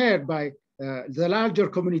be shared by the larger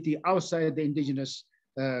community outside the indigenous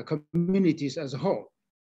communities as a whole.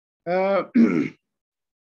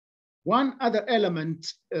 One other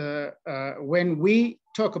element when we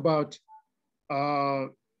talk about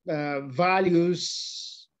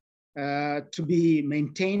values to be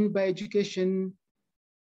maintained by education,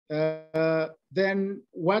 then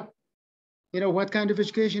what kind of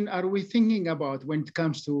education are we thinking about when it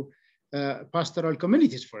comes to pastoral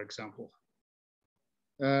communities, for example?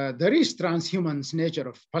 There is transhuman nature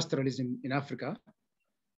of pastoralism in Africa.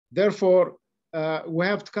 Therefore, we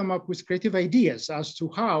have to come up with creative ideas as to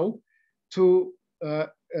how to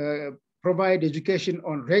provide education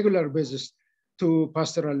on regular basis to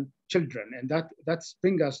pastoral children. And that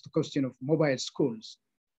brings us to the question of mobile schools.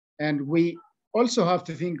 And we also have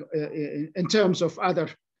to think in terms of other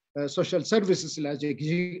social services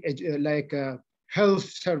like health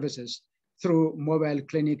services through mobile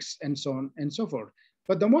clinics and so on and so forth.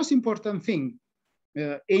 But the most important thing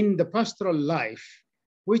in the pastoral life,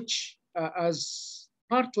 which as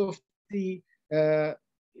part of the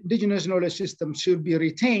indigenous knowledge system should be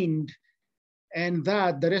retained, and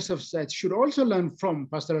that the rest of society should also learn from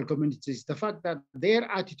pastoral communities, the fact that their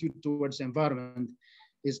attitude towards the environment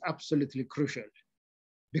is absolutely crucial.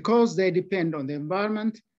 Because they depend on the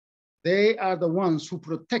environment, they are the ones who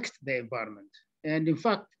protect the environment. And in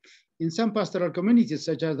fact, in some pastoral communities,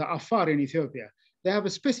 such as the Afar in Ethiopia, they have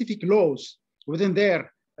specific laws within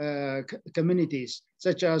their communities,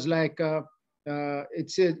 such as like,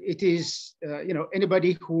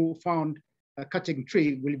 anybody who found a cutting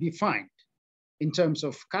tree will be fined in terms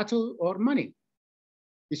of cattle or money.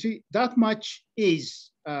 You see, that much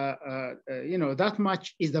is, that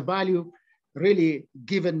much is the value really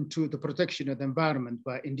given to the protection of the environment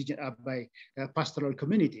by pastoral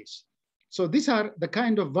communities. So these are the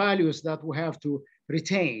kind of values that we have to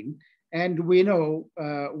retain, and we know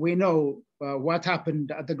what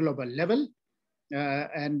happened at the global level,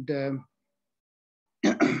 to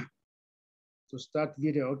start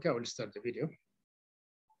video, okay, I will start the video.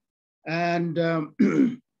 And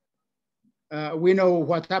we know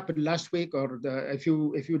what happened last week or a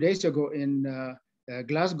few days ago in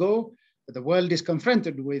Glasgow. The world is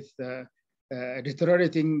confronted with a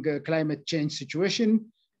deteriorating climate change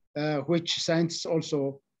situation, which scientists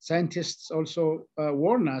also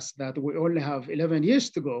warn us that we only have 11 years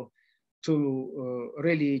to go to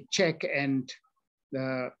really check and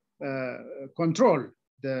control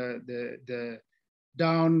the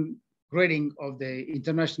downgrading of the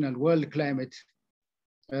international world climate.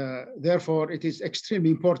 Therefore, it is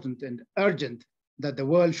extremely important and urgent that the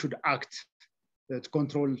world should act to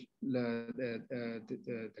control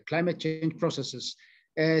the climate change processes.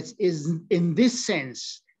 Is in this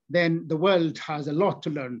sense, then the world has a lot to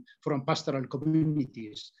learn from pastoral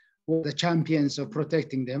communities, who are the champions of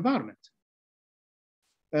protecting the environment.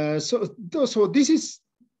 So this is,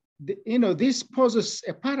 this poses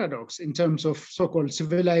a paradox in terms of so-called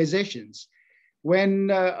civilizations. When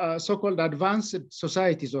so-called advanced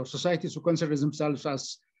societies or societies who consider themselves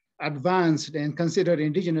as advanced and consider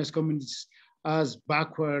indigenous communities as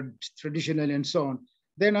backward, traditional, and so on,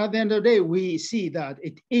 then at the end of the day, we see that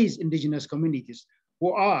it is indigenous communities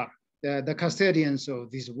who are the custodians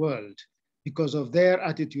of this world because of their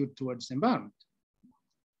attitude towards the environment.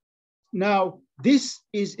 Now, this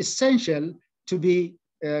is essential to be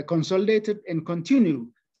consolidated and continue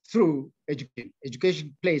through education.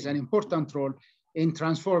 Education plays an important role in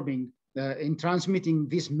transforming, in transmitting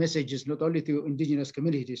these messages, not only to indigenous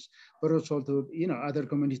communities, but also to other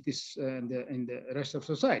communities in the rest of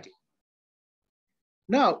society.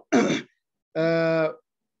 Now,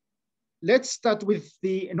 let's start with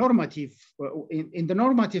the normative. In the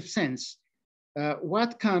normative sense,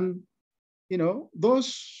 what can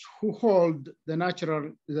those who hold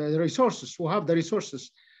the resources, who have the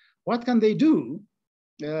resources, what can they do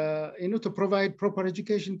to provide proper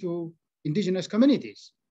education to indigenous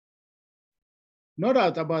communities? no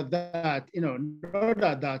doubt about that, no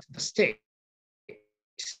doubt that the state,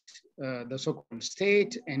 the so-called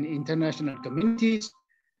state and international communities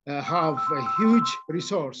have a huge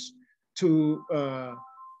resource to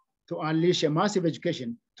unleash a massive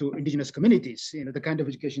education to indigenous communities, the kind of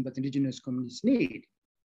education that indigenous communities need.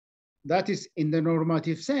 That is in the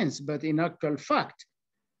normative sense, but in actual fact,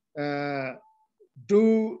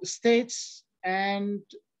 do states and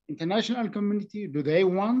international community, do they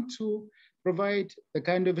want to provide the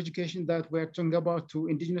kind of education that we're talking about to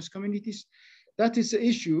indigenous communities? That is an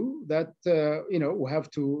issue that we have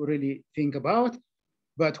to really think about,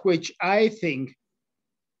 but which I think,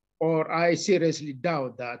 or I seriously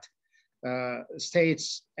doubt that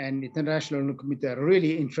states and international community are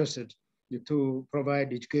really interested to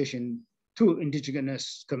provide education to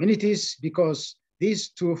indigenous communities, because these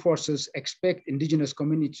two forces expect indigenous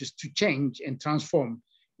communities to change and transform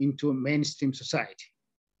into mainstream society.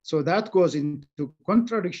 So that goes into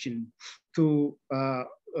contradiction to the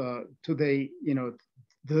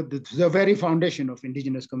very foundation of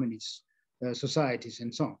indigenous communities, societies,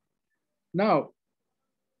 and so on. Now,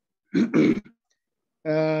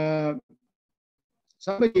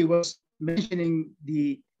 somebody was mentioning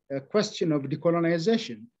the question of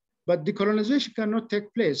decolonization, but decolonization cannot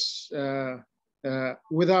take place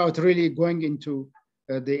without really going into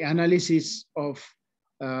the analysis of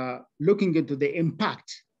looking into the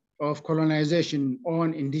impact of colonization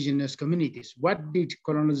on indigenous communities. What did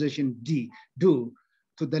colonization do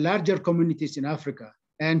to the larger communities in Africa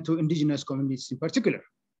and to indigenous communities in particular?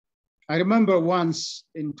 I remember once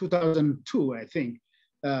in 2002, I think,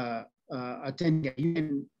 attending a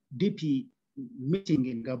UNDP meeting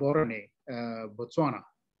in Gaborone, Botswana.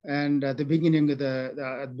 And at the beginning of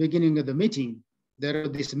the meeting, there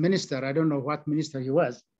was this minister, I don't know what minister he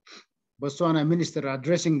was, Botswana minister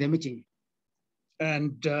addressing the meeting.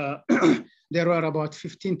 And there were about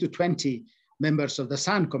 15 to 20 members of the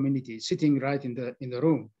San community sitting right in the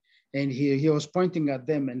room. And he was pointing at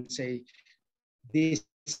them and say, these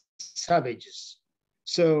savages.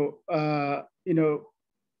 So,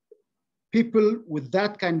 people with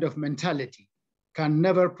that kind of mentality can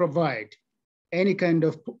never provide any kind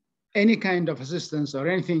of assistance or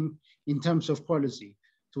anything in terms of policy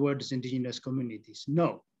towards indigenous communities.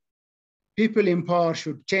 No, people in power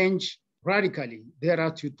should change radically their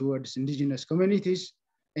attitude towards indigenous communities,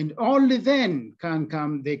 and only then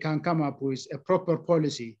they can come up with a proper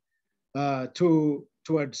policy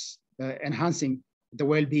towards enhancing the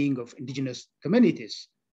well-being of indigenous communities.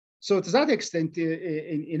 So to that extent,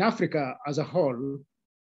 in Africa as a whole,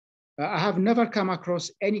 I have never come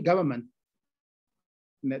across any government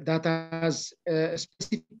that has a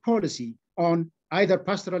specific policy on either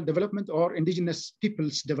pastoral development or indigenous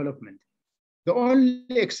people's development. The only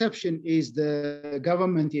exception is the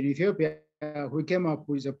government in Ethiopia, who came up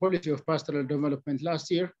with a policy of pastoral development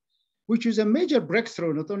last year, which is a major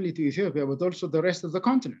breakthrough, not only to Ethiopia, but also the rest of the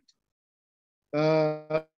continent.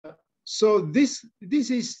 So this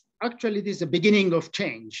is the beginning of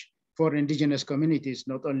change for indigenous communities,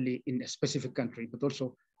 not only in a specific country, but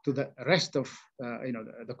also to the rest of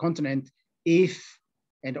the continent, if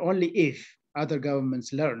and only if other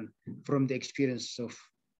governments learn from the experience of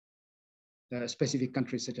specific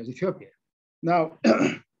countries such as Ethiopia. Now,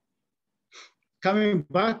 coming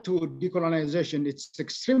back to decolonization, it's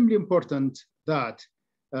extremely important that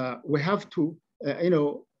we have to,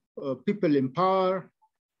 people in power,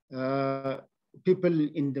 people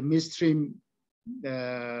in the mainstream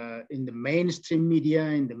media,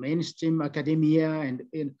 in the mainstream academia, and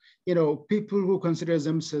people who consider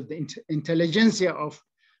themselves the intelligentsia of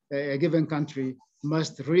a given country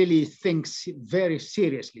must really think very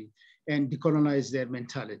seriously and decolonize their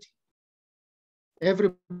mentality.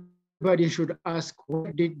 Everybody should ask,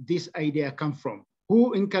 where did this idea come from?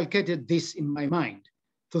 Who inculcated this in my mind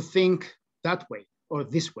to think that way or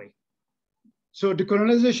this way? So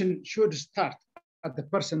decolonization should start at the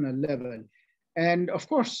personal level. And of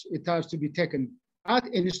course, it has to be taken at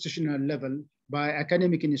institutional level by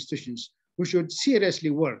academic institutions who should seriously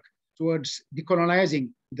work towards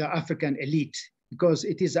decolonizing the African elite, because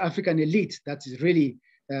it is the African elite that is really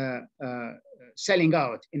selling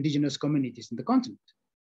out indigenous communities in the continent.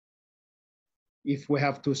 If we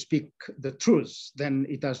have to speak the truth, then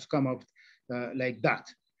it has to come out like that.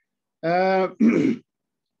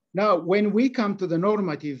 Now, when we come to the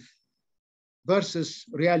normative versus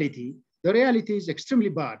reality, the reality is extremely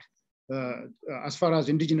bad as far as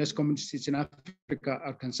indigenous communities in Africa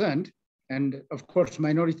are concerned, and of course,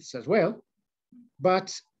 minorities as well.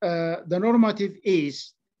 But the normative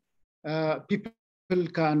is people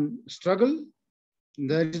can struggle.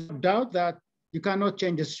 There is no doubt that you cannot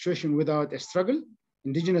change the situation without a struggle.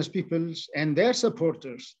 Indigenous peoples and their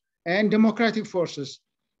supporters and democratic forces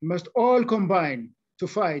must all combine to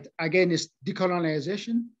fight against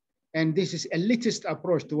decolonization. And this is elitist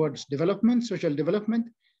approach towards development, social development.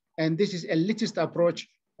 And this is elitist approach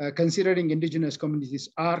considering indigenous communities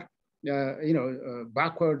are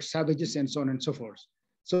backward, savages, and so on and so forth.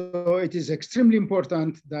 So it is extremely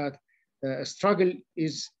important that a struggle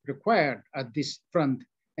is required at this front,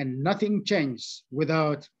 and nothing changes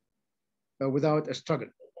without a struggle.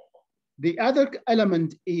 The other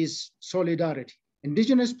element is solidarity.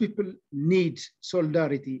 Indigenous people need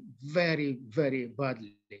solidarity very, very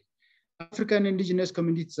badly. African indigenous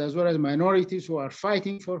communities, as well as minorities who are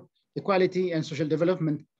fighting for equality and social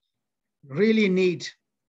development, really need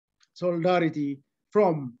solidarity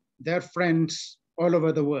from their friends all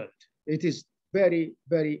over the world. It is very,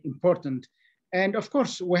 very important. And of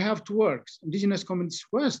course, we have to work. Indigenous communities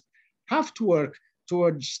first have to work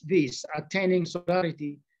towards this, attaining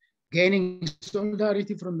solidarity, gaining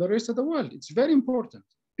solidarity from the rest of the world. It's very important.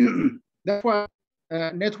 That's why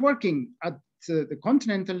networking at the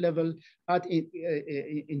continental level, at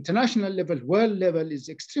international level, world level is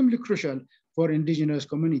extremely crucial for indigenous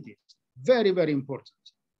communities. Very, very important.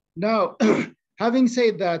 Now, having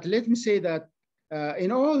said that, let me say that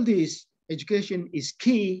in all this, education is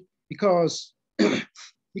key because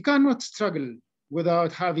you cannot struggle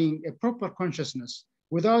without having a proper consciousness,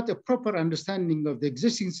 without a proper understanding of the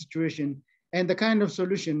existing situation and the kind of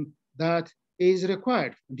solution that is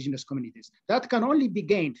required for indigenous communities. That can only be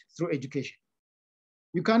gained through education.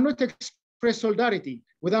 You cannot express solidarity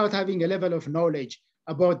without having a level of knowledge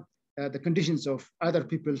about the conditions of other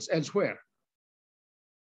peoples elsewhere.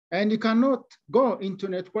 And you cannot go into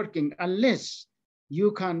networking unless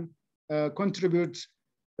you can contribute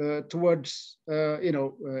towards,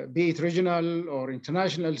 be it regional or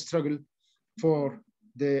international struggle for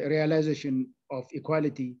the realization of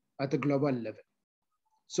equality at a global level.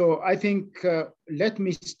 So I think let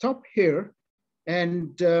me stop here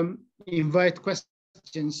and invite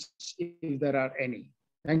questions if there are any.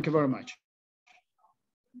 Thank you very much.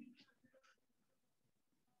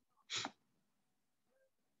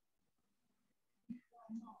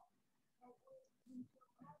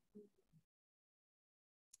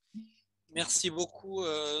 Merci beaucoup,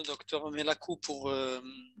 Dr. Melakou, pour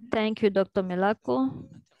Thank you, Dr. Melakou,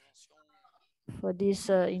 for this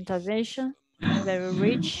intervention. Very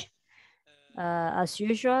rich, as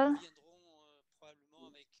usual.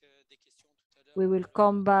 We will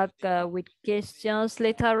come back with questions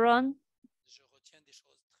later on.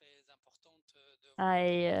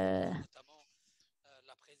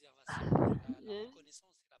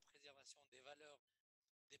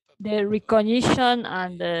 The recognition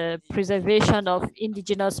and the preservation of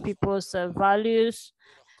indigenous people's values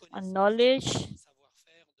and knowledge,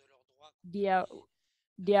 their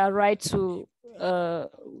right to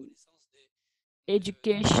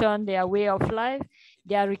education, their way of life,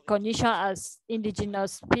 their recognition as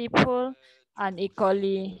indigenous people, and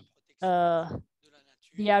equally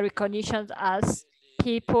their recognition as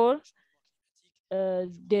people,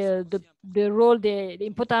 the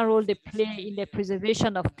important role they play in the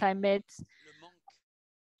preservation of climate,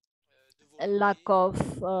 a lack of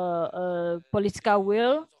political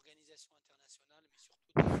will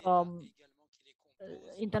from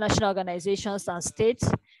international organizations and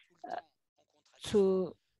states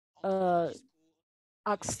to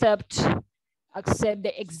accept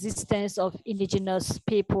the existence of indigenous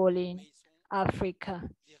people in Africa.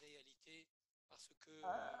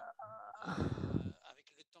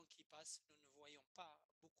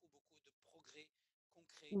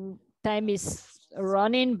 Time is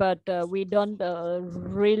running, but we don't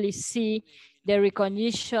really see the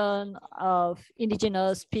recognition of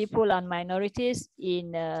indigenous people and minorities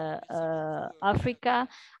in Africa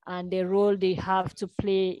and the role they have to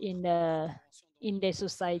play in the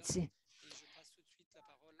society.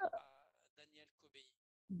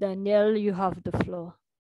 Daniel, you have the floor.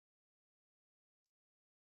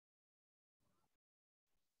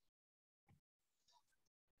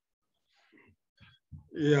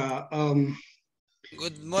 Yeah.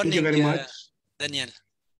 Good morning, thank you very much, Daniel.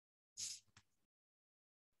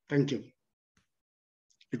 Thank you.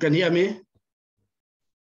 You can hear me?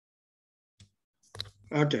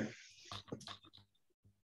 Okay.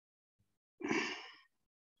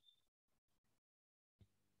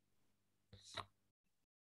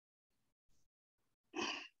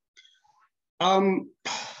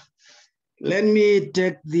 Let me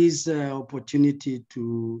take this opportunity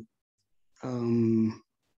to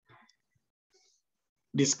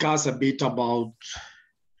discuss a bit about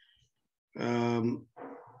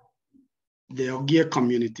the Ogier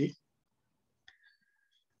community.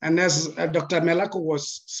 And as Dr. Melako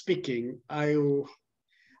was speaking, I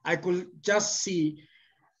could just see,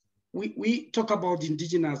 we talk about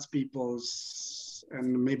indigenous peoples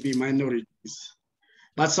and maybe minorities,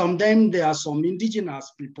 but sometimes there are some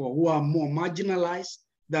indigenous people who are more marginalized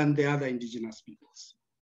than the other indigenous peoples.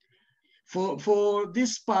 For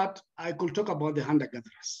this part, I could talk about the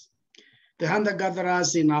hunter-gatherers. The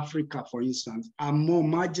hunter-gatherers in Africa, for instance, are more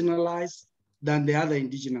marginalized than the other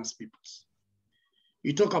indigenous peoples.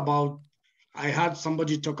 You talk about, I heard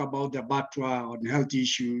somebody talk about the Batwa on health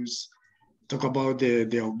issues, talk about the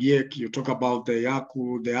Ogiek, you talk about the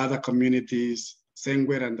Yaku, the other communities,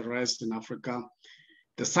 Sengwer and the rest in Africa,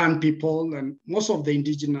 the San people, and most of the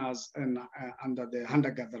indigenous and under the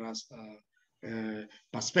hunter-gatherers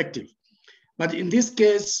perspective. But in this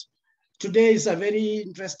case, today is a very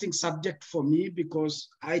interesting subject for me because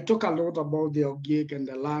I talk a lot about the Ogiek and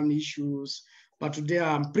the land issues, but today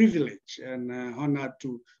I'm privileged and honored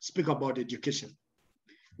to speak about education,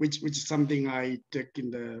 which is something I take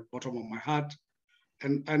in the bottom of my heart.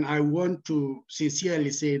 And I want to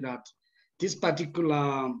sincerely say that this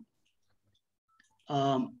particular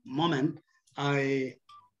moment, I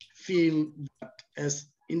feel that as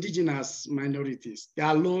indigenous minorities, there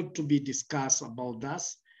are a lot to be discussed about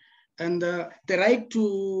this. And the right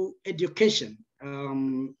to education,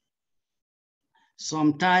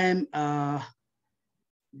 sometime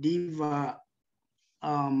Diva,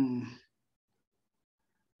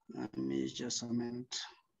 let me just a minute.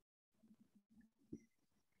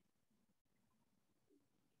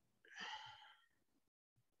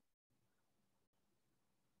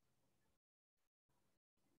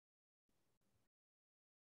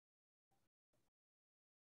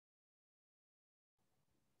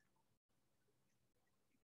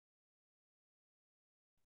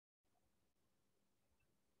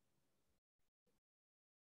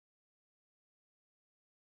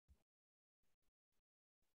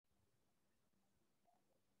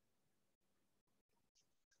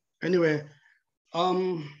 Anyway,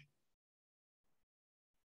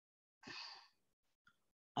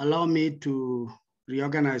 allow me to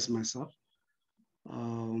reorganize myself.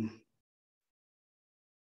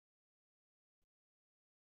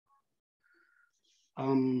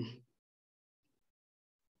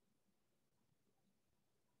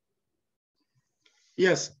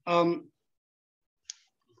 Yes.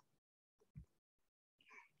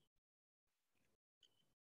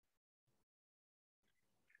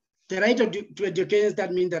 The right to education,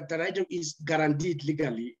 that means that the right is guaranteed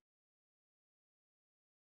legally.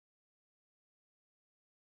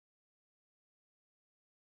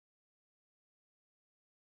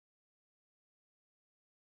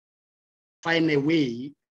 Find a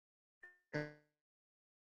way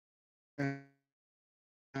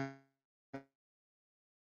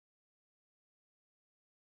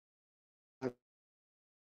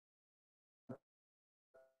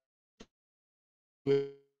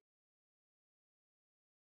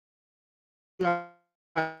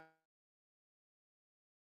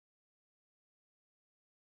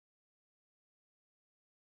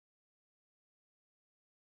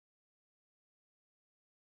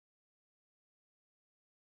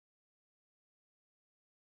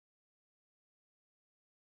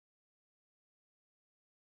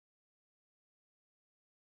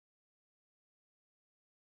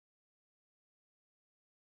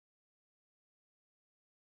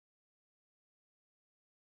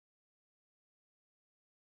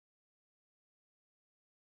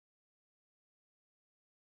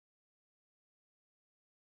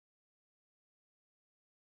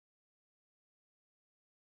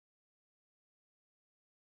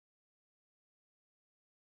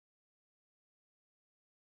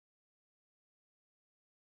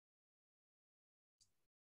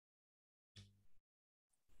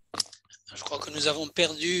Je crois que nous avons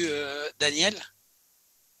perdu Daniel.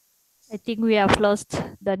 I think we have lost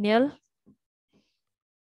Daniel.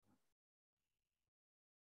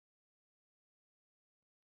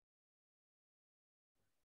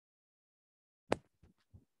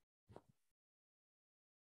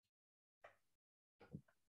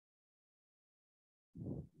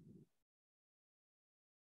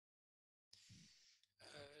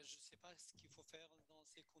 Je ne sais pas ce qu'il faut faire dans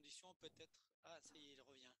ces conditions, peut-être. Ah, ça y est, il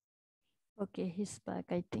revient. Okay, he's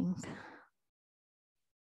back, I think. So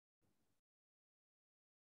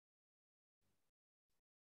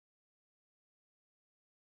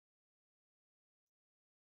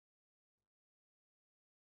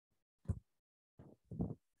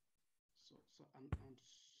I'm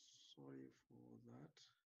sorry for that.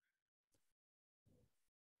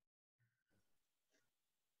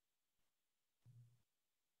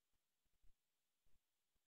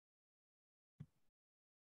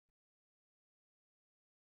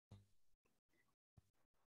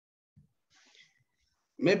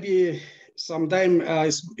 maybe sometime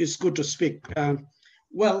it's good to speak.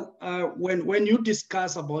 When you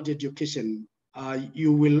discuss about education,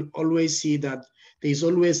 you will always see that there's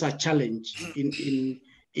always a challenge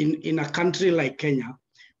in a country like Kenya,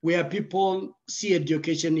 where people see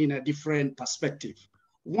education in a different perspective.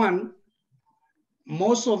 One,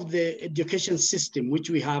 most of the education system which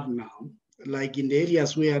we have now, like in the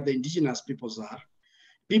areas where the indigenous peoples are,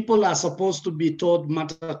 people are supposed to be taught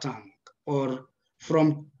mother tongue or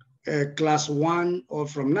from class 1 or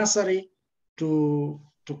from nursery to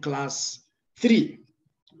class 3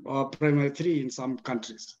 or primary 3 in some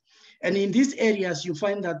countries. And in these areas, you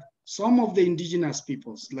find that some of the indigenous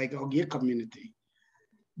peoples, like Ogier community,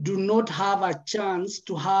 do not have a chance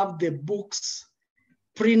to have the books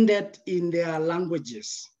printed in their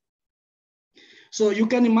languages. So you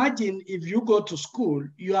can imagine if you go to school,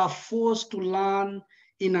 you are forced to learn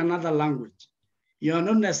in another language. You are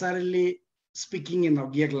not necessarily speaking in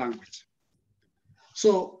Ogier language.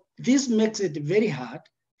 So this makes it very hard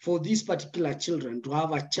for these particular children to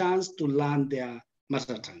have a chance to learn their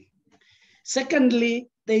mother tongue. Secondly,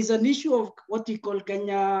 there is an issue of what we call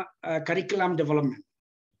Kenya curriculum development.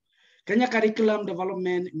 Kenya curriculum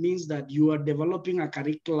development means that you are developing a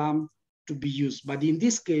curriculum to be used. But in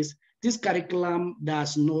this case, this curriculum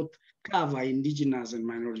does not cover indigenous and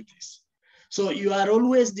minorities. So you are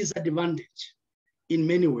always disadvantaged in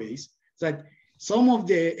many ways that some of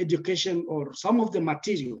the education or some of the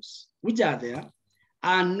materials which are there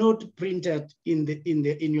are not printed in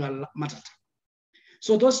your mother tongue.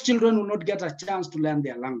 So those children will not get a chance to learn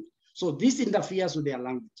their language. So this interferes with their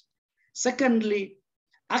language. Secondly,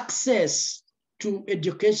 access to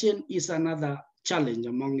education is another challenge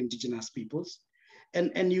among indigenous peoples.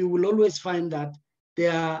 And you will always find that they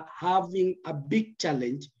are having a big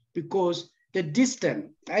challenge because the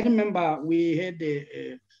distance, I remember we had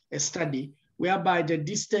a study whereby the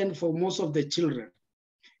distance for most of the children,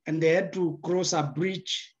 and they had to cross a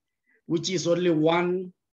bridge, which is only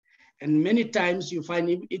one. And many times you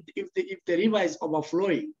find if the river is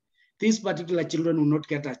overflowing, these particular children will not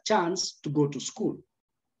get a chance to go to school.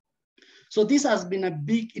 So this has been a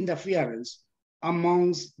big interference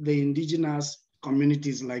amongst the indigenous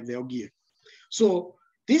communities like the Ogier. So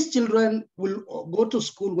these children will go to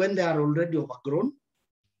school when they are already overgrown,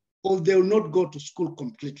 or they will not go to school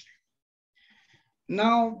completely.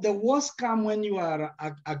 Now, the worst comes when you are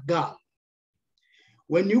a girl.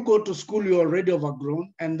 When you go to school, you're already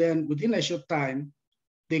overgrown, and then within a short time,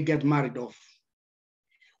 they get married off,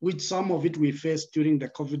 which some of it we faced during the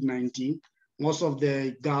COVID-19. Most of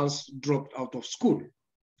the girls dropped out of school.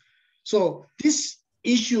 So this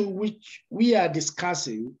issue which we are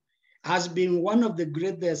discussing has been one of the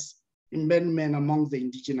greatest impediments among the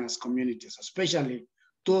indigenous communities, especially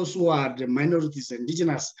those who are the minorities,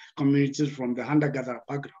 indigenous communities from the hunter-gatherer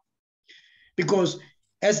background. Because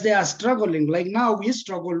as they are struggling, like now we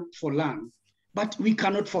struggle for land, but we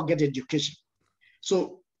cannot forget education.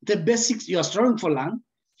 So the basics, you are struggling for land,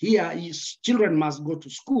 here children must go to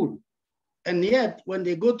school. And yet when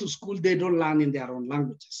they go to school, they don't learn in their own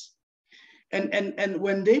languages. And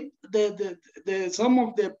when some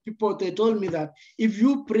of the people, they told me that if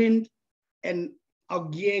you print an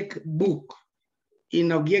Ogier book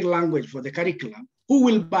in Ogier language for the curriculum, who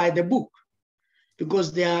will buy the book?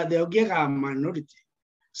 Because the Ogier are a minority.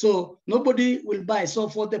 So nobody will buy. So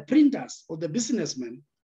for the printers or the businessmen,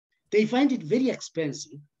 they find it very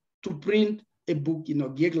expensive to print a book in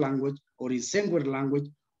Ogier language or in Sengwer language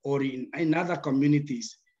or in other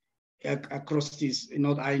communities across this.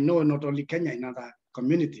 I know not only Kenya, in other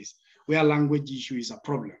communities where language issue is a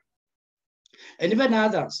problem. And even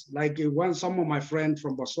others, like some of my friends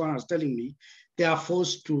from Botswana was telling me, they are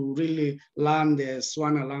forced to really learn the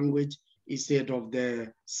Swana language instead of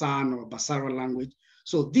the San or Basara language.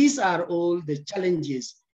 So these are all the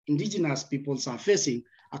challenges indigenous peoples are facing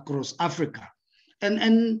across Africa.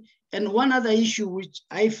 And one other issue which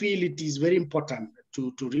I feel it is very important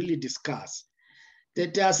to really discuss,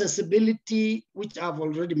 that the accessibility, which I've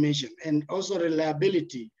already mentioned, and also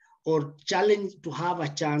reliability or challenge to have a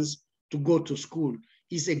chance to go to school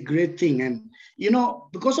is a great thing. And,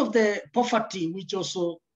 because of the poverty, which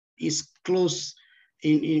also is close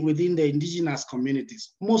within the indigenous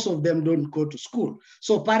communities, most of them don't go to school.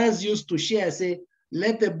 So parents used to share, say,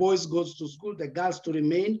 let the boys go to school, the girls to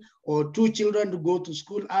remain, or 2 children to go to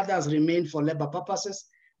school, others remain for labor purposes,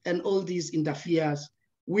 and all these interferes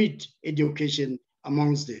with education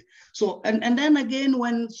amongst them. So, and then again,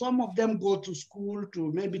 when some of them go to school,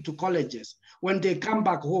 maybe to colleges, when they come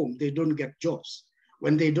back home, they don't get jobs.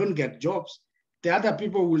 When they don't get jobs, the other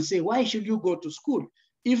people will say, why should you go to school?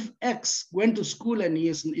 if X went to school and he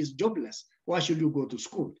is jobless, why should you go to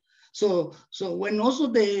school? So when also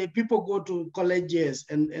the people go to colleges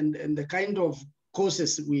and the kind of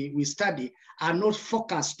courses we study are not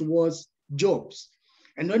focused towards jobs.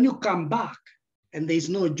 And when you come back and there is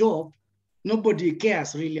no job, nobody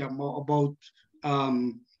cares really about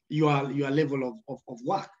your level of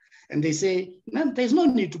work. And they say, no, there's no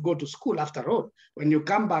need to go to school after all. When you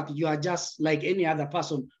come back, you are just like any other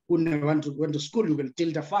person who never went to school. You will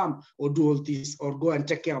till the farm or do all this or go and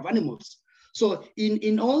take care of animals. So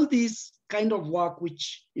in all this kind of work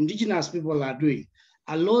which indigenous people are doing,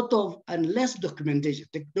 a lot of and less documentation.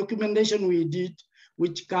 The documentation we did,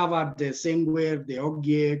 which covered the Sengwer, the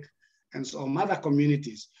Ogiek, and some other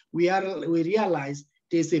communities, we realized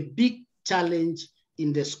there's a big challenge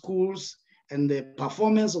in the schools and the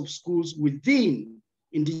performance of schools within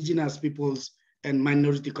indigenous peoples and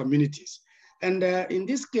minority communities. And in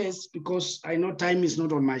this case, because I know time is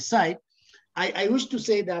not on my side, I wish to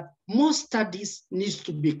say that more studies needs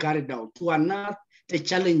to be carried out to unearth the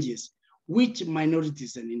challenges which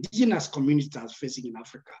minorities and indigenous communities are facing in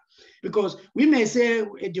Africa. Because we may say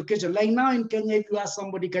education, like now in Kenya, if you ask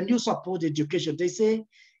somebody, can you support education? They say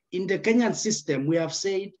in the Kenyan system, we have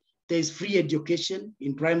said there's free education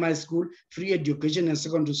in primary school, free education in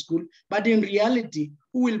secondary school, but in reality,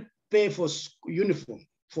 who will pay for uniform,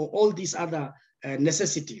 for all these other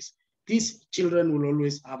necessities? These children will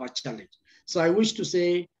always have a challenge. So I wish to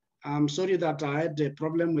say, I'm sorry that I had a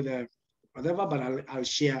problem with whatever, but I'll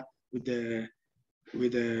share with the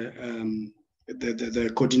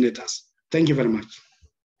coordinators. Thank you very much.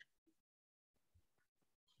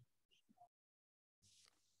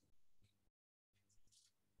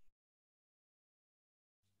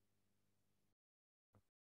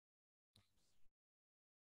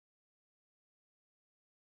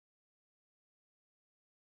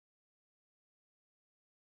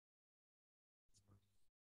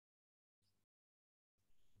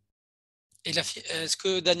 Est-ce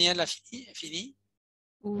que Daniel a fini?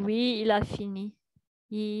 Oui, il a fini.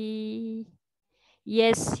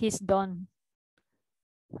 Yes, he's done.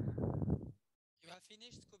 You have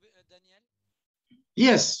finished, Daniel?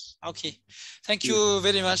 Yes. Okay. Thank you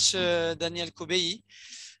very much, Daniel Kobei.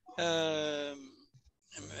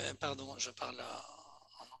 Pardon, je parle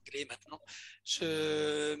en anglais maintenant.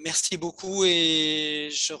 Merci beaucoup et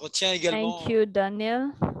je retiens également. Thank you,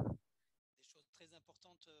 Daniel. Des choses très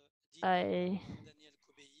importantes dites par Daniel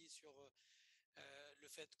Kobei sur le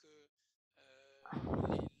fait que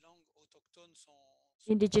les langues autochtones sont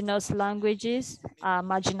indigenous languages are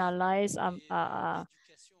marginalized, are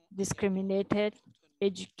discriminated.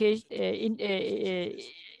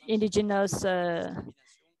 Indigenous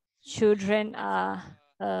children are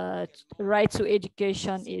right to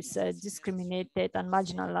education is discriminated and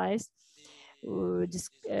marginalized.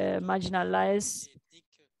 Marginalized.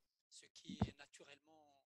 Ce qui naturellement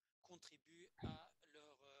contribue à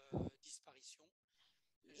leur disparition.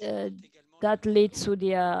 That leads to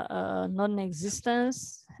their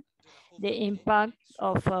non-existence, the impact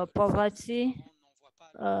of poverty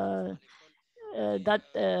that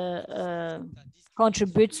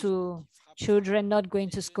contribute to children not going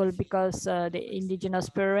to school because the indigenous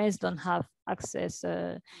parents don't have access,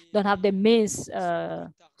 don't have the means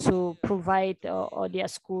to provide all their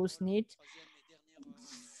schools need.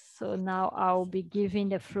 So now I'll be giving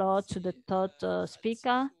the floor to the third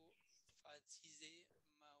speaker.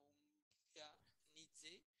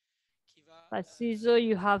 Pacizo,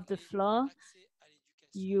 you have the floor.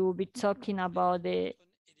 You will be talking about the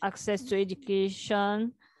access to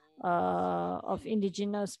education of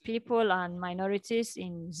indigenous people and minorities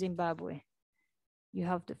in Zimbabwe. You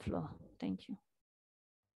have the floor. Thank you.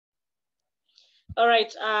 All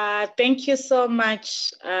right, thank you so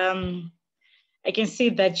much. I can see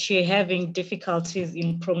that you're having difficulties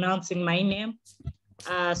in pronouncing my name.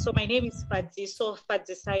 So my name is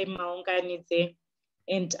Fadzisai Maunganidze,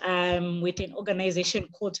 and I'm with an organization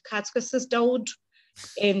called Katsuka Sisterhood.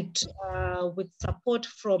 And with support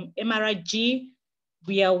from MRG,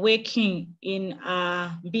 we are working in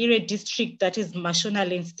Mbire district, that is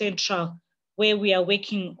Mashonaland Central, where we are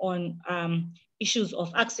working on issues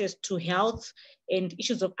of access to health and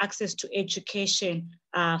issues of access to education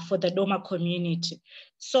for the Doma community.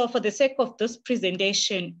 So for the sake of this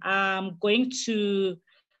presentation, I'm going to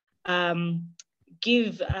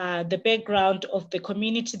give the background of the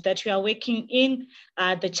community that we are working in,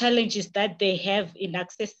 the challenges that they have in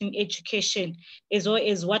accessing education, as well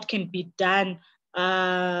as what can be done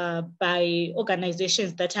by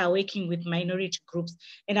organizations that are working with minority groups.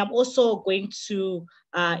 And I'm also going to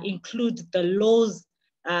include the laws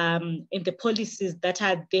and the policies that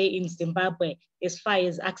are there in Zimbabwe as far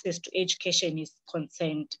as access to education is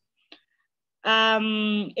concerned.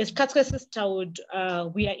 As Katsuka Sisterhood,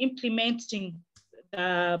 we are implementing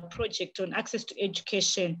the project on access to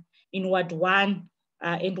education in Ward 1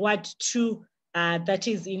 and Ward 2, that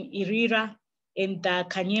is in Irira, in the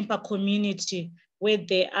Kanyempa community, where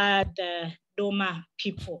they are the Doma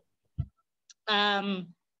people. The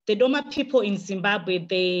Doma people in Zimbabwe,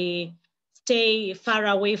 they stay far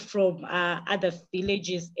away from other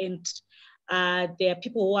villages, and there are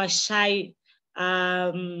people who are shy.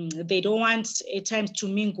 They don't want at times to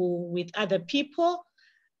mingle with other people.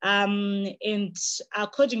 And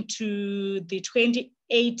according to the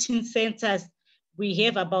 2018 census, we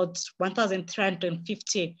have about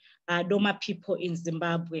 1,350 Doma people in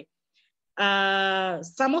Zimbabwe.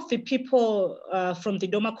 Some of the people from the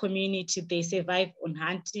Doma community, they survive on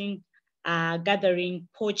hunting, gathering,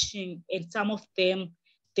 poaching, and some of them,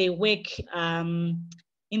 they work in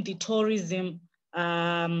the tourism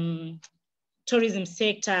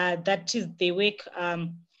sector. That is, they work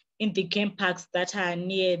in the game parks that are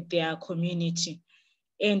near their community.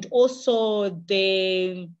 And also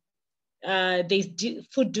there's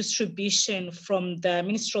food distribution from the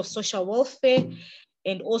Ministry of Social Welfare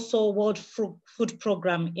and also World Food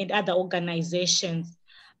Program and other organizations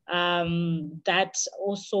that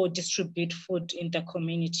also distribute food in the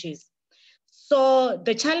communities. So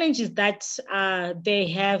the challenges that they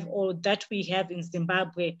have, or that we have in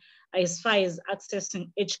Zimbabwe as far as accessing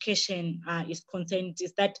education is concerned,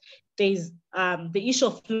 is that there's the issue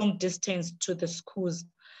of long distance to the schools.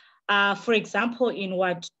 For example, in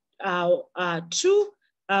Ward 2,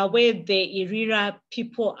 where the Irira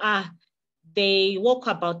people are, they walk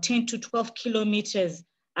about 10 to 12 kilometers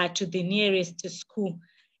to the nearest school.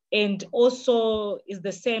 And also is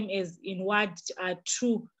the same as in Ward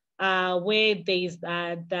 2, where there is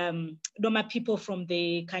the Doma people from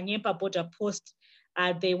the Kanyempa border post.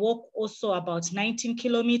 They walk also about 19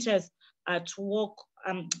 kilometers to walk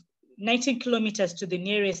 19 kilometers to the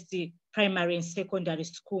nearest primary and secondary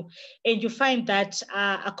school. And you find that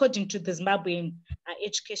according to the Zimbabwean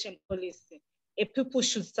education policy, a pupil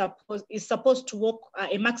is supposed to walk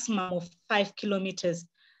a maximum of 5 kilometers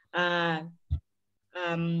to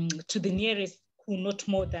the nearest school, not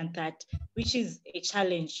more than that, which is a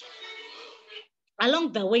challenge.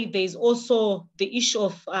 Along the way, there is also the issue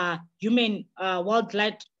of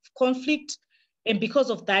human-wildlife conflict. And because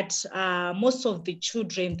of that, most of the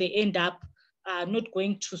children, they end up not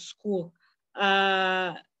going to school.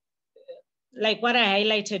 Like what I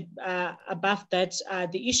highlighted above that,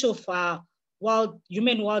 the issue of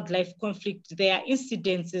human-wildlife conflict, there are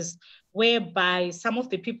incidences whereby some of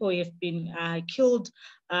the people have been killed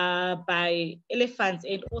by elephants,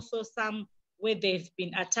 and also some where they've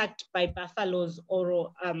been attacked by buffaloes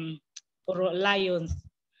or lions.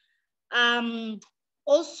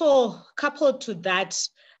 Also, coupled to that,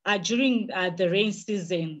 during the rain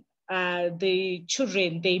season, the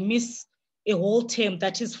children, they miss a whole term,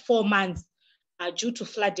 that is 4 months, due to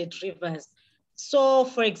flooded rivers. So,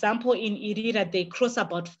 for example, in Irira, they cross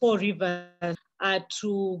about 4 rivers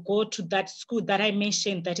to go to that school that I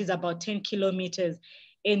mentioned, that is about 10 kilometers.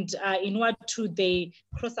 And in Ward 2, they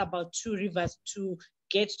cross about 2 rivers to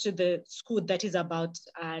get to the school that is about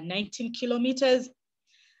 19 kilometers.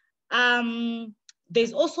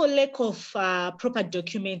 There's also lack of proper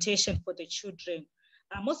documentation for the children.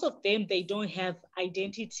 Most of them, they don't have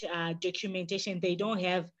identity documentation. They don't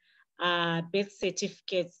have birth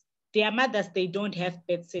certificates. Their mothers, they don't have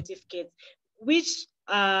birth certificates, which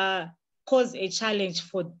cause a challenge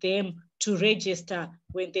for them to register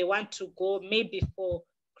when they want to go, maybe for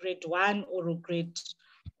grade 1 or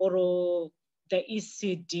the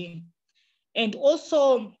ECD. And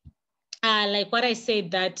also, like what I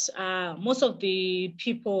said, that most of the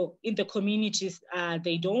people in the communities,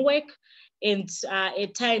 they don't work. And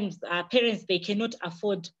at times, parents, they cannot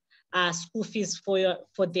afford school fees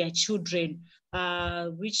for their children,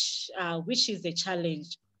 which is a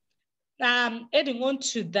challenge. Adding on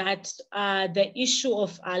to that, the issue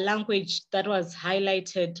of language that was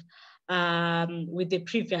highlighted with the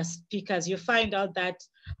previous speakers, you find out that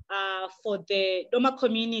for the Doma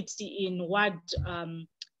community in Ward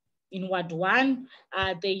 1,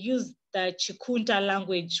 they use the Chikunda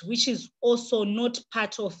language, which is also not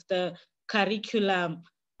part of the curriculum,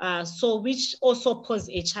 so which also pose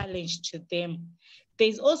a challenge to them.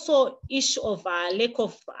 There's also issue of lack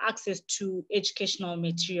of access to educational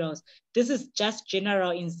materials. This is just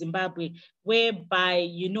general in Zimbabwe, whereby,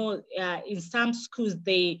 you know, in some schools,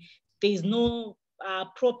 there's no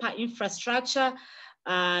proper infrastructure.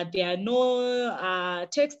 There are no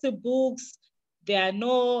textbooks. there are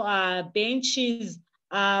no benches,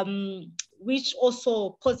 which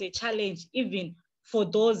also pose a challenge even for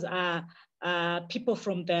those people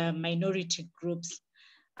from the minority groups.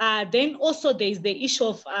 Then also there is the issue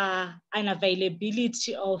of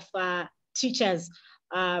unavailability of teachers,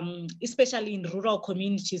 especially in rural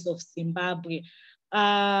communities of Zimbabwe.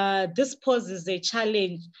 This poses a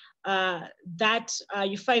challenge that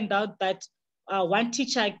you find out that one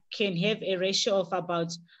teacher can have a ratio of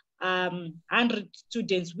about 100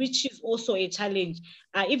 students, which is also a challenge.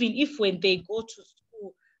 Even if when they go to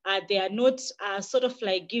school, they are not sort of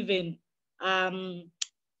like given,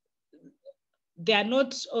 they are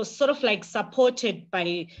not sort of like supported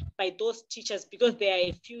by those teachers because there are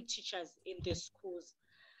a few teachers in the schools.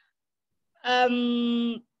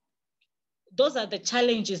 Those are the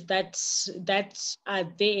challenges that are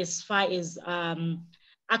there as far as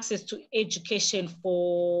access to education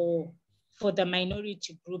for the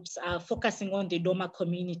minority groups, focusing on the Doma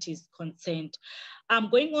communities concerned. I'm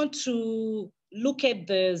going on to look at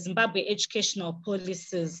the Zimbabwe educational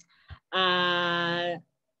policies.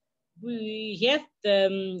 We have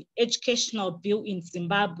the educational bill in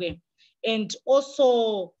Zimbabwe, and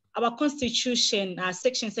also our constitution,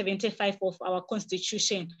 section 75 of our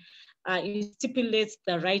constitution, it stipulates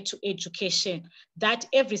the right to education, that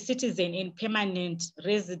every citizen and permanent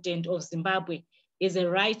resident of Zimbabwe is a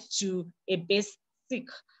right to a basic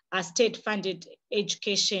state-funded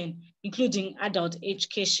education, including adult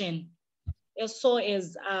education, as well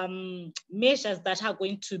as measures that are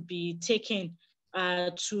going to be taken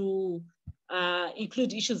to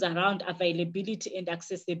include issues around availability and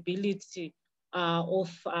accessibility of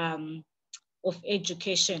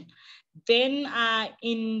education. Then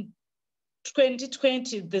in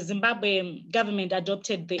 2020, the Zimbabwe government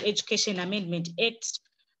adopted the Education Amendment Act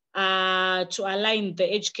to align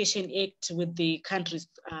the Education Act with the country's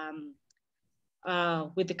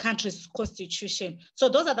constitution. So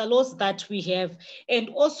those are the laws that we have. And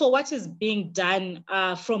also what is being done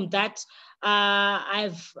from that,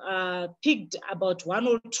 I've picked about one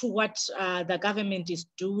or two what the government is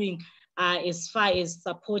doing as far as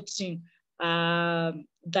supporting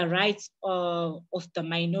the rights of the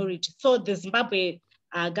minority. So the Zimbabwe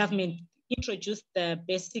government introduced the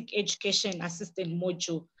basic education assistance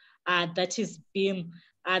module that is BIM,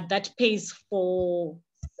 that pays for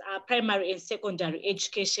primary and secondary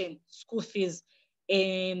education school fees,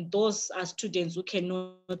 and those are students who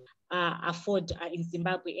cannot afford in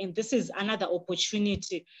Zimbabwe. And this is another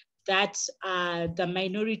opportunity that the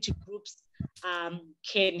minority groups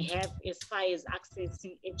can have as far as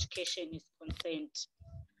accessing education is concerned.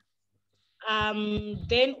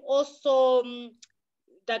 Then also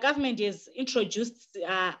the government has introduced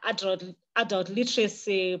adult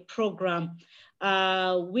literacy program,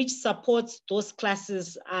 which supports those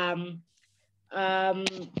classes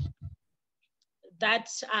that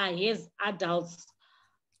has adults.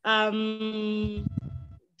 Then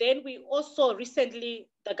we also recently,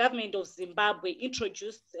 the government of Zimbabwe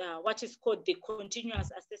introduced what is called the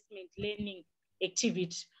continuous assessment learning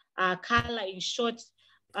activity, CALA in short,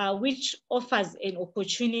 which offers an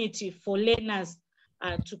opportunity for learners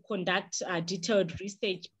to conduct detailed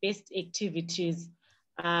research-based activities,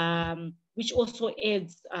 which also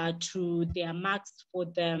adds to their marks for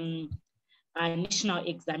the national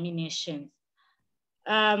examinations.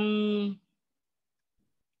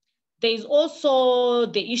 There is also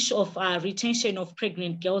the issue of retention of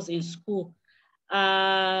pregnant girls in school.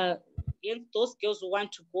 Those girls who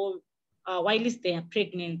want to go, while they are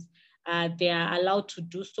pregnant, they are allowed to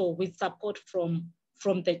do so with support from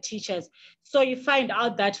the teachers. So you find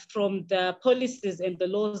out that from the policies and the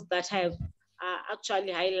laws that I have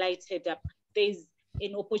actually highlighted, there's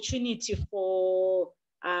an opportunity for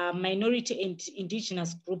minority and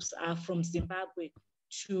indigenous groups from Zimbabwe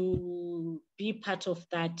to be part of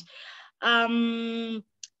that. Adding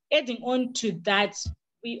on to that,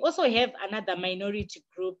 we also have another minority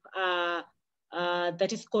group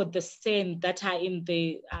that is called the Sen, that are in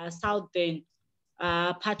the southern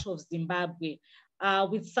part of Zimbabwe,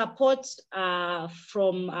 with support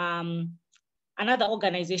from another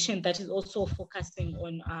organization that is also focusing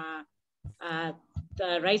on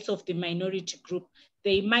the rights of the minority group.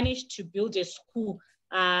 They managed to build a school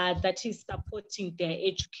that is supporting their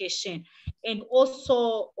education. And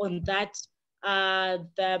also on that,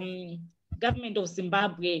 the government of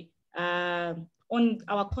Zimbabwe, on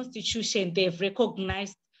our constitution, they've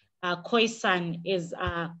recognized Khoisan as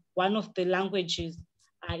one of the languages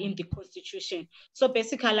in the constitution. So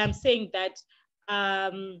basically I'm saying that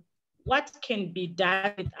what can be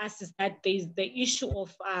done with us is that there's the issue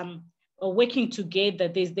of working together.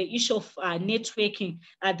 There's the issue of networking,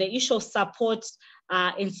 the issue of support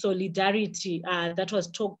and solidarity that was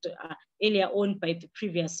talked earlier on by the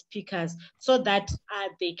previous speakers, so that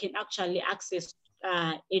they can actually access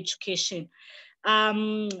education.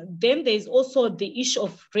 Then there's also the issue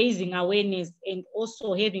of raising awareness and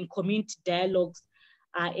also having community dialogues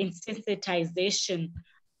and sensitization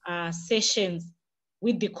sessions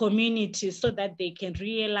with the community, so that they can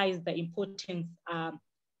realize the importance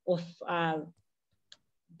of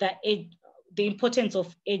the importance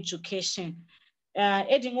of education.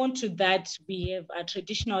 Adding on to that, we have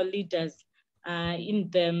traditional leaders in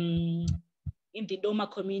the Doma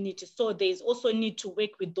community. So there's also need to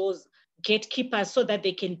work with those gatekeepers so that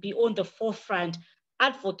they can be on the forefront,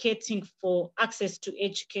 advocating for access to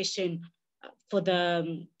education for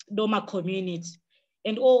the Doma community,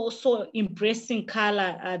 and also embracing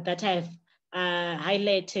color that I've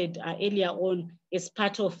highlighted earlier on as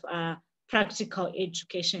part of practical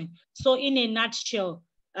education. So in a nutshell,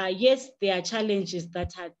 yes, there are challenges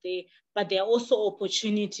that are there, but there are also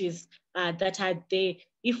opportunities that are there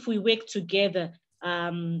if we work together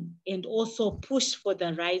and also push for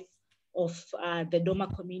the rights of the Doma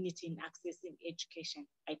community in accessing education.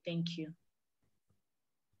 I thank you.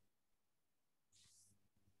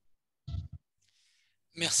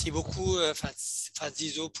 Merci beaucoup,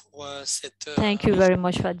 Fadziso, pour cette Thank you very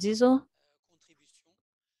much, Fadziso. contribution.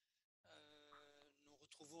 Nous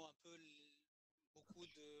retrouvons un peu beaucoup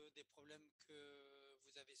des problèmes que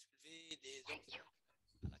vous avez soulevés, des obstacles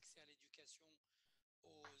à l'accès à l'éducation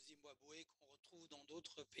au Zimbabwe qu'on retrouve dans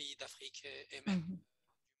d'autres pays d'Afrique et même du monde.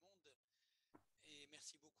 Et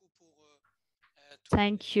merci beaucoup pour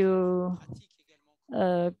Thank you,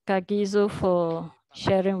 Kagiso, for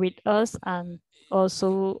sharing with us, and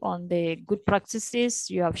also on the good practices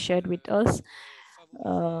you have shared with us,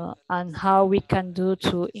 and how we can do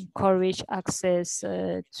to encourage access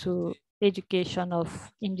to education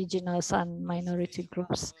of indigenous and minority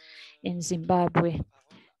groups in Zimbabwe.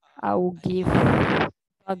 I will give back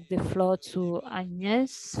the floor to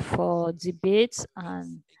Agnes for debates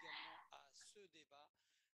and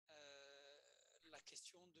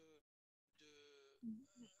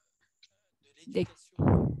the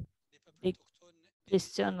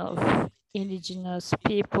question of indigenous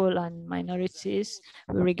people and minorities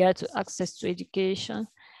with regard to access to education.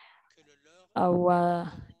 Our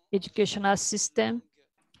educational system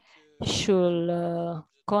should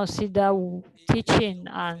consider teaching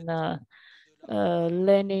and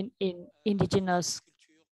learning in indigenous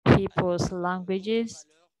people's languages,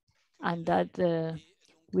 and that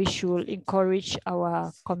we should encourage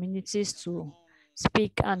our communities to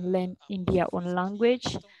speak and learn in their own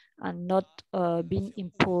language and not being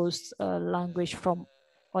imposed language from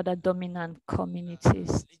other dominant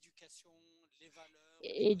communities.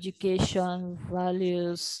 Education,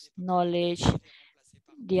 values, knowledge,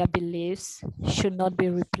 their beliefs should not be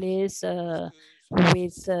replaced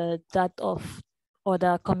with that of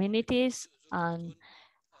other communities, and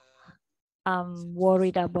I'm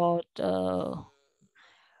worried about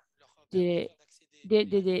the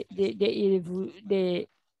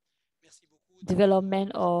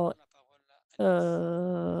development or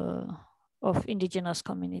of indigenous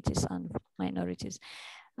communities and minorities.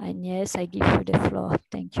 And yes, I give you the floor.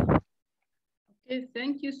 Thank you. Okay,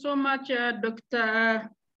 thank you so much, Dr.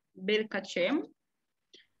 Belkacem.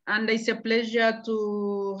 And it's a pleasure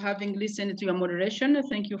to having listened to your moderation.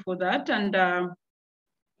 Thank you for that. And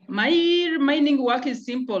my remaining work is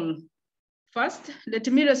simple. First, let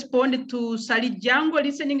me respond to Sally Django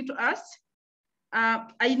listening to us.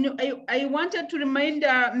 I wanted to remind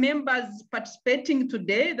members participating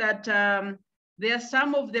today that there are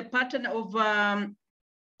some of the pattern of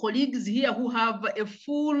colleagues here who have a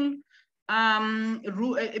full, full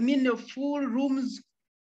rooms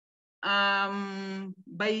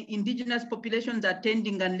by indigenous populations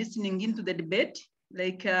attending and listening into the debate,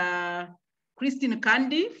 like Christine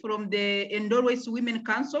Kandi from the Endorwes Women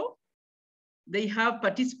Council. They have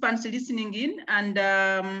participants listening in, and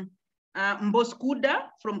Mboskuda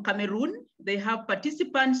from Cameroon. They have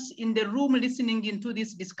participants in the room listening into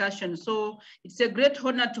this discussion. So it's a great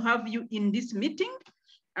honor to have you in this meeting.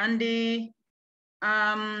 And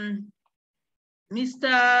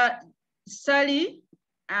Mr. Sally,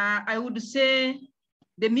 I would say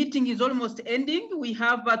the meeting is almost ending. We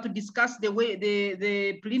have to discuss the way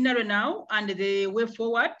the plenary now and the way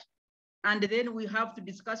forward. And then we have to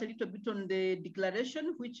discuss a little bit on the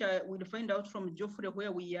declaration, which we'll find out from Geoffrey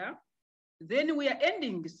where we are. Then we are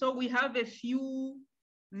ending. So we have a few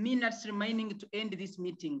minutes remaining to end this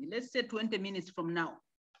meeting. Let's say 20 minutes from now.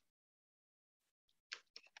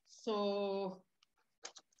 So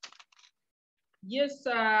Yes,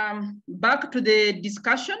 back to the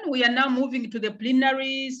discussion. We are now moving to the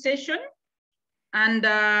plenary session. And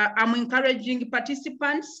I'm encouraging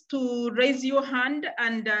participants to raise your hand,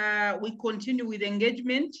 and we continue with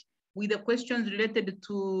engagement with the questions related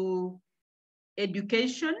to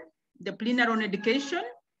education, the plenary on education.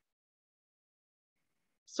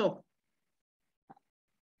 So.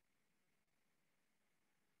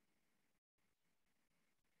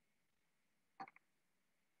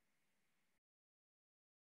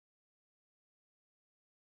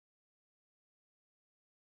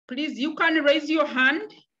 Please, you can raise your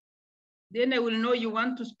hand. Then I will know you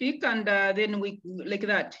want to speak, and then we, like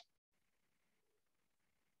that.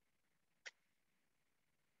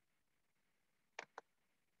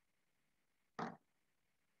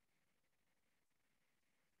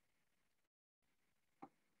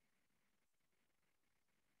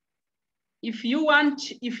 If you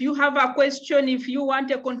have a question, if you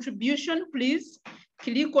want a contribution, please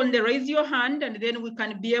click on the raise your hand, and then we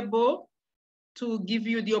can be able to give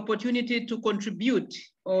you the opportunity to contribute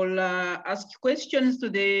or ask questions to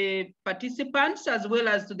the participants as well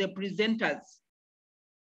as to the presenters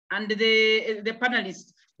and the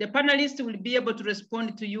panelists. The panelists will be able to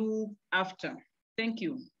respond to you after. Thank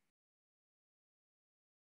you.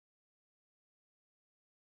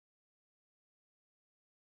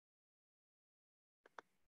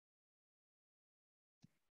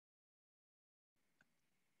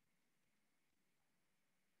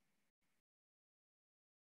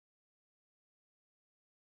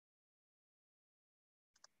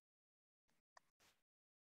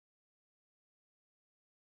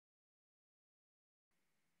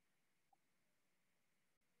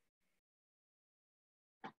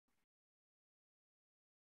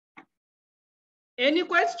 Any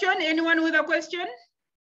question? Anyone with a question?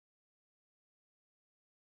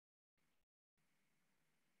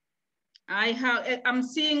 I'm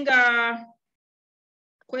seeing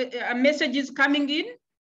messages coming in.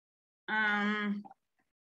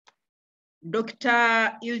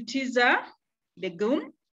 Dr. Iltiza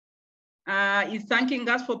Begum is thanking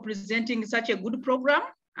us for presenting such a good program.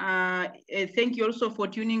 Thank you also for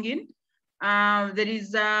tuning in. There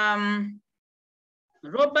is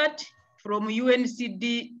Robert from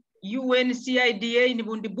UNCIDA in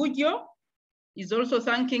Bundibujo is also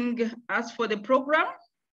thanking us for the program.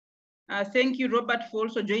 Thank you, Robert, for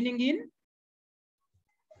also joining in.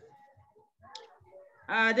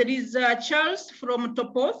 There is Charles from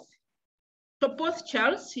Topoth. Topoth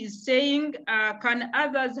Charles is saying, can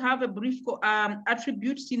others have a brief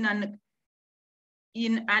attributes in an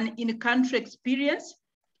in-country experience?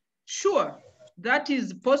 Sure, that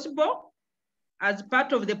is possible. As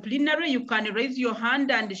part of the plenary, you can raise your hand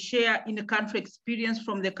and share in-country experience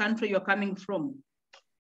from the country you're coming from.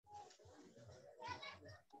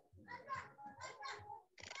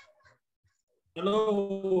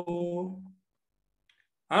 Hello.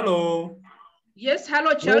 Hello. Yes,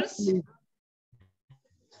 hello, Charles.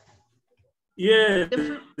 Yes.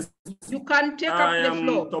 You can take up the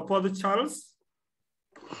floor. I am Topoth Charles.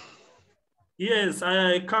 Yes,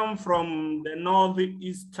 I come from the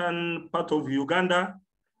northeastern part of Uganda,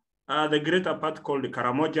 the greater part called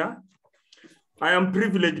Karamoja. I am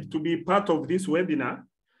privileged to be part of this webinar.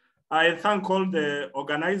 I thank all the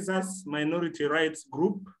organizers, Minority Rights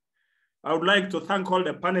Group. I would like to thank all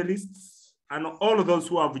the panelists and all those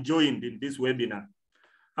who have joined in this webinar,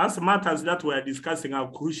 as matters that we're discussing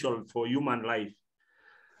are crucial for human life.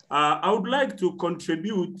 I would like to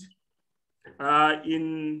contribute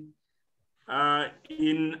in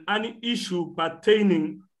an issue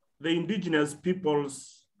pertaining the indigenous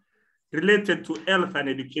peoples related to health and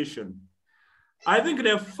education. I think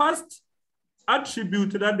the first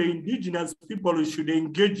attribute that the indigenous people should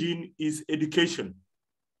engage in is education.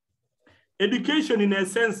 Education in a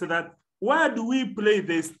sense that where do we play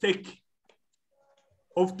the stake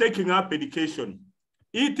of taking up education?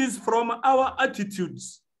 It is from our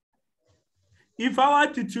attitudes. If our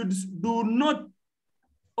attitudes do not,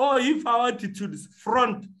 or if our attitudes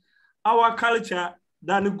front our culture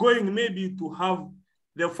than going maybe to have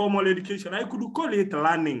the formal education, I could call it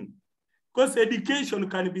learning, because education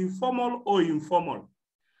can be formal or informal.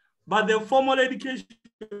 But the formal education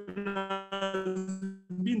has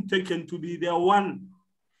been taken to be the one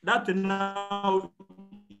that now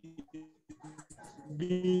is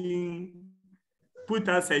being put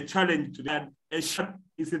as a challenge to that. Is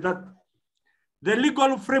that the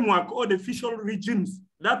legal framework or the official regimes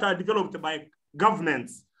that are developed by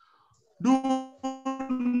governments do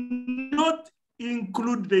not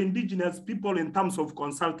include the indigenous people in terms of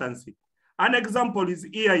consultancy. An example is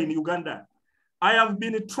here in Uganda. I have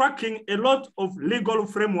been tracking a lot of legal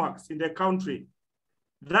frameworks in the country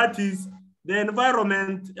that is the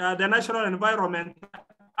environment, the National Environment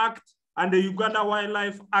Act and the Uganda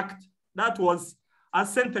Wildlife Act that was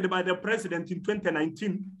assented by the president in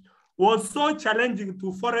 2019, was so challenging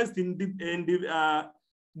to forest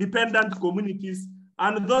dependent communities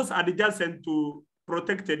and those adjacent to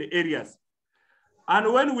protected areas.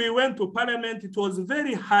 And when we went to Parliament, it was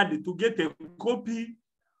very hard to get a copy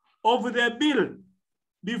of the bill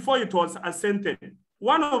before it was assented.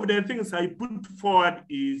 One of the things I put forward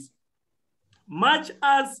is, much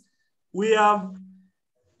as we have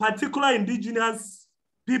particular indigenous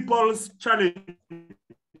people's challenges,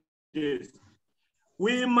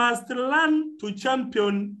 we must learn to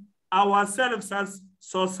champion ourselves as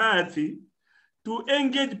society, to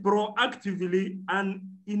engage proactively and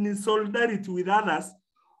in solidarity with others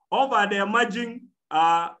over the emerging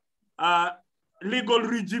legal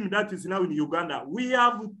regime that is now in Uganda. We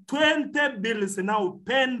have 20 bills now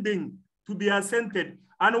pending to be assented.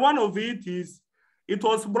 And one of it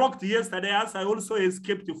was blocked yesterday as I also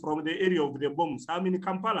escaped from the area of the bombs. I'm in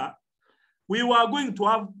Kampala. We were going to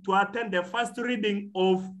have to attend the first reading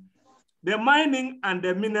of the mining and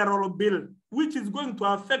the mineral bill, which is going to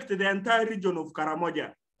affect the entire region of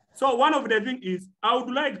Karamoja. So one of the things is, I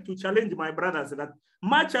would like to challenge my brothers that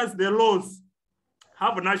much as the laws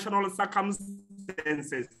have national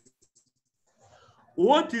circumstances,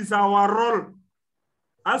 what is our role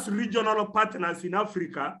as regional partners in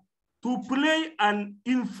Africa to play and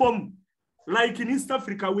inform? Like in East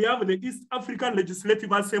Africa, we have the East African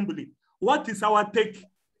Legislative Assembly. What is our take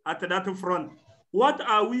at that front? What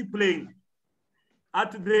are we playing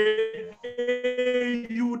at the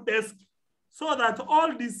AU desk so that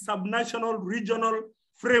all these subnational regional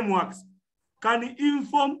frameworks can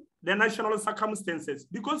inform the national circumstances?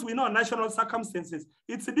 Because we know national circumstances,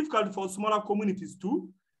 it's difficult for smaller communities to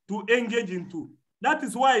engage into. That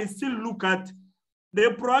is why I still look at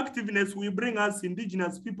the proactiveness we bring as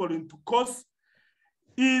indigenous people into course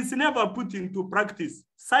is never put into practice.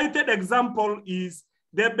 Cited example is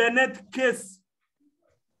the Bennett case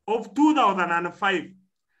of 2005.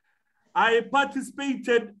 I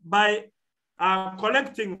participated by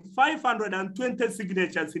collecting 520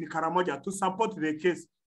 signatures in Karamoja to support the case,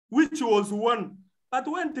 which was won. But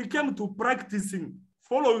when it came to practicing,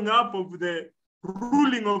 following up of the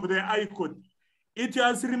ruling of the High Court, it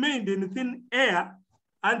has remained in thin air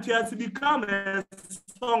and it has become a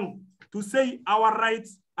song to say our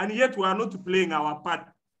rights, and yet we are not playing our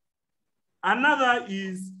part. Another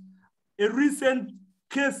is a recent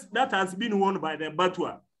case that has been won by the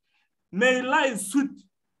Batwa. May lie suit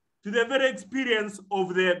to the very experience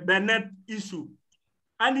of the Bennett issue.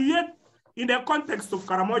 And yet, in the context of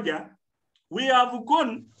Karamoja, we have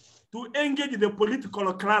gone to engage the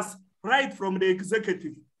political class right from the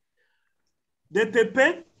executive. The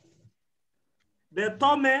Tepe, the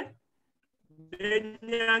Tome, the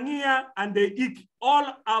Nyangia, and the Ik all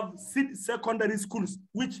have secondary schools,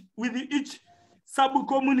 which with each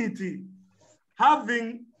sub-community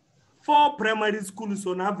having 4 primary schools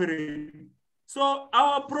on average. So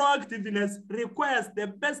our proactiveness requires the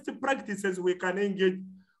best practices we can engage.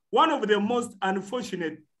 One of the most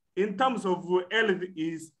unfortunate in terms of health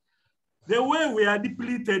is the way we are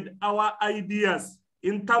depleted our ideas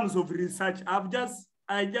in terms of research.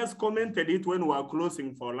 I just commented it when we were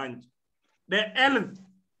closing for lunch. The health,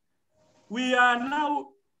 we are now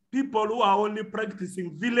people who are only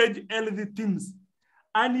practicing village health teams.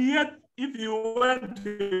 And yet, if you went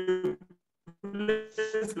to a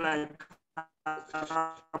place like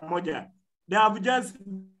Karamoja, they have just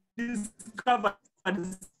discovered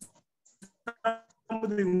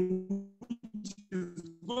something which is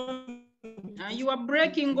going you are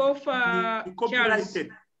breaking off, Charles.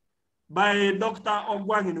 By Dr.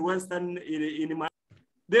 Ogwang in Western,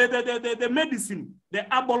 the medicine, the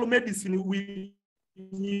herbal medicine we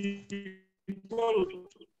call.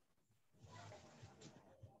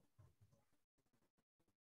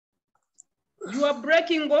 You are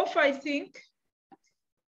breaking off, I think.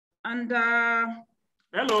 And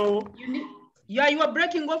hello. You are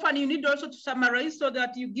breaking off, and you need also to summarize so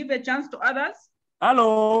that you give a chance to others.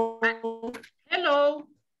 Hello. Hello.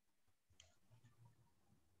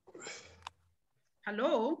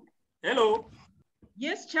 Hello. Hello.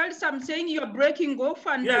 Yes, Charles, I'm saying you're breaking off,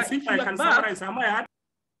 and yes, if I can summarize, am I?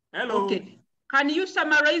 Hello. Okay. Can you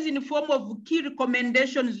summarize in the form of key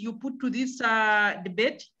recommendations you put to this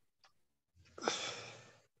debate?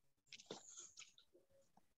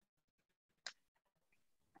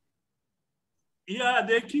 Yeah,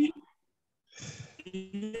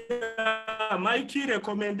 my key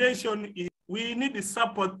recommendation is we need the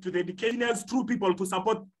support to the indigenous true people to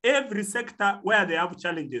support every sector where they have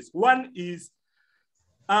challenges. One is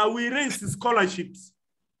we raise scholarships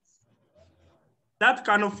that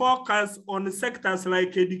can focus on sectors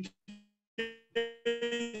like education,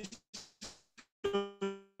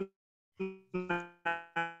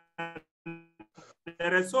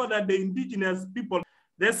 so that the indigenous people.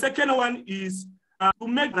 The second one is to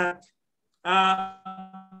make that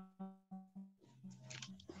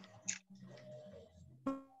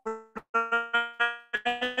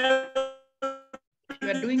you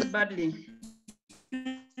are doing badly.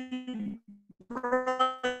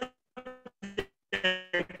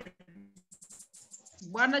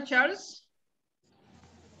 Bwana Charles,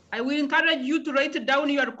 I will encourage you to write down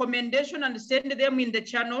your recommendation and send them in the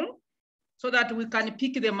channel so that we can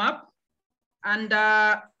pick them up. And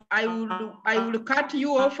I will cut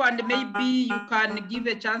you off and maybe you can give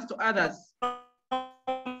a chance to others.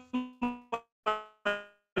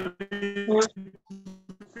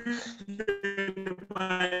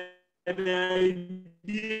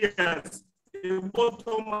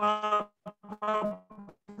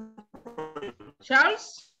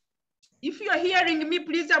 Charles, if you are hearing me,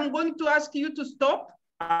 please, I'm going to ask you to stop.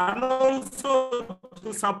 And also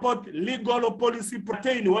to support legal policy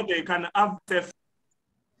pertaining what they can have.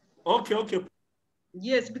 Okay.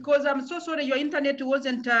 Yes, because I'm so sorry your internet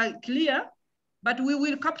wasn't clear, but we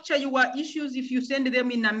will capture your issues if you send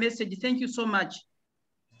them in a message. Thank you so much.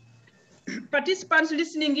 Participants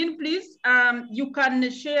listening in, please, you can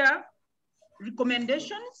share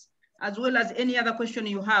recommendations as well as any other question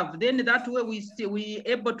you have. Then that way we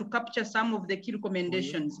able to capture some of the key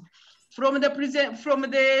recommendations. From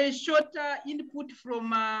the short input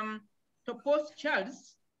from Topos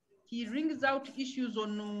Charles, he brings out issues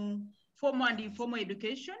on formal and informal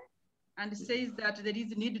education and says that there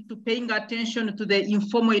is a need to paying attention to the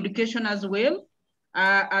informal education as well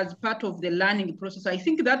as part of the learning process. I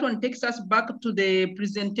think that one takes us back to the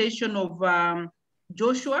presentation of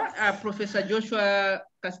Professor Joshua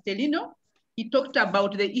Castellino. He talked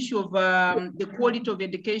about the issue of the quality of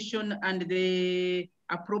education and the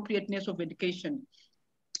appropriateness of education.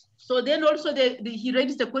 So then also he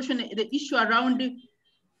raised the question, the issue around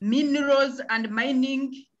minerals and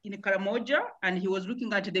mining in Karamoja, and he was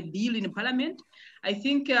looking at the bill in Parliament. I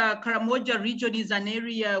think Karamoja region is an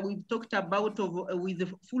area we've talked about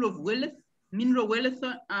full of wealth, mineral wealth,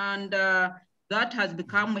 and that has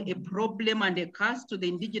become a problem and a curse to the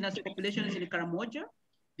indigenous populations in Karamoja,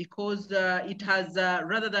 because it has,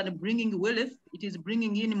 rather than bringing wealth, it is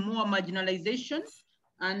bringing in more marginalization,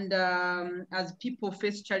 and as people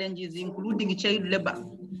face challenges, including child labor.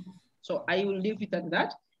 So I will leave it at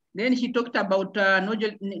that. Then he talked about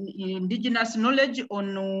indigenous knowledge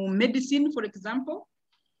on medicine, for example,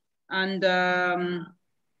 and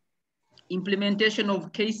implementation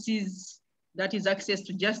of cases, that is access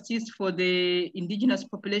to justice for the indigenous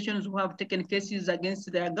populations who have taken cases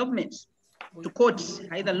against their governments to courts,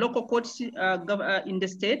 either local courts in the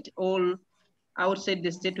state or outside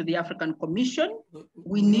the state to the African Commission.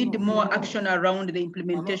 We need more action around the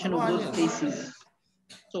implementation of those cases.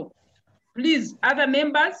 So please, other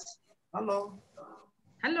members. Hello.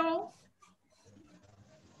 Hello.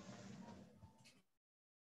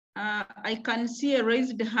 I can see a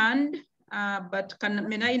raised hand, but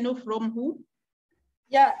may I know from who?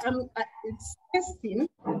 Yeah, it's Christine.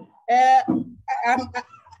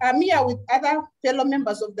 I'm here with other fellow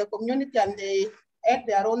members of the community, and they had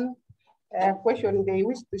their own question they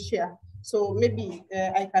wish to share. So maybe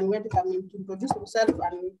I can welcome him to introduce himself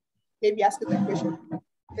and maybe ask the question.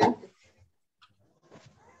 Thank you.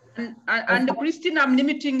 And Christine, I'm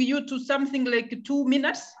limiting you to something like 2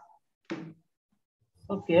 minutes.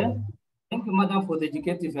 Okay. Thank you, Madam, for the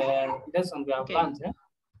educative lesson we have learned.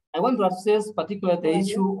 I want to assess particularly the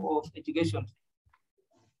issue of education.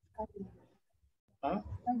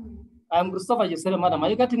 I'm Christopher Giselle, Madam. Are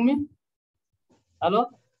you getting me? Hello?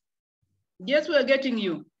 Yes, we are getting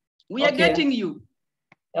you. We are getting you.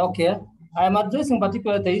 Okay. I'm addressing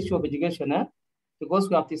particularly the issue of education because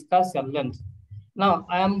we have discussed and learned. Now,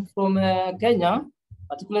 I am from Kenya,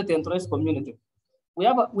 particularly the interest community. We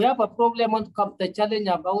have a problem on the challenge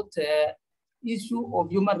about issue of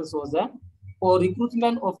human resources or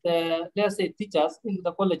recruitment of the, let's say, teachers in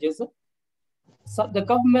the colleges. So the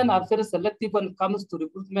government are very selective when it comes to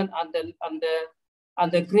recruitment,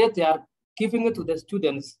 and the grade they are giving it to the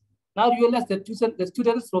students. Now realize that the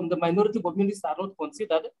students from the minority communities are not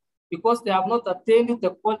considered because they have not attained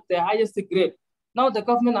the highest grade. Now the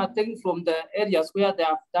government are taking from the areas where they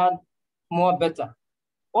have done more better.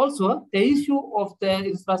 Also, the issue of the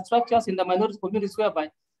infrastructures in the minority communities, whereby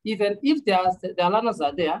even if the learners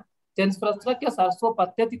are there, the infrastructures are so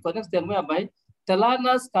pathetic to an extent whereby the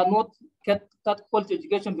learners cannot get that quality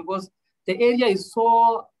education because the area is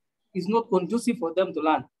not conducive for them to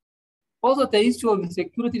learn. Also, the issue of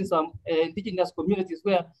insecurity in some indigenous communities,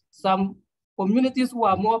 where some communities who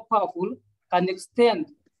are more powerful can extend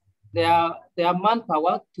their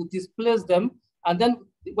manpower to displace them. And then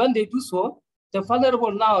when they do so, the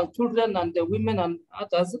vulnerable now, children and the women and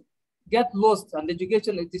others, get lost and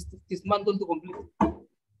education is dismantled completely.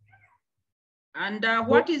 And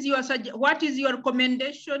what is your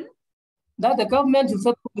recommendation? That the government should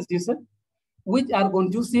set policies which are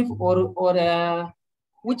conducive or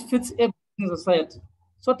which fits every society,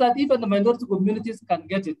 so that even the minority communities can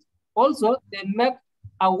get it. Also, they make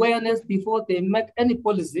awareness before they make any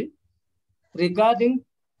policy regarding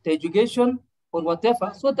the education or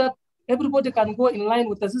whatever, so that everybody can go in line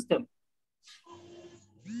with the system.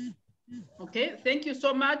 Okay, thank you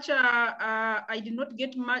so much. I did not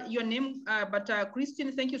get your name, but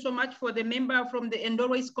Christine, thank you so much for the member from the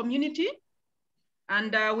Minorities community.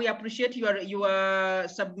 And we appreciate your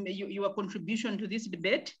contribution to this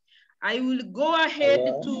debate. I will go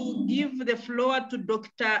ahead to give the floor to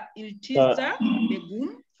Dr. Iltiza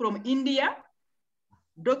Begum from India.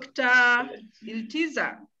 Dr.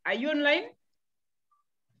 Iltiza, are you online?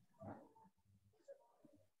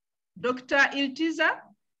 Dr. Iltiza?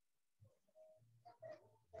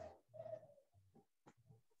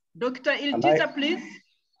 Dr. Iltiza, please.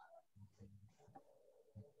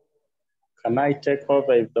 Can I take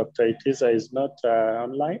over if Dr. Iltiza is not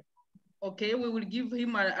online? Okay, we will give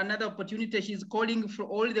him another opportunity. She's calling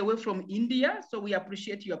all the way from India, so we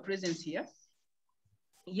appreciate your presence here.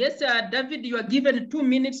 Yes, David, you are given 2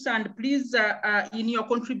 minutes, and please, in your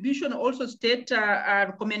contribution, also state a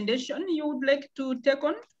recommendation you would like to take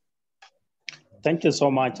on. Thank you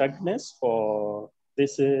so much, Agnes, for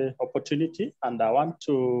this opportunity. And I want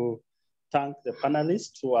to thank the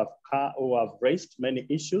panelists who have raised many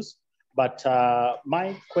issues. But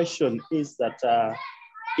my question is that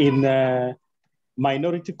in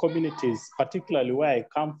minority communities, particularly where I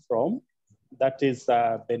come from, that is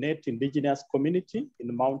Benet indigenous community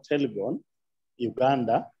in Mount Elgon,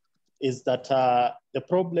 Uganda, is that the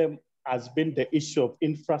problem has been the issue of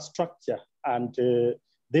infrastructure. And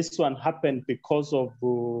this one happened because of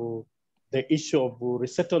the issue of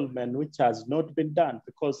resettlement, which has not been done,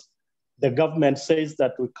 because the government says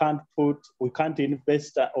that we can't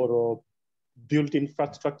invest or build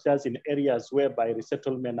infrastructures in areas whereby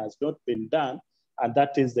resettlement has not been done. And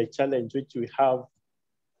that is the challenge which we have,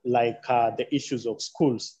 like the issues of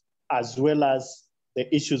schools, as well as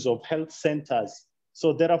the issues of health centers.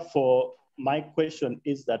 So therefore, my question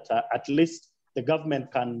is that at least the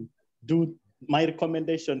government can do, my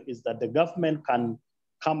recommendation is that the government can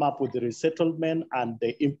come up with the resettlement and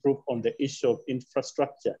they improve on the issue of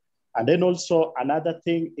infrastructure. And then also another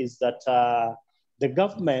thing is that the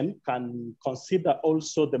government can consider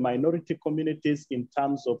also the minority communities in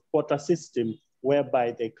terms of quota system,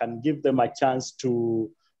 whereby they can give them a chance to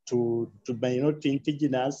minority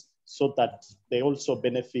indigenous so that they also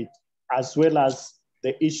benefit, as well as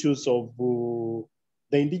the issues of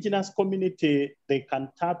the indigenous community. They can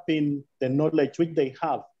tap in the knowledge which they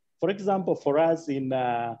have. For example, for us in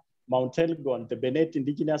Mount Elgon, the Benet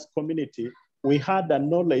indigenous community, we had a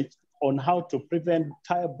knowledge on how to prevent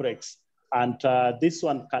tire breaks. And this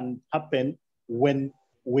one can happen when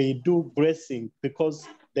we do grazing, because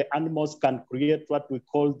the animals can create what we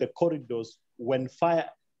call the corridors. When fire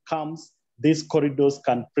comes, these corridors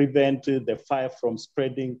can prevent the fire from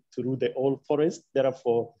spreading through the whole forest,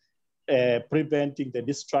 therefore preventing the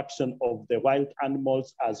destruction of the wild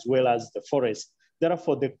animals as well as the forest.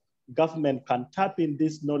 Therefore, the government can tap in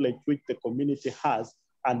this knowledge which the community has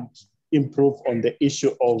and improve on the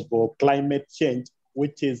issue of climate change,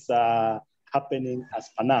 which is happening as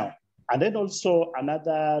per now. And then also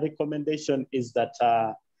another recommendation is that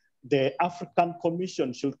the African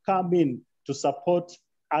Commission should come in to support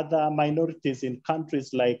other minorities in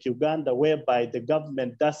countries like Uganda, whereby the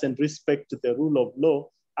government doesn't respect the rule of law,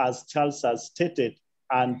 as Charles has stated,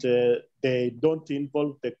 and they don't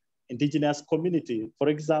involve the indigenous community. For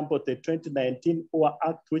example, the 2019 OA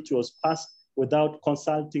Act, which was passed without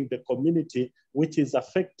consulting the community which is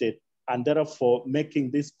affected, and therefore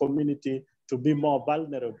making this community to be more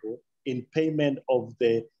vulnerable in payment of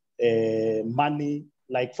the money.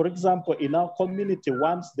 Like, for example, in our community,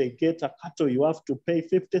 once they get a cattle, you have to pay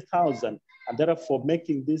 50,000, and therefore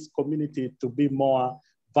making this community to be more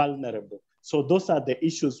vulnerable. So those are the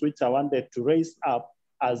issues which I wanted to raise up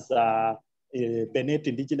as a Benet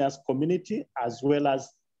indigenous community, as well as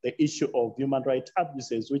the issue of human rights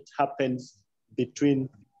abuses, which happens between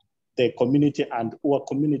the community and our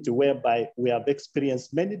community, whereby we have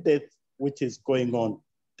experienced many deaths, which is going on.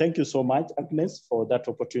 Thank you so much, Agnes, for that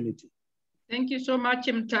opportunity. Thank you so much,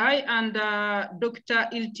 Mtai. And Dr.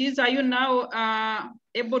 Iltiz, are you now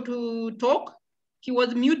able to talk? He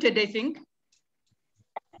was muted, I think.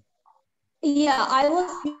 Yeah, I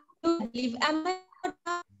was muted. Am I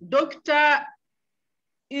Dr.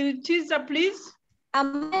 Iltiz, please?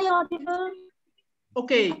 Am I audible?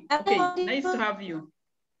 Okay, okay, nice to have you.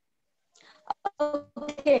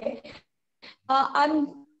 Okay.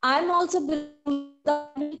 I'm also belonging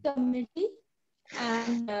to the community,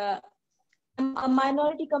 and I'm a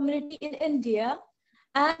minority community in India,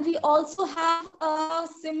 and we also have a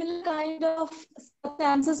similar kind of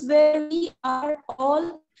circumstances where we are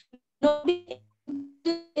all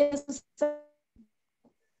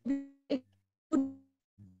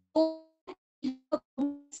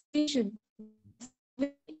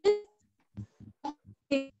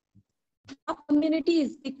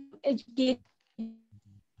communities educated,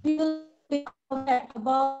 we will be aware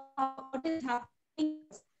about what is happening.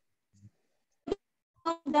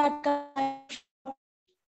 That kind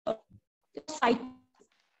of fight,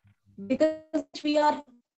 because we are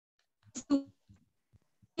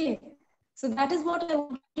okay. So that is what I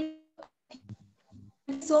want to do.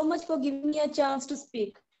 Thank you so much for giving me a chance to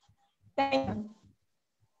speak. Thank you.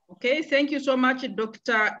 Okay, thank you so much,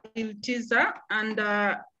 Dr. Iltiza. And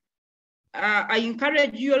I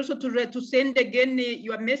encourage you also to send again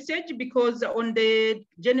your message, because on the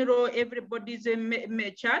general everybody's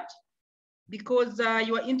chat, because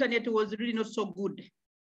your internet was really not so good.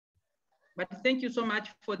 But thank you so much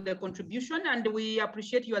for the contribution, and we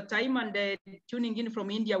appreciate your time and tuning in from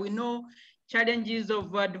India. We know challenges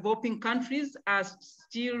of developing countries are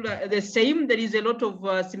still the same. There is a lot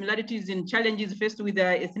of similarities in challenges faced with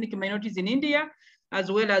ethnic minorities in India,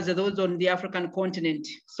 as well as those on the African continent.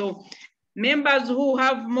 So members who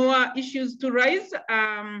have more issues to raise,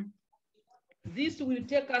 this will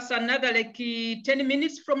take us another like 10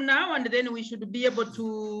 minutes from now, and then we should be able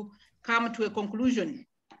to come to a conclusion.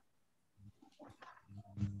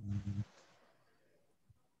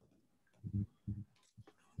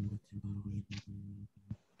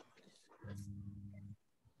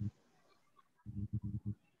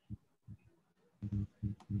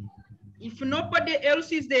 If nobody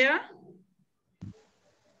else is there,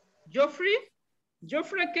 Geoffrey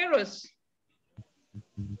Keros.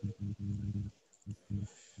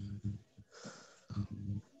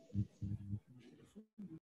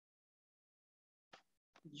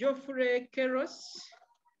 Geoffrey Keros.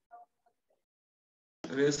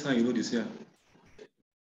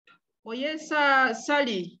 Oh yes,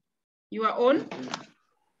 Sally, you are on.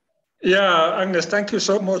 Yeah, Agnes, thank you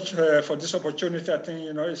so much for this opportunity. I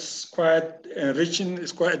think, it's quite enriching,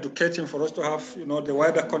 it's quite educating for us to have, the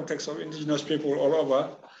wider context of indigenous people all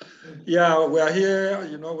over. Yeah, we are here,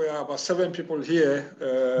 we are about 7 people here,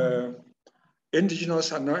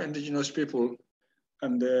 indigenous and non-indigenous people.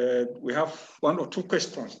 And we have 1 or 2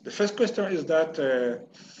 questions. The first question is that,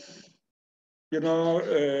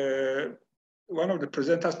 one of the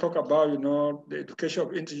presenters talked about, the education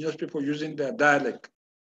of indigenous people using their dialect.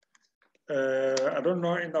 I don't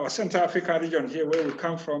know, in our Central Africa region here where we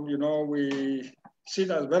come from, we see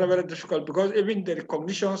that very, very difficult, because even the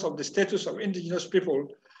recognitions of the status of indigenous people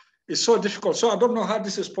is so difficult. So I don't know how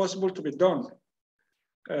this is possible to be done.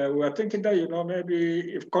 We are thinking that,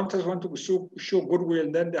 maybe if countries want to show goodwill,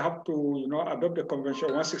 then they have to, adopt the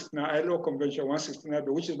Convention 169, ILO Convention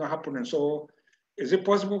 169, which is not happening. So is it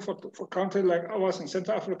possible for countries like ours in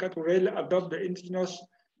Central Africa to really adopt the indigenous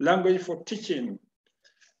language for teaching?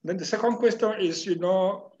 Then the second question is,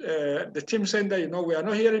 the team saying that, we are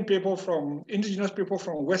not hearing indigenous people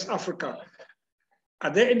from West Africa. Are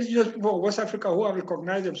there indigenous people of West Africa who have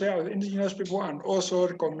recognized themselves as indigenous people and also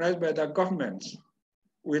recognized by their governments?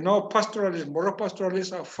 We know pastoralists, moral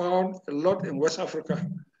pastoralists are found a lot in West Africa.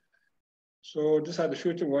 So these are the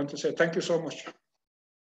few things I want to say. Thank you so much.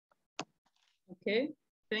 Okay,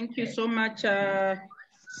 thank you so much,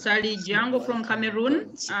 Sally Django from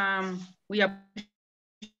Cameroon. We appreciate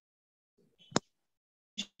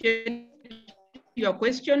your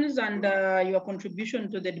questions and your contribution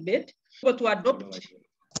to the debate. But to adopt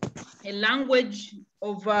a language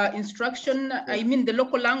of instruction, the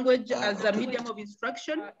local language as a medium of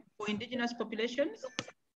instruction for indigenous populations,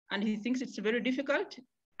 and he thinks it's very difficult.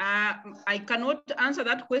 I cannot answer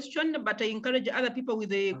that question, but I encourage other people with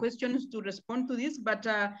the questions to respond to this. But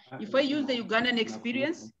if I use the Ugandan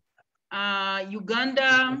experience,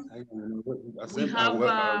 Uganda, we have,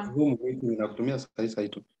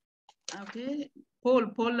 okay, Paul,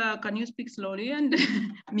 can you speak slowly and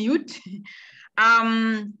mute?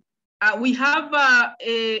 We have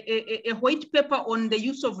a white paper on the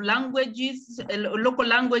use of languages, local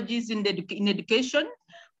languages in education,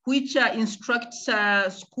 which instructs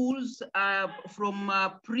schools from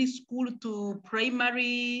preschool to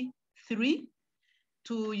primary 3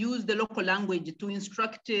 to use the local language, to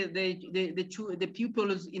instruct the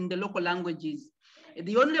pupils in the local languages.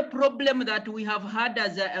 The only problem that we have had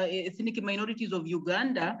as ethnic minorities of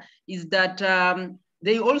Uganda is that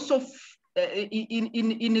they also,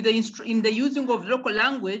 in the using of local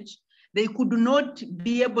language, they could not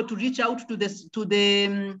be able to reach out to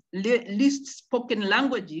the least spoken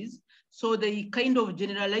languages. So they kind of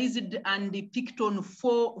generalized and they picked on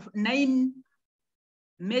 9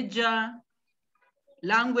 major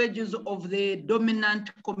languages of the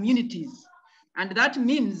dominant communities. And that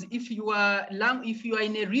means if you are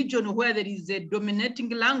in a region where there is a dominating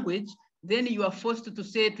language, then you are forced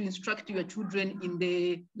to instruct your children in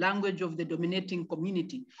the language of the dominating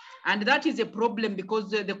community. And that is a problem,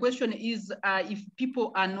 because the question is, if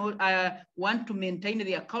people are not want to maintain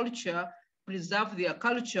their culture, preserve their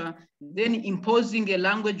culture, then imposing a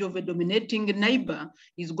language of a dominating neighbor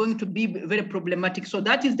is going to be very problematic. So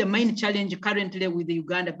that is the main challenge currently with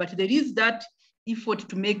Uganda. But there is that effort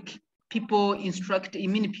to make pupils instructed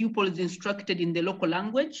in the local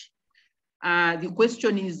language. The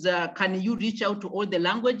question is, can you reach out to all the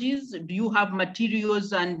languages? Do you have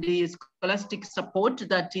materials and the scholastic support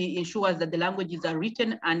that ensures that the languages are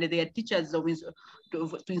written and their teachers to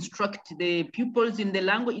instruct the pupils in the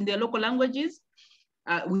language, in their local languages?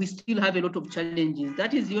 We still have a lot of challenges.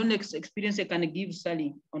 That is the only experience I can give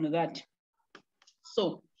Sally on that.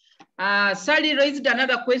 So Sally raised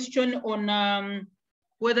another question on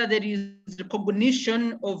whether there is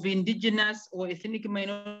recognition of indigenous or ethnic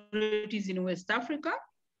minorities in West Africa.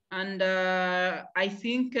 And I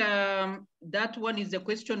think that one is a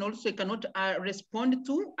question also I cannot respond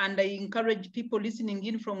to. And I encourage people listening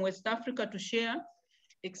in from West Africa to share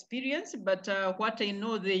experience. But what I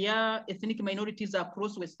know, there are ethnic minorities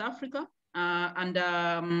across West Africa and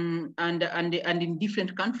in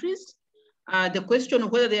different countries. The question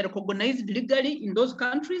of whether they are recognized legally in those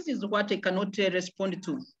countries is what I cannot respond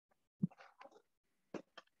to.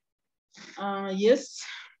 Yes.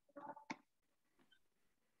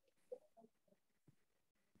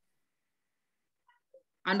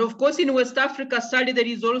 And of course, in West Africa, sadly, there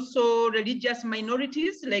is also religious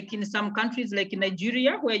minorities, like in some countries, like in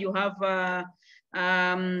Nigeria, where you have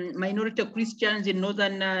minority of Christians in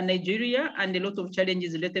northern Nigeria, and a lot of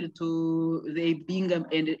challenges related to they being a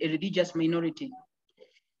religious minority.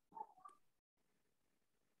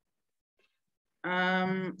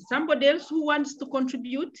 Somebody else who wants to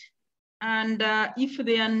contribute? And if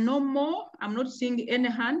there are no more, I'm not seeing any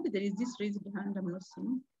hand. There is this raised hand I'm not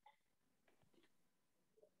seeing.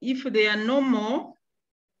 If there are no more,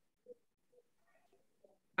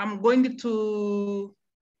 I'm going to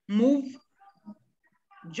move.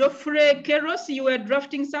 Geoffrey Keros, you were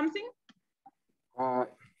drafting something?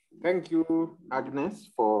 Thank you, Agnes,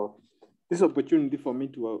 for this opportunity for me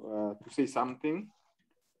to say something.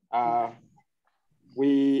 Our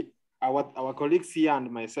colleagues here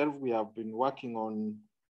and myself, we have been working on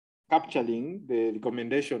capturing the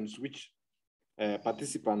recommendations which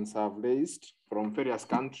participants have raised from various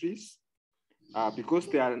countries, because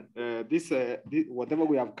they are, whatever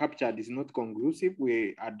we have captured is not conclusive.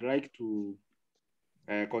 We would like to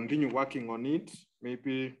continue working on it,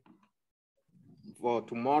 maybe for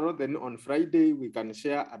tomorrow. Then on Friday, we can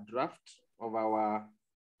share a draft of our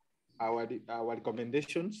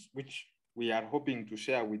recommendations, which we are hoping to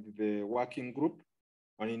share with the working group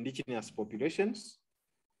on indigenous populations.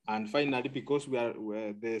 And finally, because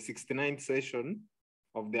we're the 69th session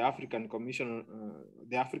of the African Commission,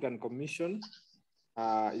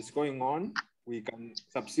 is going on, we can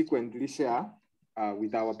subsequently share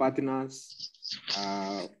with our partners.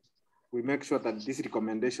 We make sure that these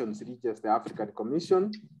recommendations reaches the African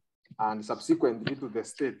Commission and subsequently to the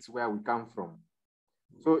states where we come from.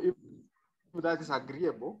 So if that is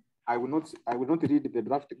agreeable, I will not read the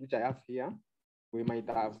draft which I have here. We might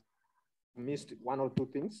have missed one or two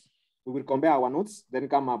things. We will compare our notes, then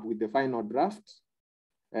come up with the final draft,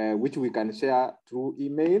 which we can share through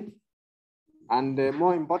email. And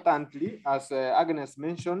more importantly, as Agnes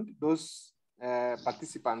mentioned, those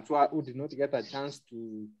participants who did not get a chance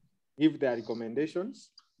to give their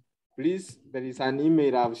recommendations, please, there is an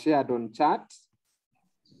email I've shared on chat.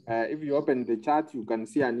 If you open the chat, you can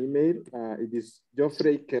see an email. It is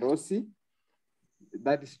Geoffrey Kerosi.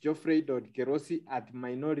 That is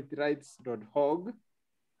geoffrey.kerosi@minorityrights.org.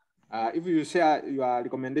 If you share your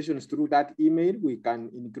recommendations through that email, we can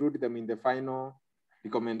include them in the final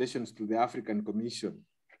recommendations to the African Commission.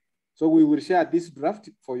 So we will share this draft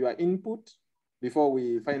for your input before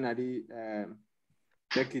we finally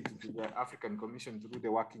take it to the African Commission through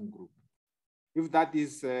the working group. If that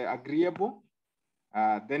is agreeable,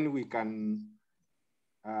 then we can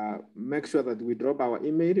make sure that we drop our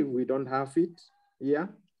email if we don't have it here,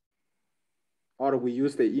 or we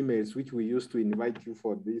use the emails which we used to invite you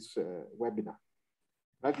for this webinar.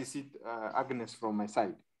 That is it, Agnes, from my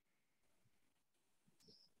side.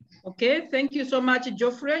 Okay, thank you so much,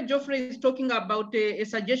 Geoffrey. Geoffrey is talking about a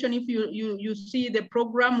suggestion. If you see the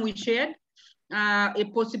program we shared, a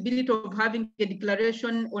possibility of having a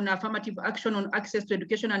declaration on affirmative action on access to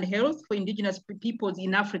education and health for indigenous peoples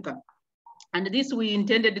in Africa. And this we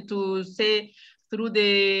intended to say through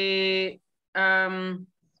the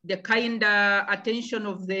kind attention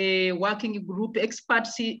of the working group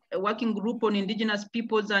experts, working group on indigenous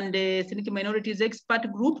peoples and the ethnic minorities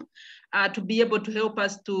expert group to be able to help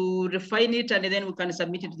us to refine it, and then we can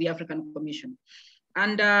submit it to the African Commission.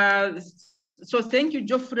 And so thank you,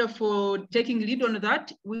 Geoffrey, for taking lead on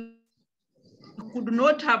that. We could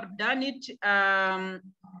not have done it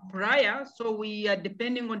prior, so we are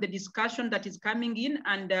depending on the discussion that is coming in,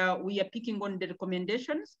 and we are picking on the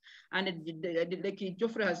recommendations. And like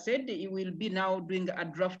Geoffrey has said, he will be now doing a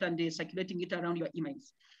draft and circulating it around your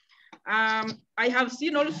emails. I have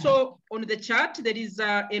seen also on the chat, there is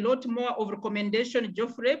a lot more of recommendation,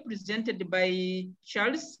 Geoffrey, presented by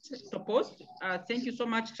Charles Topost. Thank you so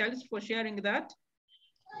much, Charles, for sharing that.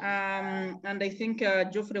 And I think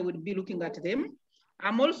Geoffrey will be looking at them.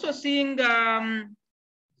 I'm also seeing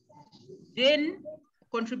Jane,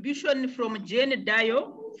 contribution from Jane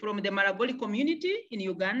Dayo from the Maragoli community in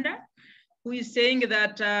Uganda, who is saying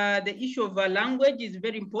that the issue of language is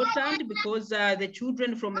very important because the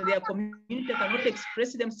children from their community cannot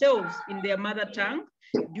express themselves in their mother tongue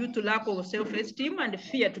due to lack of self-esteem and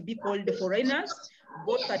fear to be called foreigners,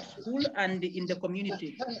 both at school and in the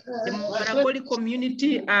community. The Maragoli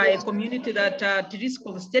community are a community that are at risk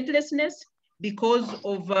of statelessness because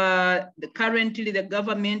of currently the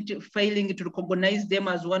government failing to recognize them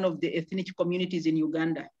as one of the ethnic communities in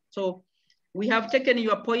Uganda. So we have taken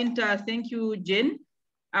your point. Thank you, Jane.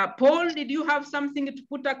 Paul, did you have something to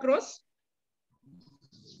put across?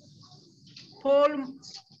 Paul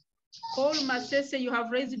Masese, you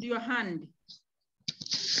have raised your hand.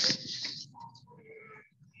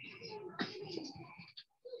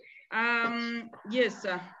 Yes,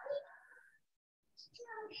 sir.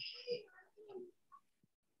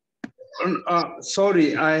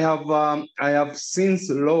 Sorry, I have since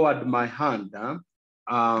lowered my hand,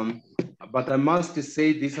 but I must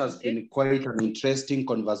say this has been quite an interesting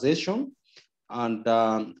conversation, and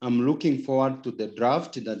I'm looking forward to the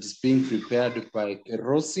draft that is being prepared by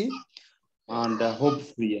Kerosi, and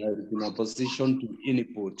hopefully I'll be in a position to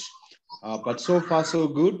input. But so far so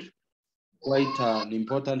good, quite an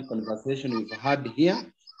important conversation we've had here,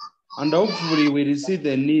 and hopefully we will see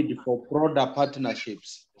the need for broader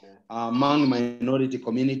partnerships among minority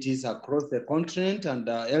communities across the continent and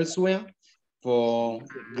elsewhere for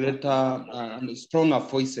greater and stronger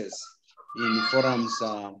voices in forums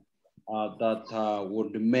that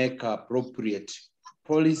would make appropriate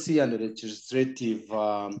policy and legislative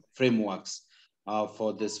frameworks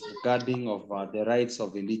for the safeguarding of the rights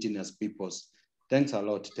of indigenous peoples. Thanks a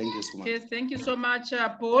lot. Thank you so much. Okay, thank you so much,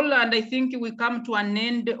 Paul. And I think we come to an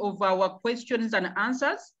end of our questions and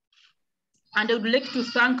answers. And I would like to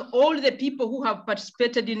thank all the people who have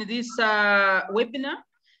participated in this webinar.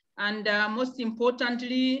 And most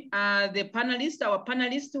importantly, the panelists, our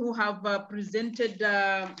panelists who have presented,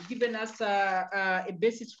 given us a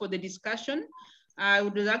basis for the discussion. I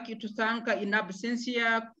would like you to thank in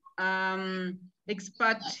absentia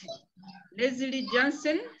expert Leslie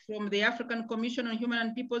Johnson from the African Commission on Human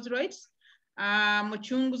and People's Rights,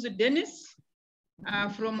 Mochunguzi Dennis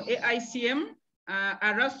from AICM,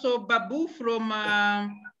 Araso Babu from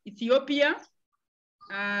Ethiopia,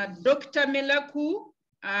 Dr. Melaku,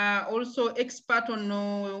 also expert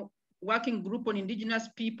on working group on indigenous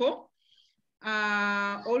people.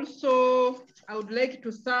 Also, I would like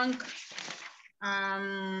to thank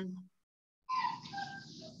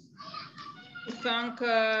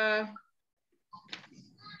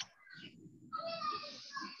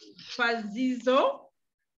Fazizo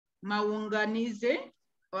Maunganize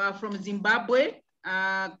from Zimbabwe.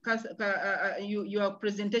 Your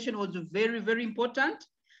presentation was very, very important.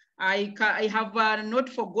 I have not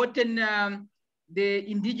forgotten the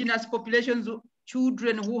indigenous populations,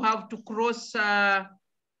 children who have to cross a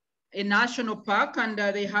national park and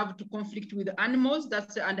they have to conflict with animals.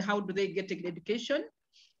 And how do they get education?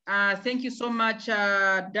 Thank you so much,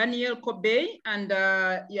 Daniel Kobe. And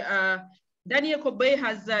Daniel Kobe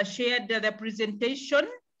has shared the presentation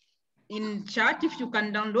in chat. If you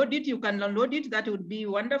can download it, you can download it. That would be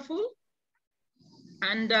wonderful.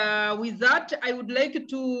 And with that, I would like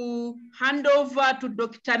to hand over to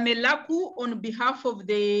Dr. Melaku on behalf of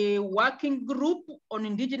the working group on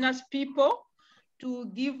indigenous people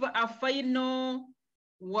to give a final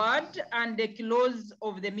word and the close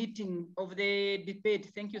of the meeting, of the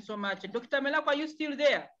debate. Thank you so much. Dr. Melaku, are you still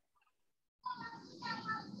there?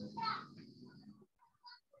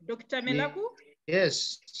 Dr. Melaku?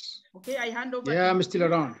 Yes. Okay, I hand over. Yeah, I'm still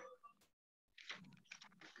around.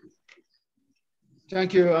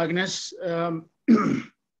 Thank you, Agnes.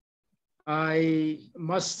 I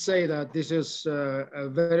must say that this is a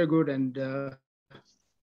very good and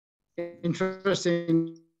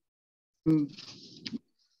interesting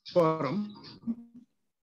forum.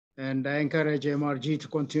 And I encourage MRG to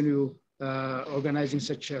continue organizing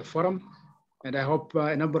such a forum. And I hope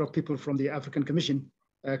a number of people from the African Commission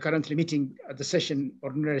currently meeting at the session,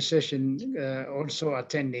 ordinary session, also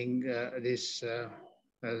attending this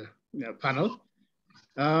panel.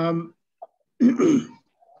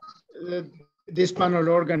 This panel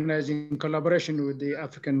organized in collaboration with the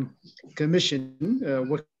African Commission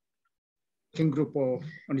working group of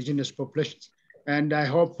indigenous populations. And I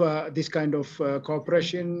hope this kind of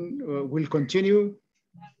cooperation will continue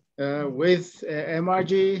with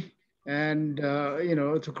MRG and,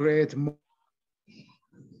 to create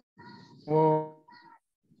more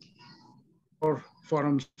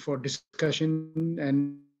forums for discussion,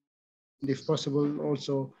 and if possible,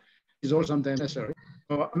 also is also sometimes necessary.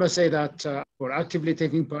 So I must say that for actively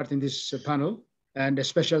taking part in this panel, and a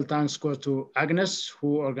special thanks goes to Agnes,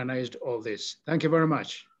 who organized all this. Thank you very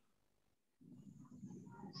much.